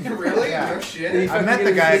 Really? Yeah. No Did he shit. I fucking met get the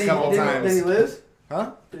his- guy a did he- couple did he- times. Did he lose?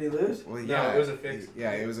 Huh? Did he lose? Well, No, it was a fix.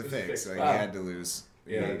 Yeah, it was a It was fix. fixed. So he Wow. had to lose.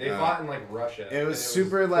 Yeah, they Uh, fought in like Russia. It and was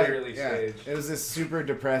super like clearly yeah. staged. It was this super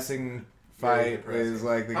depressing Very fight. depressing. It was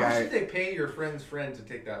like the How much guy. did they pay your friend's friend to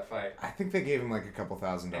take that fight? I think they gave him like a couple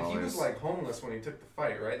 $1,000. And he was like homeless when he took the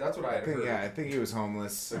fight, right? That's what I I had think heard. yeah, I think he was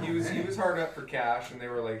homeless. So he was hard up for cash, and they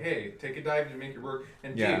were like, "Hey, take a dive to Mickey Rourke."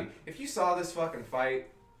 And Yeah. dude, if you saw this fucking fight,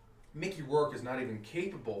 Mickey Rourke is not even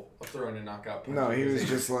capable of throwing a knockout punch. No, he was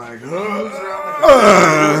just like. He moves around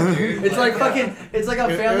like a dude. It's like fucking. It's like a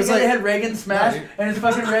It family was guy like- that had Reagan smash, dude. and it's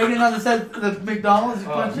fucking Reagan on the set of the McDonald's.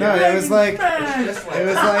 punching No, it was Reagan like- smash! Just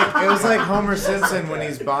It was like Homer Simpson when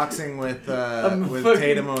he's boxing with fucking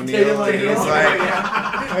Tatum O'Neal. Tatum and he's O'Neal.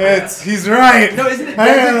 like, he's right. No, isn't it I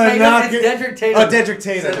Dedrick gotta Tatum? knock It's it- Dedrick Tatum. Oh, Dedrick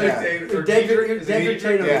Tatum. Cedric Yeah. Tatum- or Dedrick- Is it Dedrick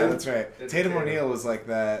Tatum. Yeah, that's right. Dedrick Tatum Tatum. O'Neal was like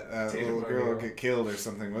that Tatum little girl O'Neal. get killed or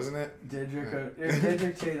something, wasn't it?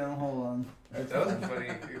 Dedrick Tatum. Hold on. That was a funny.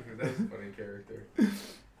 That was a funny character.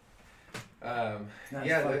 That's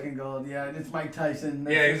Yeah, fucking gold. Yeah, it's Mike Tyson.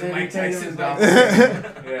 Yeah, he's Dedrick Mike Tatum Tyson is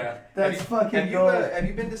doppelganger. Yeah. That's fucking gold. Have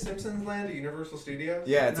you been to Simpsons Land at Universal Studios?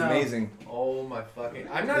 Yeah, it's No. amazing. Oh my fucking!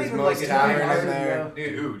 I'm not There's even Moe's like a Tavern diehard in there.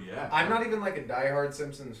 Dude, yeah. I'm not even like a diehard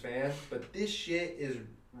Simpsons fan, but this shit is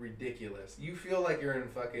ridiculous. You feel like you're in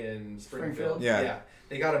fucking Springfield. Springfield? Yeah.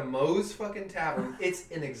 They got a Moe's fucking tavern.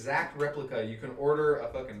 It's an exact replica. You can order a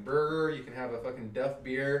fucking burger. You can have a fucking Duff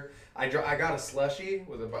beer. I got a slushie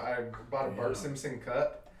with I bought a Bart Simpson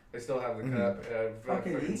cup. They still have the cup.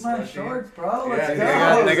 Fucking eat my slushie. shorts, bro. Yeah, Let's they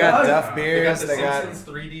go. got Let's Duff go. They got beers. the They got Simpsons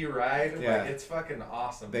 3D ride. Yeah. Like, it's fucking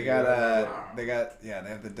awesome. they dude. got they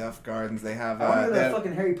have the Duff Gardens. They have I want to go to they that have-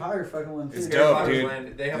 fucking Harry Potter fucking one too. It's Harry dope, Potter's dude.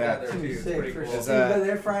 Land, they have Yeah. that there It's too. gonna be It's sick pretty for cool. sure. It's, You go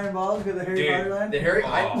there frying balls, go to Harry Potter Dude, land. the Harry.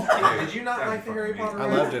 Oh, Did you not dude. like the Harry Potter I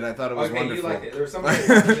ride? loved it. I thought it was Okay, wonderful. you liked it. There was somebody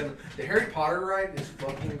watching. The Harry Potter ride is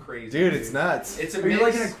fucking crazy. Dude, it's nuts. It's a Are you mix.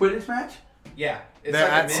 like in a Quidditch match? Yeah. It's There-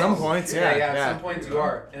 like a at mix. some points, yeah, At yeah. some points you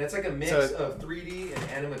are, and it's like a mix So- of 3D and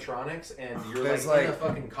animatronics, and you're There's like in a like-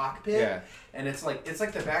 fucking cockpit. Yeah. And it's like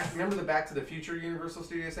the back. Remember the Back to the Future Universal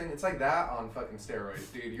Studios thing? It's like that on fucking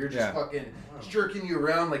steroids, dude. You're just Yeah. fucking jerking you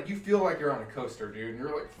around, like you feel like you're on a coaster, dude. And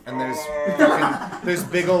you're like, And there's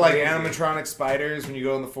big old like animatronic spiders when you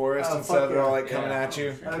go in the forest and fuck stuff. They're all yeah. like coming at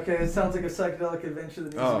you. Okay, it sounds like a psychedelic adventure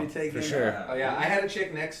that needs to be taken. for sure. Oh yeah, I had a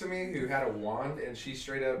chick next to me who had a wand, and she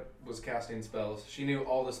straight up was casting spells. She knew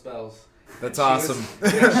all the spells. That's She awesome.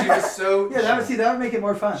 She was so. Yeah, that would make it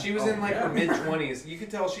more fun. She was in like her mid-20s. You could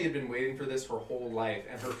tell she had been waiting for this her whole life,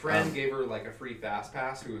 and her friend gave her like a free fast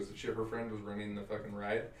pass. Her friend was running the fucking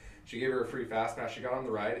ride. She gave her a free fast pass. She got on the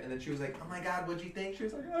ride, and then she was like, "Oh my god, what'd you think?" She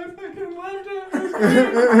was like, "I fucking loved it."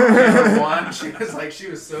 She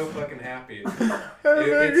was so fucking happy.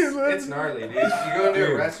 It's gnarly, dude. You go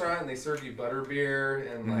into a restaurant and they serve you butter beer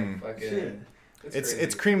and like fucking. Shit.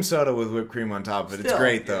 It's cream soda with whipped cream on top of it. It's Still.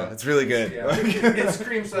 great though. Yeah. It's really good. Yeah. It's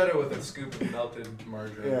cream soda with a scoop of melted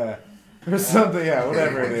margarine. Yeah. Or something. Yeah.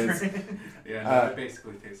 Whatever it is. Yeah. No, it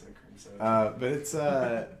basically tastes like cream soda. But it's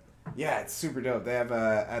yeah, it's super dope. They have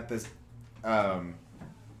at this.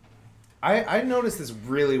 I noticed this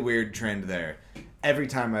really weird trend there. Every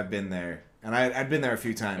time I've been there, and I've been there a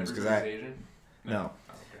few times because Asian? no.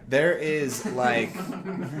 There is like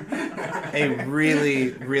a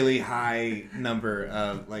really high number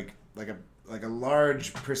of like a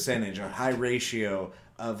large percentage, a high ratio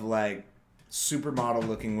of like supermodel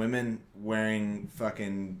looking women wearing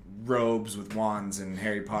fucking robes with wands and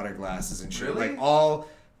Harry Potter glasses and shit. Really? Like all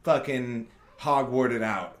fucking hogwarted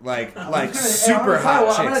out. Like I'm super hot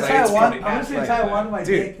I'm chicks. gonna tie Like, one. I'm just gonna tie one to my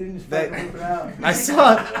dude, dick and just that- fucking whip it out. I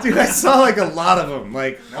saw like a lot of them,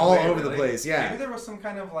 like No all way, over the really? place. Yeah. Maybe there was some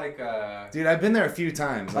kind of like. Dude, I've been there a few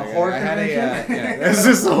times. Like, horror I had convention? yeah, this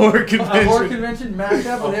is the horror A convention. horror convention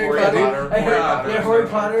mashup with Harry Harry Potter. Potter. Harry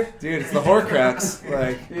Potter. Dude, it's the Horcrux.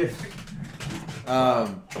 Like, Yeah.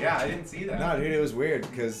 Yeah, I didn't see that. no, dude, it was weird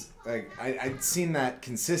because like I'd seen that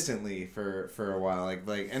consistently for a while.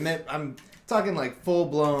 Like, and then I'm talking like full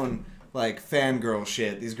blown like fangirl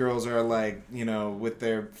shit. These girls are like, you know, with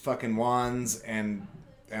their fucking wands and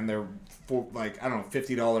their like I don't know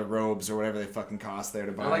 $50 robes or whatever they fucking cost there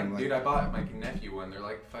to buy I like, them. dude, I bought my nephew one. They're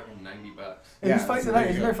like fucking $90. Yeah, Who's fighting so tonight? there you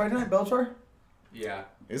Isn't go. there a fight tonight? Bellator? Yeah.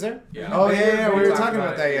 Is there? Yeah. Oh yeah, we were talked talking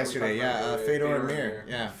about it. that We yesterday. talked about Yeah, it. Fedor and Fedor Mir. and Mir.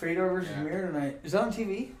 Yeah, Fedor versus Yeah. Mir tonight. Is that on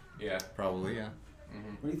TV? Yeah. probably. Yeah.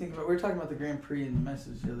 What do you think about? We were talking about the Grand Prix in the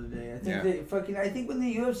message the other day. I think Yeah. that fucking. I think when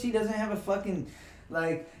the UFC doesn't have a fucking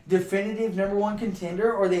like definitive #1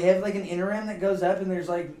 contender, or they have like an interim that goes up, and there's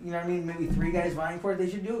like, you know what I mean, maybe 3 guys vying for it. They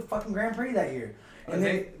should do a fucking Grand Prix that year. And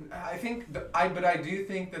then, But I do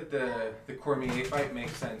think that the Cormier fight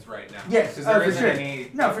makes sense right now. yes, because there for isn't sure.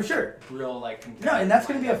 any No, for sure. real like contender. No, and that's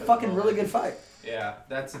gonna be a lined up at fucking the really moment. good fight. Yeah,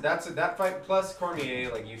 that fight plus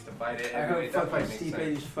Cormier like used to fight it. I Anyway, hope that fight fucking makes Stipe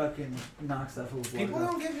sense. just fucking knocks that fool's blood People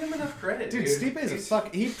out. don't give him enough credit, Dude, dude. Stipe is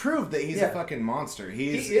he proved that he's Yeah. a fucking monster.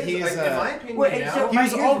 He He's is. Like, in my opinion, Well, now, so he my-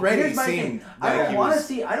 was here's- already here's my seen thing. like I don't he want to was-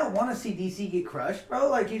 see. I don't want to see DC get crushed, bro.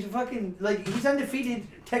 Like he's a fucking like he's undefeated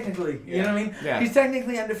technically. You Yeah. know what I mean? Yeah. He's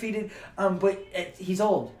technically undefeated. But he's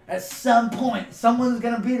old. At some point, someone's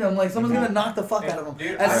gonna beat him. Like someone's gonna knock the fuck out of him.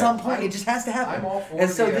 Dude, At some point, it just has to happen. I'm all for And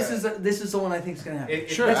so the, this is the one I think is gonna happen.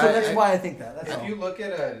 Sure, That's why I think that. That's If all. you look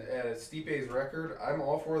at Stipe's record, I'm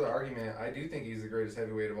all for the argument. I do think he's the greatest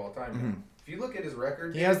heavyweight of all time. If you look at his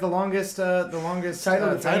record, He has the longest Title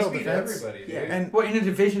defense. title beat defense. everybody, dude. Yeah. And- well, in a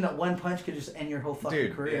division that one punch could just end your whole fucking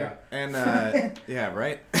Dude, career. And yeah,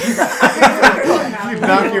 right. You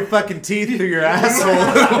knock your fucking teeth through your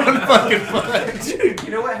asshole with one fucking punch.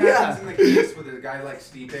 You know what happens in the case with a guy like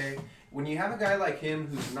Stipe? When you have a guy like him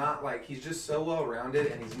who's not like, he's just so well rounded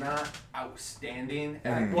and he's not outstanding.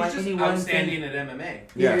 He's just outstanding at MMA.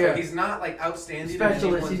 Yeah. Yeah. He's not like outstanding at any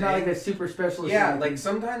Specialist. one He's not thing. like a super specialist. Yeah, or like anything.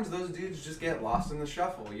 sometimes those dudes just get lost in the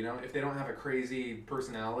shuffle, you know, if they don't have a crazy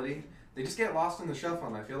personality. They just get lost in the shuffle,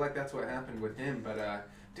 and I feel like that's what happened with him. But,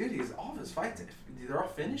 dude, all of his fights, they're all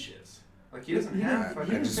finishes. Like, he doesn't have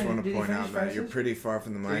fucking... I just want Did to he point finish out that you're finishes? pretty far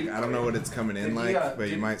from the Did mic. he- I don't know what it's coming in Did he, like, but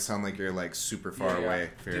you did- might sound like you're like super far away.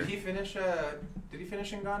 If Did you're... he finish,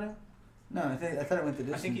 Ngannou? No, I thought it went the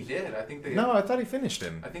distance. I think he did. I think they... No, I thought he finished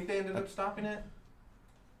him. I think they ended up stopping it.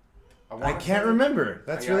 I can't remember.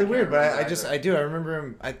 That's Yeah, I really can't weird, but remember I just either. I do. I remember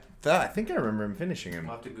him. I think I remember him finishing him.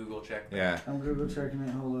 I'll have to Google check that. Yeah, I'm Google checking it.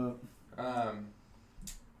 Hold up.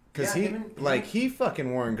 because Yeah, he him and- like he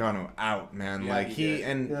fucking wore Ngannou out, man. Yeah, like he he did.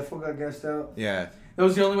 and Yeah, that fool got gassed out. yeah. That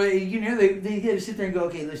was the only way. You know, they had to sit there and go,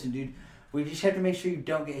 okay, listen, dude, we just have to make sure you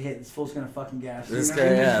don't get hit. This fool's gonna fucking gas. You This know? guy,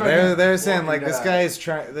 And yeah, just fucking- they're saying like fucking this die. guy is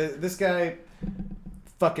trying. This guy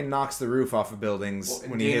fucking knocks the roof off of buildings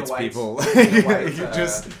when he Dana hits White's- people. Dana White's, He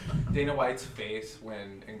just Dana White's face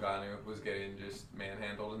when Ngannou was getting just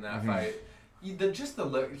manhandled in that Mm-hmm. fight. Just the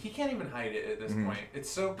look, he can't even hide it at this point. It's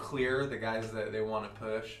so clear the guys that they want to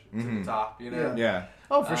push to the top, you know. yeah.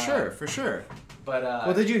 Oh, for sure. But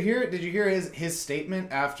Well, did you hear his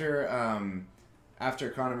statement after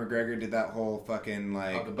Conor McGregor did that whole fucking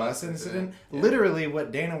like the bus bus incident? Yeah. Literally,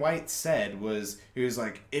 what Dana White said was, he was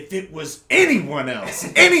like, "If it was anyone else,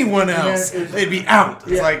 they'd be out."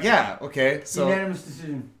 It's like, yeah, okay, so Unanimous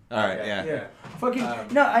decision. all right, yeah. Yeah. Fucking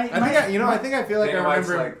no, I feel like I Dana White's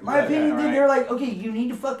remember. like, my opinion, yeah, dude, they're like, okay, you need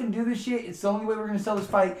to fucking do this shit. It's the only way we're gonna sell this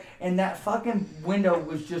fight, and that fucking window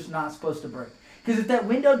was just not supposed to break. Because if that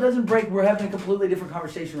window doesn't break, we're having a completely different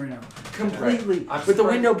conversation right now. Completely. Right. But the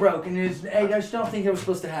window broke, and I just don't think it was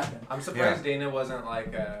supposed to happen. I'm surprised Dana wasn't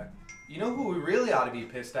like, you know who we really ought to be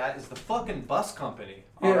pissed at is the fucking bus company.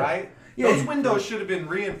 All right. Yeah. Those windows should have been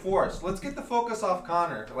reinforced. Let's get the focus off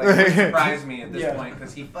Connor. Like, it surprised me at this point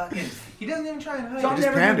because he doesn't even try and hide. So I'm it.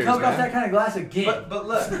 never panders, gonna coke off man. that kind of glass again. But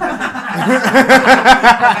look.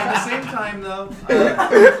 At the same time, though.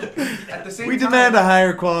 We demand a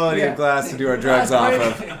higher quality of glass to do our drugs off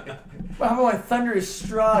of. How about my thunderous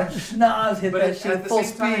straw and schnoz hit that shit at full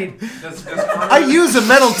speed? Does Connor I use a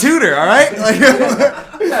metal tutor, all right?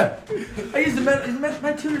 Yeah. I use the metal.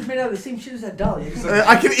 My tutor's made out of the same shit as that dolly.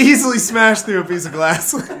 I can easily smash through a piece of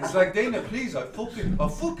glass. It's like, Dana, please, I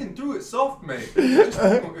fucking threw it soft, mate. It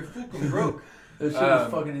fucking broke. That shit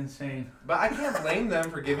was fucking insane. But I can't blame them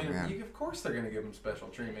for giving him. Yeah. Of course, they're gonna give him special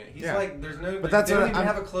treatment. He's Yeah. like, there's no. But that's they don't what even I'm-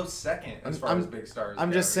 have a close second as far as big stars. I'm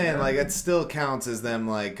go, just saying, you know? like, it still counts as them,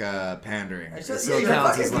 like, pandering. It So, still he's a counts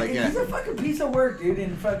fucking- as, like, He's a fucking piece of work, dude,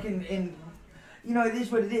 and you know, it is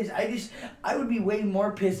what it is. I would be way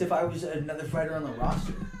more pissed if I was another fighter on the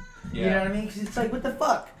roster. Yeah. You know what I mean? Because it's like, what the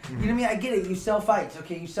fuck? You know what I mean? I get it. You sell fights,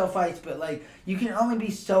 okay? You sell fights, but like, you can only be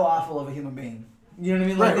so awful of a human being. You know what I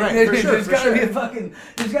mean? Like, Right, for sure, there's for gotta sure. be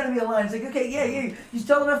there's gotta be a line. It's like, okay, yeah, you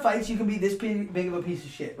sell enough fights, you can be this big of a piece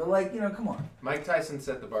of shit. But like, you know, come on. Mike Tyson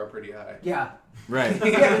set the bar pretty high. Yeah. Right.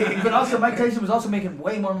 Yeah, but also Mike Tyson was also making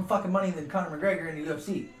way more fucking money than Conor McGregor in the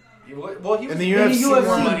UFC. Well, he was In the making UFC,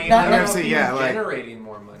 more money. not I don't know UFC, if he yeah, was like- generating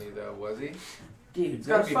more money though, was he? Dude, It's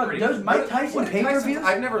gotta be pretty. those Mike Tyson what did pay-per-views?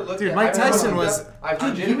 I've never looked. Dude, at, Mike I've never Tyson looked was- up- I've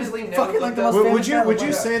Dude, he was legitimately never fucking looked like the up. most Would you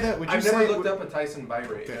famous say that? Would you I've say? never looked up a Tyson buy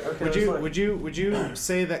rate. Okay, Would you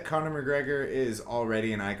say that Conor McGregor is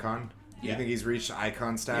already an icon? Yeah. You think he's reached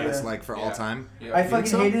icon status Yeah. like for all time? Yeah. I think fucking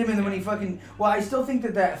so? hated him, and then when he fucking... Well, I still think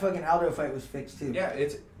that fucking Aldo fight was fixed, too. Yeah,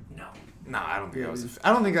 it's No, I don't think that was.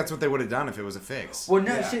 I don't think that's what they would have done if it was a fix. Well,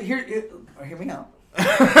 no, Yeah. shit, hear me out.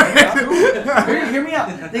 hear me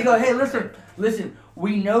out. They go, hey, listen,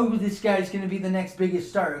 we know who this guy's going to be the next biggest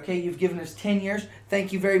star, okay? You've given us 10 years.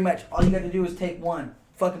 Thank you very much. All you got to do is take one.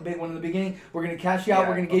 Fucking big one in the beginning. We're going to cash you out. Yeah,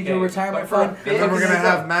 We're going to give you a okay. retirement But for a fund. big- And then we're gonna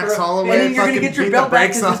have Max and Holloway then you're going fucking to get your beat the belt back.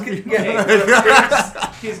 brakes 'cause off this- you. yeah.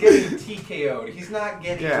 He's getting TKO'd. He's not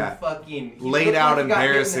getting Yeah. fucking he Laid looked out like he got hit in the head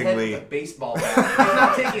embarrassingly. with a baseball bat. He's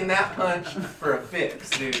not taking that punch for a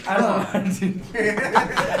fix, dude. I don't know. Dude.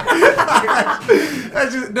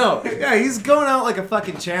 That's just, no, yeah, he's going out like a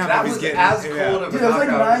fucking champ. That if he's was getting, as yeah. cold of a Dude, it was like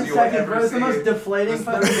knockout 9 as you'll seconds, ever bro. It was the most see. deflating This-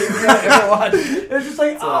 fucking thing I've ever watched. It was just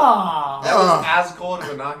like, ah. That was as cold of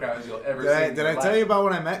a knockout as you'll ever see. Did I tell you about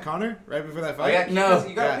when I met Connor right before that Oh fight? yeah, No.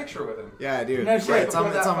 you got Yeah. a picture with him. Yeah, dude. No shit. Right, it's on,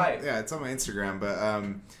 Before it's that on, fight. yeah, it's on my Instagram. But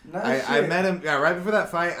No I shit. met him. Yeah, right before that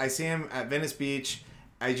fight, I see him at Venice Beach.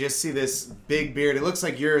 I just see this big beard. It looks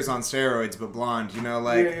like yours on steroids, but blonde. You know,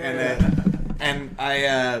 like and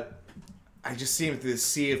I just see him through this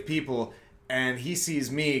sea of people, and he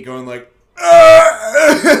sees me going like,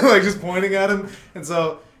 "Ah!" like just pointing at him, and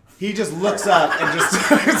so. He just looks up and just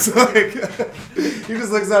starts like he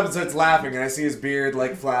just looks up and starts laughing, and I see his beard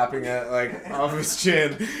like flapping at like off his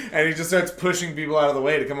chin, and he just starts pushing people out of the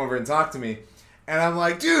way to come over and talk to me, and I'm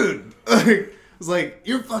like, dude, like, I was like,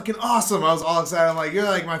 you're fucking awesome. I was all excited. I'm like, you're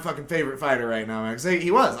like my fucking favorite fighter right now, man. 'Cause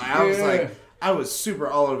he was. I was like, I was super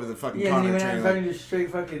all over the fucking Yeah, and he Conor went out train. and Like, fucking just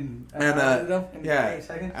straight fucking... and yeah,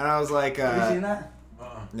 and I was like, Have you seen that?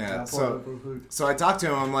 yeah. So I talked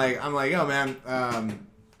to him. I'm like, yo, man.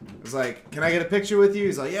 I was like, can I get a picture with you?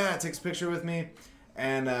 He's like, yeah, takes a picture with me.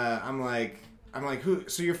 And I'm like, who?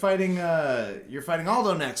 So you're fighting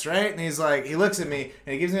Aldo next, right? And he's like, he looks at me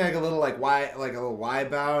and he gives me like a little Y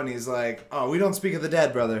bow, and he's like, oh, we don't speak of the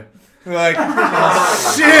dead, brother. We're like,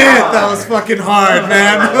 oh, shit, that was fucking hard,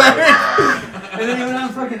 man. And then he went on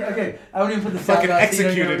fucking... Okay, I wouldn't even put the sound Fucking out, so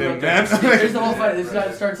you don't executed know him, what man. Here's the whole fight. This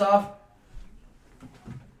guy starts off...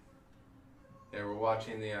 Yeah, we're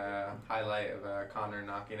watching the highlight of Connor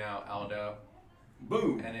knocking out Aldo.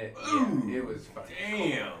 Boom. And it was fucking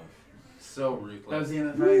Damn. so ruthless. That was the end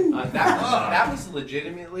of the fight. That was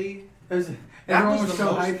legitimately. Everyone was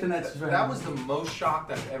so hyped in that. That was the most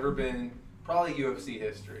shocked I've ever been. Probably UFC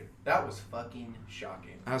history. That was fucking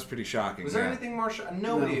shocking. That was pretty shocking. Was there anything more shocking?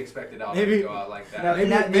 Nobody expected Aldo Maybe- to go out like that. No,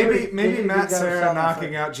 Maybe Matt Serra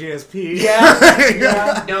knocking out GSP.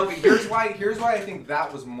 Yeah. No, but here's why I think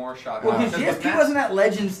that was more shocking. Well, because GSP wasn't at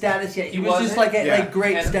legend status yet. He was just like at like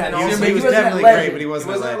great And status. also he was wasn't at definitely legend. great, but he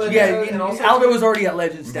wasn't at legend. Yeah, and also Aldo was already at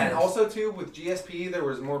legend status. And also too, with GSP, there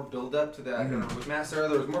was more build up to that. With Matt Serra,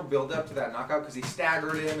 there was more build up to that knockout because he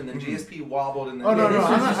staggered him, and then GSP wobbled, and then Oh, no, this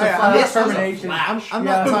I'm was not- just I- a I'm flash not- termination. I'm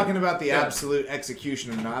not talking about the absolute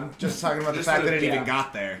execution of it. I'm just talking about the fact that it even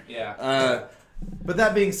got there. Yeah. But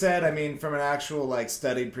that being said, I mean, from an actual like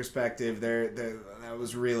studied perspective, that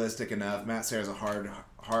was realistic enough. Matt Serra's a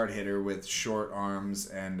hard hitter with short arms,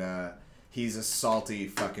 and he's a salty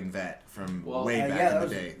fucking vet from way back in the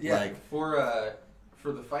day. Yeah. Like For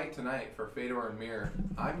the fight tonight for Fedor and Mir,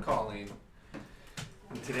 I'm calling.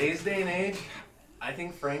 In today's day and age, I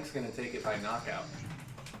think Frank's gonna take it by knockout.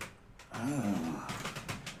 I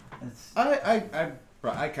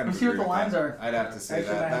kind of Let's see what agree the with lines that. are. I'd have to say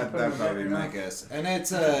Actually, I have to that put that'd them probably be right my now. guess. And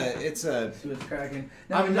it's a See what's cracking.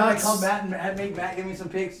 I'm Then not I called Matt and make Matt give me some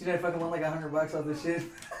picks. Dude, I fucking won like $100 off this shit.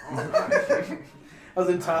 I was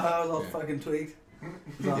in Tahoe. I was all fucking tweaked.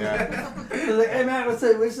 Yeah. I was like, hey Matt, what's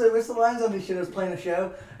the lines on this shit? I was playing a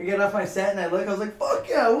show. I get off my set and I look. I was like, fuck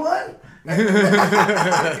yeah, I won.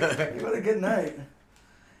 What a good night.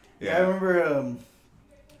 Yeah, I remember.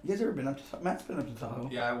 You guys ever been up to Matt's been up to Tahoe.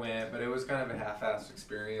 Yeah, I went, but it was kind of a half-assed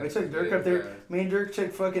experience. I took Dirk up there. Me and Dirk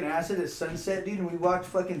took fucking acid at sunset, dude, and we walked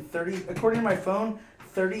fucking 30, according to my phone,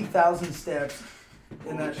 30,000 steps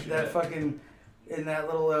in that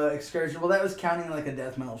little excursion. Well, that was counting like a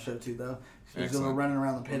death metal show too, though. So we was running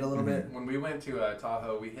around the pit a little bit. When we went to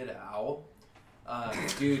Tahoe, we hit an owl.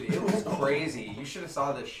 Dude, it was crazy. You should have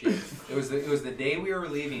saw this shit. It was the day we were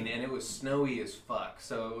leaving, and it was snowy as fuck.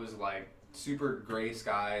 So it was like super gray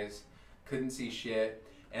skies, couldn't see shit.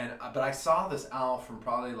 But I saw this owl from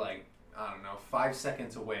probably like, I don't know, 5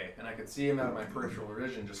 seconds away, and I could see him out of my peripheral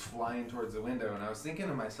vision just flying towards the window. And I was thinking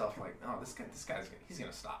to myself like, oh, this guy's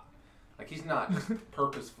gonna stop. Like, he's not just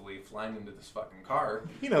purposefully flying into this fucking car.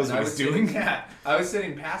 He knows what he's doing. Yeah, I was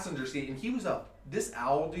sitting passenger seat, and he was this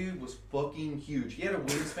owl dude was fucking huge. He had a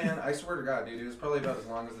wingspan, I swear to God, dude, it was probably about as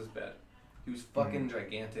long as this bed. He was fucking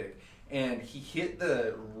gigantic. And he hit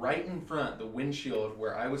right in front, the windshield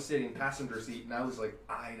where I was sitting passenger seat, and I was like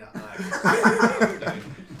eye to eye.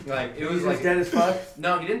 Like, it was like dead as fuck?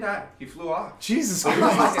 No, he didn't die. He flew off. Jesus It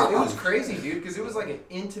Christ. was crazy, dude, because it was like an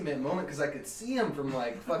intimate moment, because I could see him from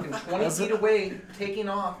like fucking 20 feet away taking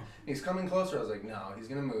off. He's coming closer. I was like, no, he's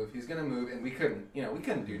gonna move, and we couldn't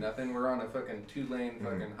do nothing. We're on a fucking 2-lane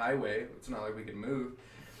fucking highway. It's not like we could move.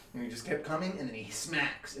 And he just kept coming, and then he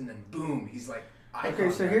smacks, and then boom, he's like,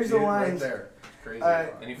 okay, so here's the lines. right there. Crazy.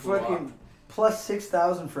 And he flew fucking off. plus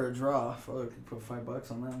 6,000 for a draw. Fuck, put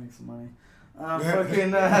 $5 on that, make some money.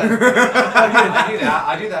 Fucking. I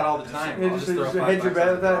do that all the time. Yeah, I'll just throw hedge $5 your bet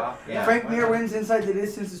on with the that. draw. Yeah, Frank why Mir not? wins inside the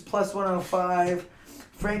distance is plus 105.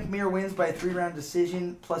 Frank Mir wins by 3-round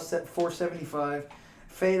decision plus 475.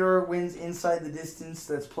 Fedor wins inside the distance.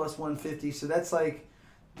 That's plus 150. So that's like,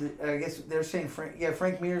 I guess they're saying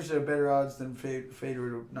Frank Mir's a better odds than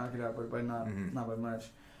Fedor to knock it out, but by not by much.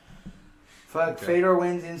 Fuck, okay. Fedor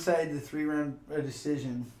wins inside the 3-round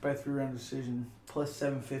decision by 3-round decision plus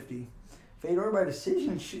 750. Fedor by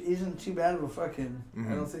decision isn't too bad of a fucking.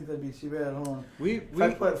 I don't think that'd be too bad. Hold on. If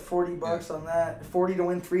I put $40 on that, 40 to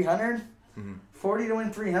win 300. 40 to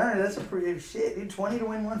win 300. That's a pretty shit, dude. 20 to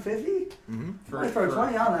win 150. I throw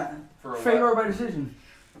 20 on that. Fedor by decision.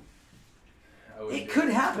 It could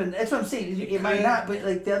happen. That's what I'm saying. It might not, but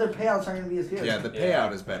like the other payouts aren't going to be as good. Yeah, the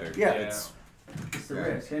payout is better. Yeah. It's the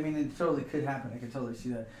risk. I mean, it totally could happen. I can totally see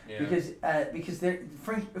that. Yeah. Because they're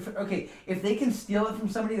if they can steal it from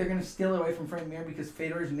somebody, they're going to steal it away from Frank Mir because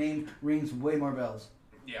Fedor's name rings way more bells.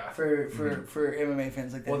 Yeah. For MMA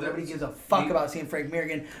fans like that. Well, nobody gives a fuck about seeing Frank Mir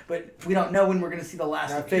again, but we don't know when we're going to see the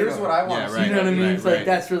last of Fedor. Here's what I want to see. You know what I mean? It's like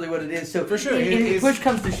that's really what it is. So for sure, if push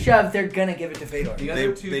comes to shove, they're going to give it to Fedor.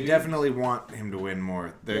 They definitely want him to win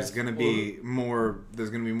more. There's going to be more.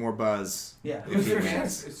 There's going to be more buzz. Yeah.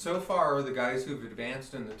 So far, the guys who've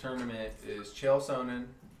advanced in the tournament is Chael Sonnen,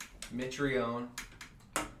 Mitrione,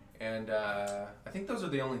 and I think those are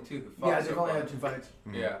the only two who fought. Yeah, they've only had 2 fights.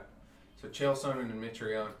 Yeah. So Chael Sonnen and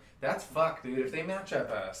Mitrione. That's fucked, dude. If they match up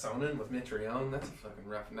Sonnen with Mitrione, that's a fucking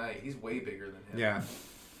rough night. He's way bigger than him. Yeah.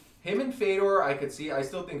 Him and Fedor, I could see. I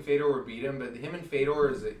still think Fedor would beat him, but him and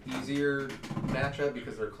Fedor is an easier matchup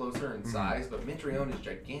because they're closer in size. But Mitrione is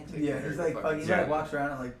gigantic. Yeah, he's like walks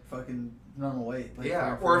around at like fucking normal weight. Like,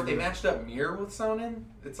 yeah, or if they matched up Mir with Sonnen,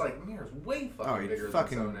 it's like Mir's way fucking bigger than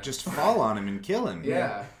Sonnen. Just fall on him and kill him.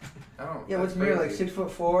 Yeah. I don't. Yeah, what's Mir like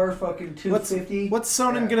 6'4", fucking 250? What's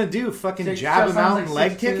Sonnen gonna do? Fucking jab him out and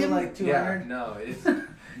leg kick him? Like 200? Yeah, no, it's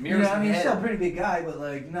Mir's I mean, he's head. still a pretty big guy, but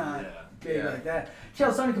like not big like that.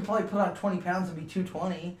 Chael Sonnen could probably put on 20 pounds and be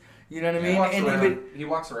 220. You know what I mean? He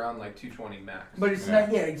walks around like 220 max. But it's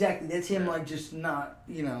not. Yeah, exactly. That's him. Like just not.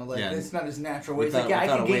 It's not his natural weight. It's like I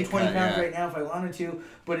could gain 20 pounds right now if I wanted to.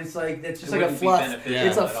 But it's like that's just like a fluff.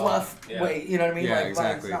 It's a fluff weight. You know what I mean? Yeah, like,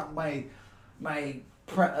 exactly. It's not my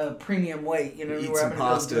premium weight. You know, eat some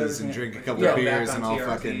pastas and drink a couple of beers and all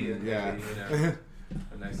fucking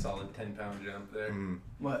a nice solid 10-pound jump there.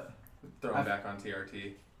 What? Throw him back on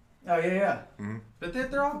TRT. Oh yeah. Mm-hmm. But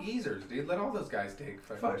they're all geezers, dude. Let all those guys take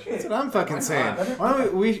fucking shit. That's what I'm fucking saying. Why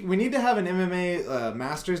don't we need to have an MMA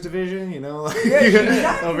Masters division, over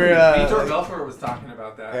Vitor Belfort was talking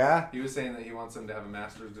about that. Yeah? He was saying that he wants them to have a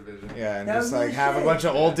Masters division. Yeah, and just like have a bunch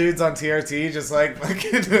of old dudes on TRT just like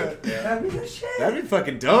fucking That'd be the shit. That'd be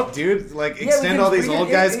fucking dope, dude. Like extend all these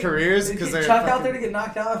old guys' careers because they're Chuck out there to get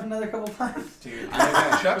knocked out another couple times. Dude,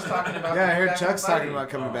 Chuck's talking about I heard Chuck's talking about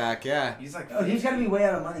coming back, yeah. He's like he's gotta be way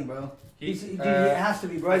out of money, bro. Dude, it has to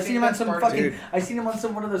be, bro. I seen him on some fucking. I seen him on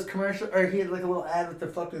some one of those commercials, or he had like a little ad with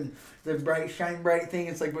the shine bright thing.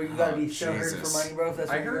 It's like, bro, you gotta be so hurt for money, bro. If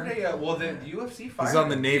that's I heard the UFC fighter. He's on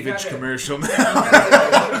the Navage commercial now.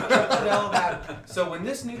 So when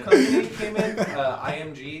this new company came in,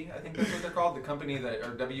 IMG, I think that's what they're called, the company that,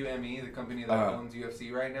 or WME, the company that owns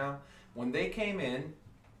UFC right now. When they came in,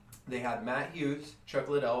 they had Matt Hughes, Chuck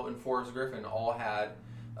Liddell, and Forrest Griffin all had.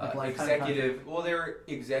 They were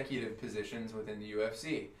executive positions within the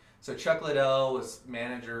UFC. So Chuck Liddell was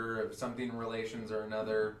manager of something relations or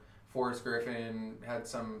another. Forrest Griffin had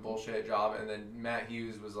some bullshit job, and then Matt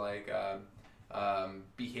Hughes was like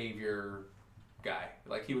behavior guy.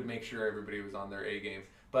 Like he would make sure everybody was on their A game.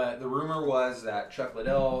 But the rumor was that Chuck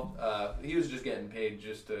Liddell, he was just getting paid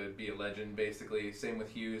just to be a legend, basically. Same with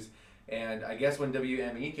Hughes. And I guess when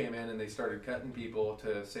WME came in and they started cutting people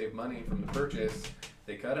to save money from the purchase,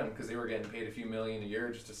 they cut them because they were getting paid a few million a year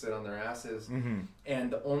just to sit on their asses. Mm-hmm.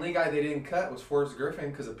 And the only guy they didn't cut was Forrest Griffin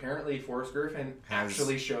because apparently Forrest Griffin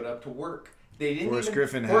actually showed up to work. Forrest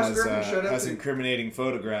Griffin has incriminating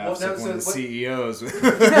photographs of one of the CEOs. What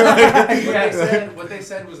they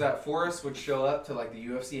said was that Forrest would show up to like the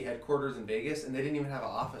UFC headquarters in Vegas and they didn't even have an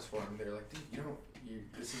office for him. They were like, dude,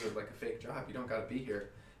 this is like a fake job. You don't got to be here.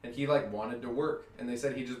 And he like wanted to work, and they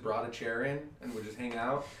said he just brought a chair in and would just hang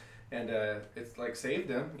out, and it's like saved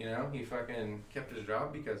him. He fucking kept his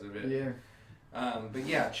job because of it. Yeah. But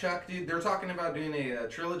yeah, Chuck, dude, they're talking about doing a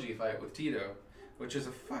trilogy fight with Tito, which is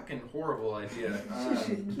a fucking horrible idea.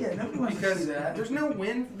 Yeah, nobody wants to see that. There's no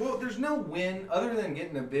win. Well, there's no win other than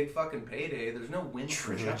getting a big fucking payday. There's no win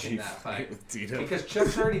for Chuck in that fight with Tito. Because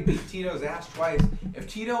Chuck's already beat Tito's ass twice.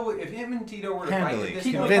 If him and Tito were to fight this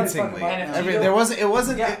convincingly,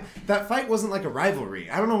 that fight wasn't like a rivalry.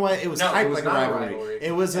 I don't know why it was hyped like a rivalry.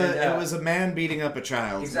 It was a man beating up a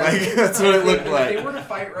child. Exactly. Like that's what it looked like. If they were to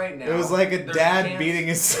fight right now, it was like a dad beating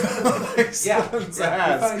his son's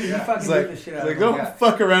ass. It's like don't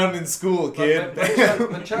fuck around in school, kid.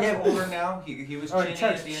 But Chuck's older now. He was chinning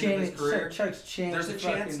at the end of his career. Chuck's There's a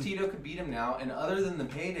chance Tito could beat him now, and other than the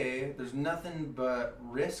payday, there's nothing but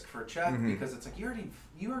risk for Chuck because it's like you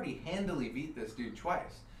already handily beat this dude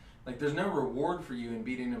twice. Like there's no reward for you in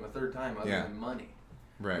beating him a third time other than money.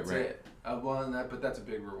 Right. It. But that's a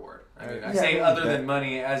big reward. I mean, I say other than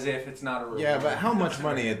money as if it's not a reward. Yeah, but how much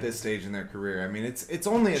money at this stage in their career? I mean, it's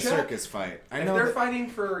only a circus fight.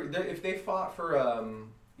 If they fought for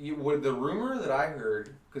the rumor that I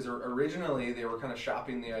heard, because originally they were kind of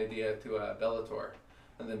shopping the idea to Bellator,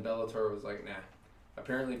 and then Bellator was like, nah.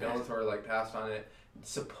 Apparently Bellator passed on it.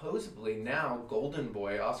 Supposedly now Golden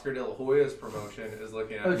Boy, Oscar De La Hoya's promotion, is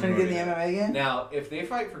looking at. Oh, trying to get in the MMA again? Now, if they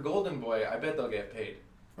fight for Golden Boy, I bet they'll get paid.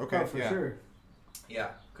 Okay, for sure.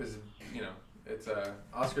 Yeah, because it's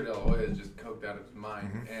Oscar De La Hoya is just coked out of his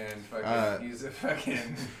mind, and fucking he's a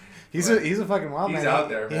fucking. He's a fucking wild man. He's out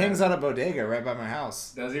there. He hangs out at Bodega right by my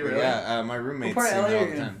house. Does he really? Yeah, my roommate's what part of LA all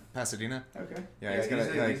the time. Pasadena. Okay. Yeah, he's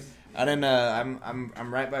gonna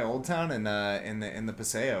I'm right by Old Town and in the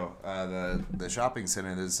Paseo, the shopping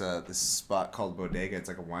center. There's this spot called Bodega. It's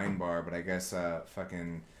like a wine bar, but I guess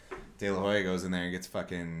fucking De La Hoya goes in there and gets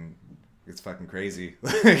fucking crazy,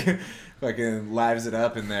 fucking lives it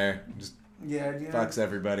up in there. Just Yeah, do you know? Fucks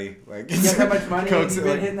everybody. Like, You got that much money, and coats you've it,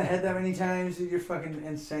 been like- hit in the head that many times, you're fucking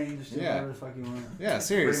insane. Just do Yeah. whatever the fuck you want. Yeah,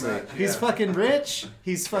 seriously. Pretty much, He's yeah. fucking rich.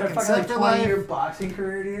 He's You got fucking a set like for 20-year life. boxing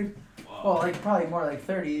career, dude. Well, like probably more like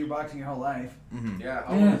 30. You're boxing your whole life. Yeah,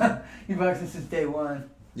 I was, You're boxing since day one.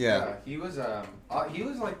 Yeah. he was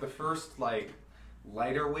like the first like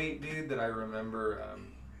lighter weight dude that I remember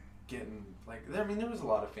getting like. I mean, there was a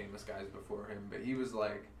lot of famous guys before him, but he was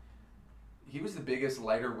the biggest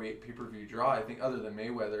lighter weight pay-per-view draw, I think, other than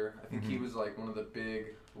Mayweather. I think he was like one of the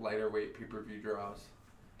big lighter weight pay-per-view draws,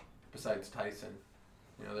 besides Tyson.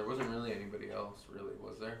 You know, there wasn't really anybody else, really,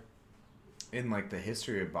 was there? In like the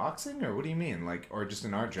history of boxing, or what do you mean? Like, or just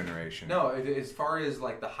in our generation? No, as far as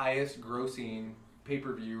like the highest grossing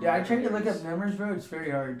pay-per-view. Yeah, I tried to look revenues. up numbers, bro. It's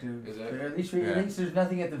very hard to. Is it? At least, Yeah. at least there's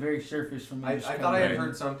nothing at the very surface from me. I just thought kinda I had like-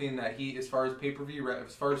 heard something that he, as far as pay-per-view,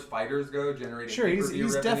 as far as fighters go, generating Sure, he's pay-per-view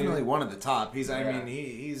revenue. definitely one of the top. He's I Yeah. mean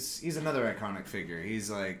he's another iconic figure.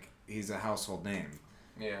 He's a household name.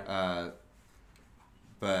 Yeah.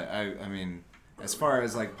 But I mean, as far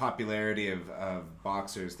as like popularity of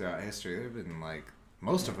boxers throughout history, there've been like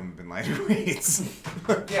most of them have been lighter weights.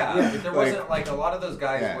 Yeah, but there wasn't like a lot of those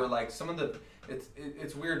guys Yeah. were like some of the.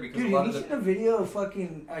 It's weird because Dude, a lot have of you the seen a video of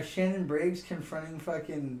fucking Shannon Briggs confronting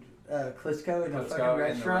fucking Klitschko in a let's fucking go in the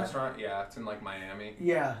restaurant? restaurant. Yeah, it's in like Miami.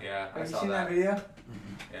 Yeah. Yeah, I Have you saw seen that that. video?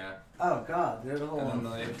 Yeah. Oh god, there's a whole And one.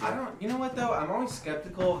 then like, I don't. You know what though? I'm always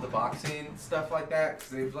skeptical of the boxing stuff like that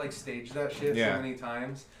because they've like staged that shit Yeah. so many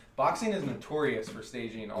times. Boxing is notorious for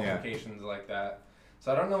staging Yeah. altercations like that.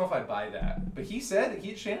 So I don't know if I buy that. But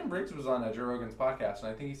Shannon Briggs was on Joe Rogan's podcast, and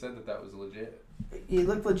I think he said that was legit. He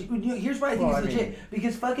looked legit. Here's why I think Well, it's I mean, legit.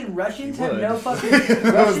 Because fucking Russians he have would. no fucking. If that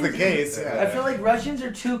was Russians- the case. Yeah. I feel like Russians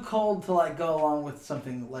are too cold to like go along with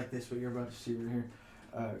something like this. What you're about to see right here.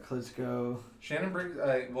 Klitschko. Shannon Briggs,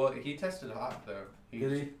 well, he tested hot though.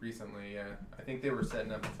 Did he? Recently, yeah. I think they were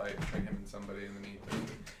setting up a fight between him and somebody in the meat.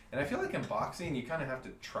 And I feel like in boxing, you kind of have to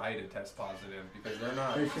try to test positive because they're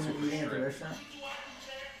not Are you seeing super it eating at the strict. restaurant?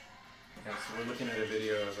 Yeah, so we're looking at a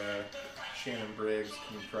video of Shannon Briggs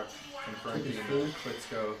confronting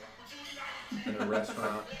Klitschko in a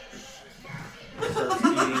restaurant. He starts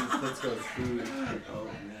eating Klitschko's food. Oh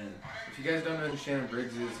man. If you guys don't know who Shannon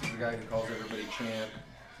Briggs is, he's the guy who calls everybody champ.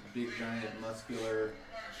 He's a big, giant, muscular,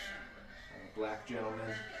 black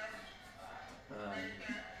gentleman.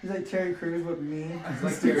 He's like Terry Crews, but mean. He's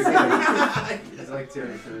like Terry Crews. He's like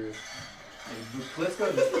Terry Crews. And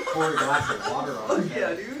Klitschko just poured a glass of water on him.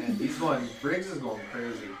 Yeah, dude. And Briggs is going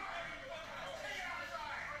crazy.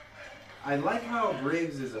 I like how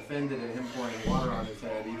Briggs is offended at him pouring water on his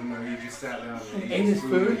head, even though he just sat down and Ate his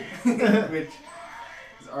food? which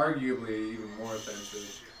is arguably even more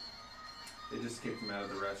offensive. They just kicked him out of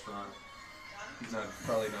the restaurant. He's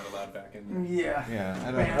probably not allowed back in there. Yeah. Yeah,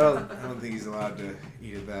 I don't think he's allowed to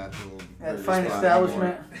eat at that little At burger fine spot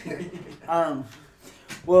establishment. anymore.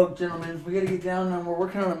 Well, gentlemen, we got to get down. We're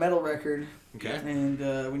working on a metal record, Okay. and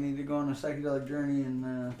we need to go on a psychedelic journey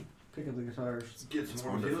and pick up the guitars. Let's get some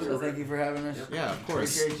more wonderful. So thank you for having us. Yeah, of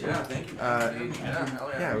course. Appreciate you. Yeah, thank you.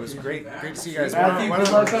 Yeah, it was great to see you guys. Matthew, Why good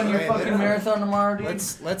don't- luck on your hey, fucking marathon tomorrow, dude.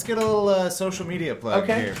 Let's get a little social media plug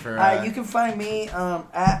Okay. here for. You can find me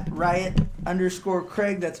at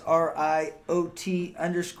Riot_Craig. That's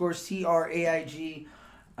RIOT_CRAIG.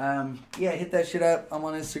 Yeah, hit that shit up. I'm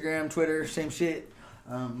on Instagram, Twitter, same shit.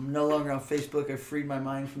 I'm no longer on Facebook. I freed my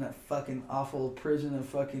mind from that fucking awful prison of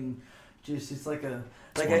fucking just. It's like a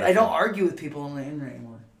I don't argue with people on the internet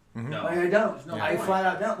anymore. No. Like I don't. No, Yeah. I flat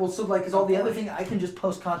out don't. Well, so like, cause all the other thing, I can just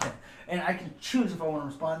post content, and I can choose if I want to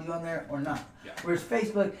respond to you on there or not. Yeah. Whereas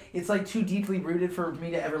Facebook, it's like too deeply rooted for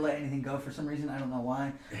me to ever let anything go for some reason. I don't know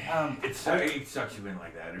why. It sucks you in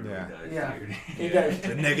like that. It really Yeah. does. Yeah. dude. It does. the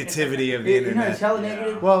negativity of the You know, internet. it's hella Yeah.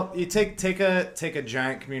 negative. Well, you take a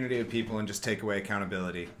giant community of people and just take away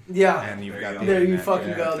accountability, Yeah. and you've There got you the go. There you internet. fucking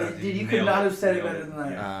Yeah. go. Dude, you could not have said it better than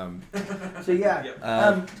that. So yeah, Yep.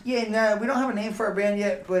 and we don't have a name for our band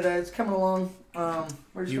yet, but it's coming along.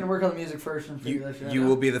 We're just You- gonna work on the music first and figure that shit out. You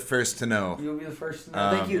will be the first to know. You'll be the first to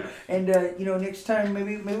know. Thank you. Yeah. And next time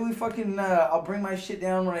maybe we fucking I'll bring my shit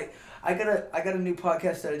down when I got a new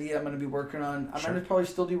podcast idea I'm gonna be working on. I'm gonna probably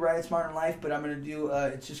still do Riot's Modern Life, but I'm gonna do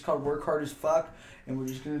it's just called Work Hard as Fuck, and we're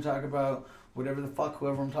just gonna talk about whatever the fuck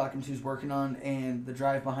whoever I'm talking to is working on and the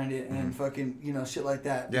drive behind it and fucking shit like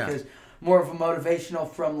that. Yeah. Because more of a motivational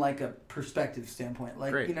from like a perspective standpoint.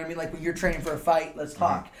 Like, Great. you know what I mean? Like when you're training for a fight, let's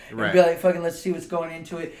talk. Right. And be like, fucking, let's see what's going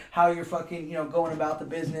into it, how you're fucking, you know, going about the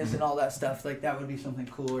business and all that stuff. Like that would be something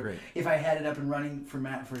cooler. Great. If I had it up and running for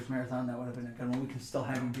Matt for his marathon, that would have been a good one. We can still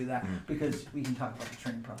have him do that because we can talk about the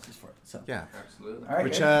training process for it. So Yeah. Absolutely. all right,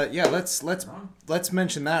 Which guys. yeah, let's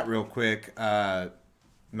mention that real quick.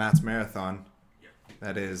 Matt's marathon.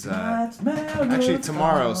 That is actually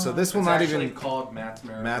tomorrow. So this will It's not actually even called Matt's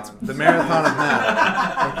Marathon. the marathon of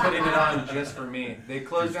Matt. They're putting it on just for me. They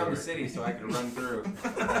closed down the city so I could run through. And,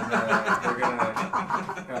 they're gonna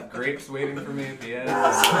have grapes waiting for me at the end.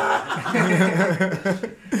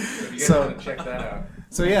 So if you guys want to check that out.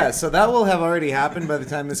 So yeah, so that will have already happened by the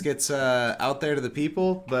time this gets out there to the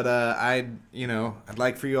people. But I'd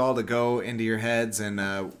like for you all to go into your heads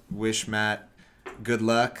and wish Matt good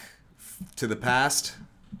luck to the past,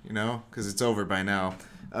 because it's over by now.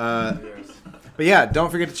 But yeah, don't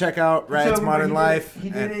forget to check out Riot's Modern Life. He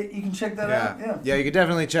did it. You can check that out. Yeah, you can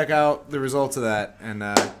definitely check out the results of that and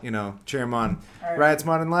cheer him on. All right. Riot's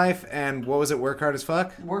Modern Life, and what was it? Work Hard as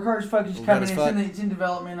Fuck. Work Hard as Fuck is Work coming. Hard as It's in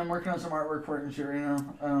development. I'm working on some artwork for it and shit right now.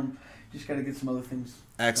 Just got to get some other things.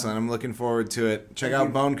 Excellent. I'm looking forward to it. Check Thank out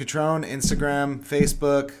you. Bone Catrone, Instagram,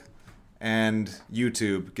 Facebook, and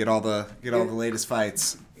YouTube. Get all the latest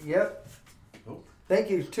fights. Yep. Thank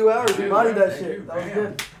you. 2 hours. We bodied that Thank shit. you. That was Bam.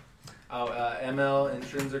 good.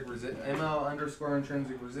 ML_intrinsic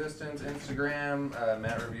resistance Instagram.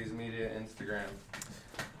 Matt Reviews Media Instagram.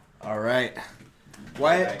 All right.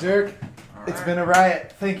 Wyatt, Right. Dirk, All it's right. been a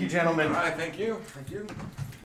riot. Thank you, gentlemen. All right, thank you. Thank you.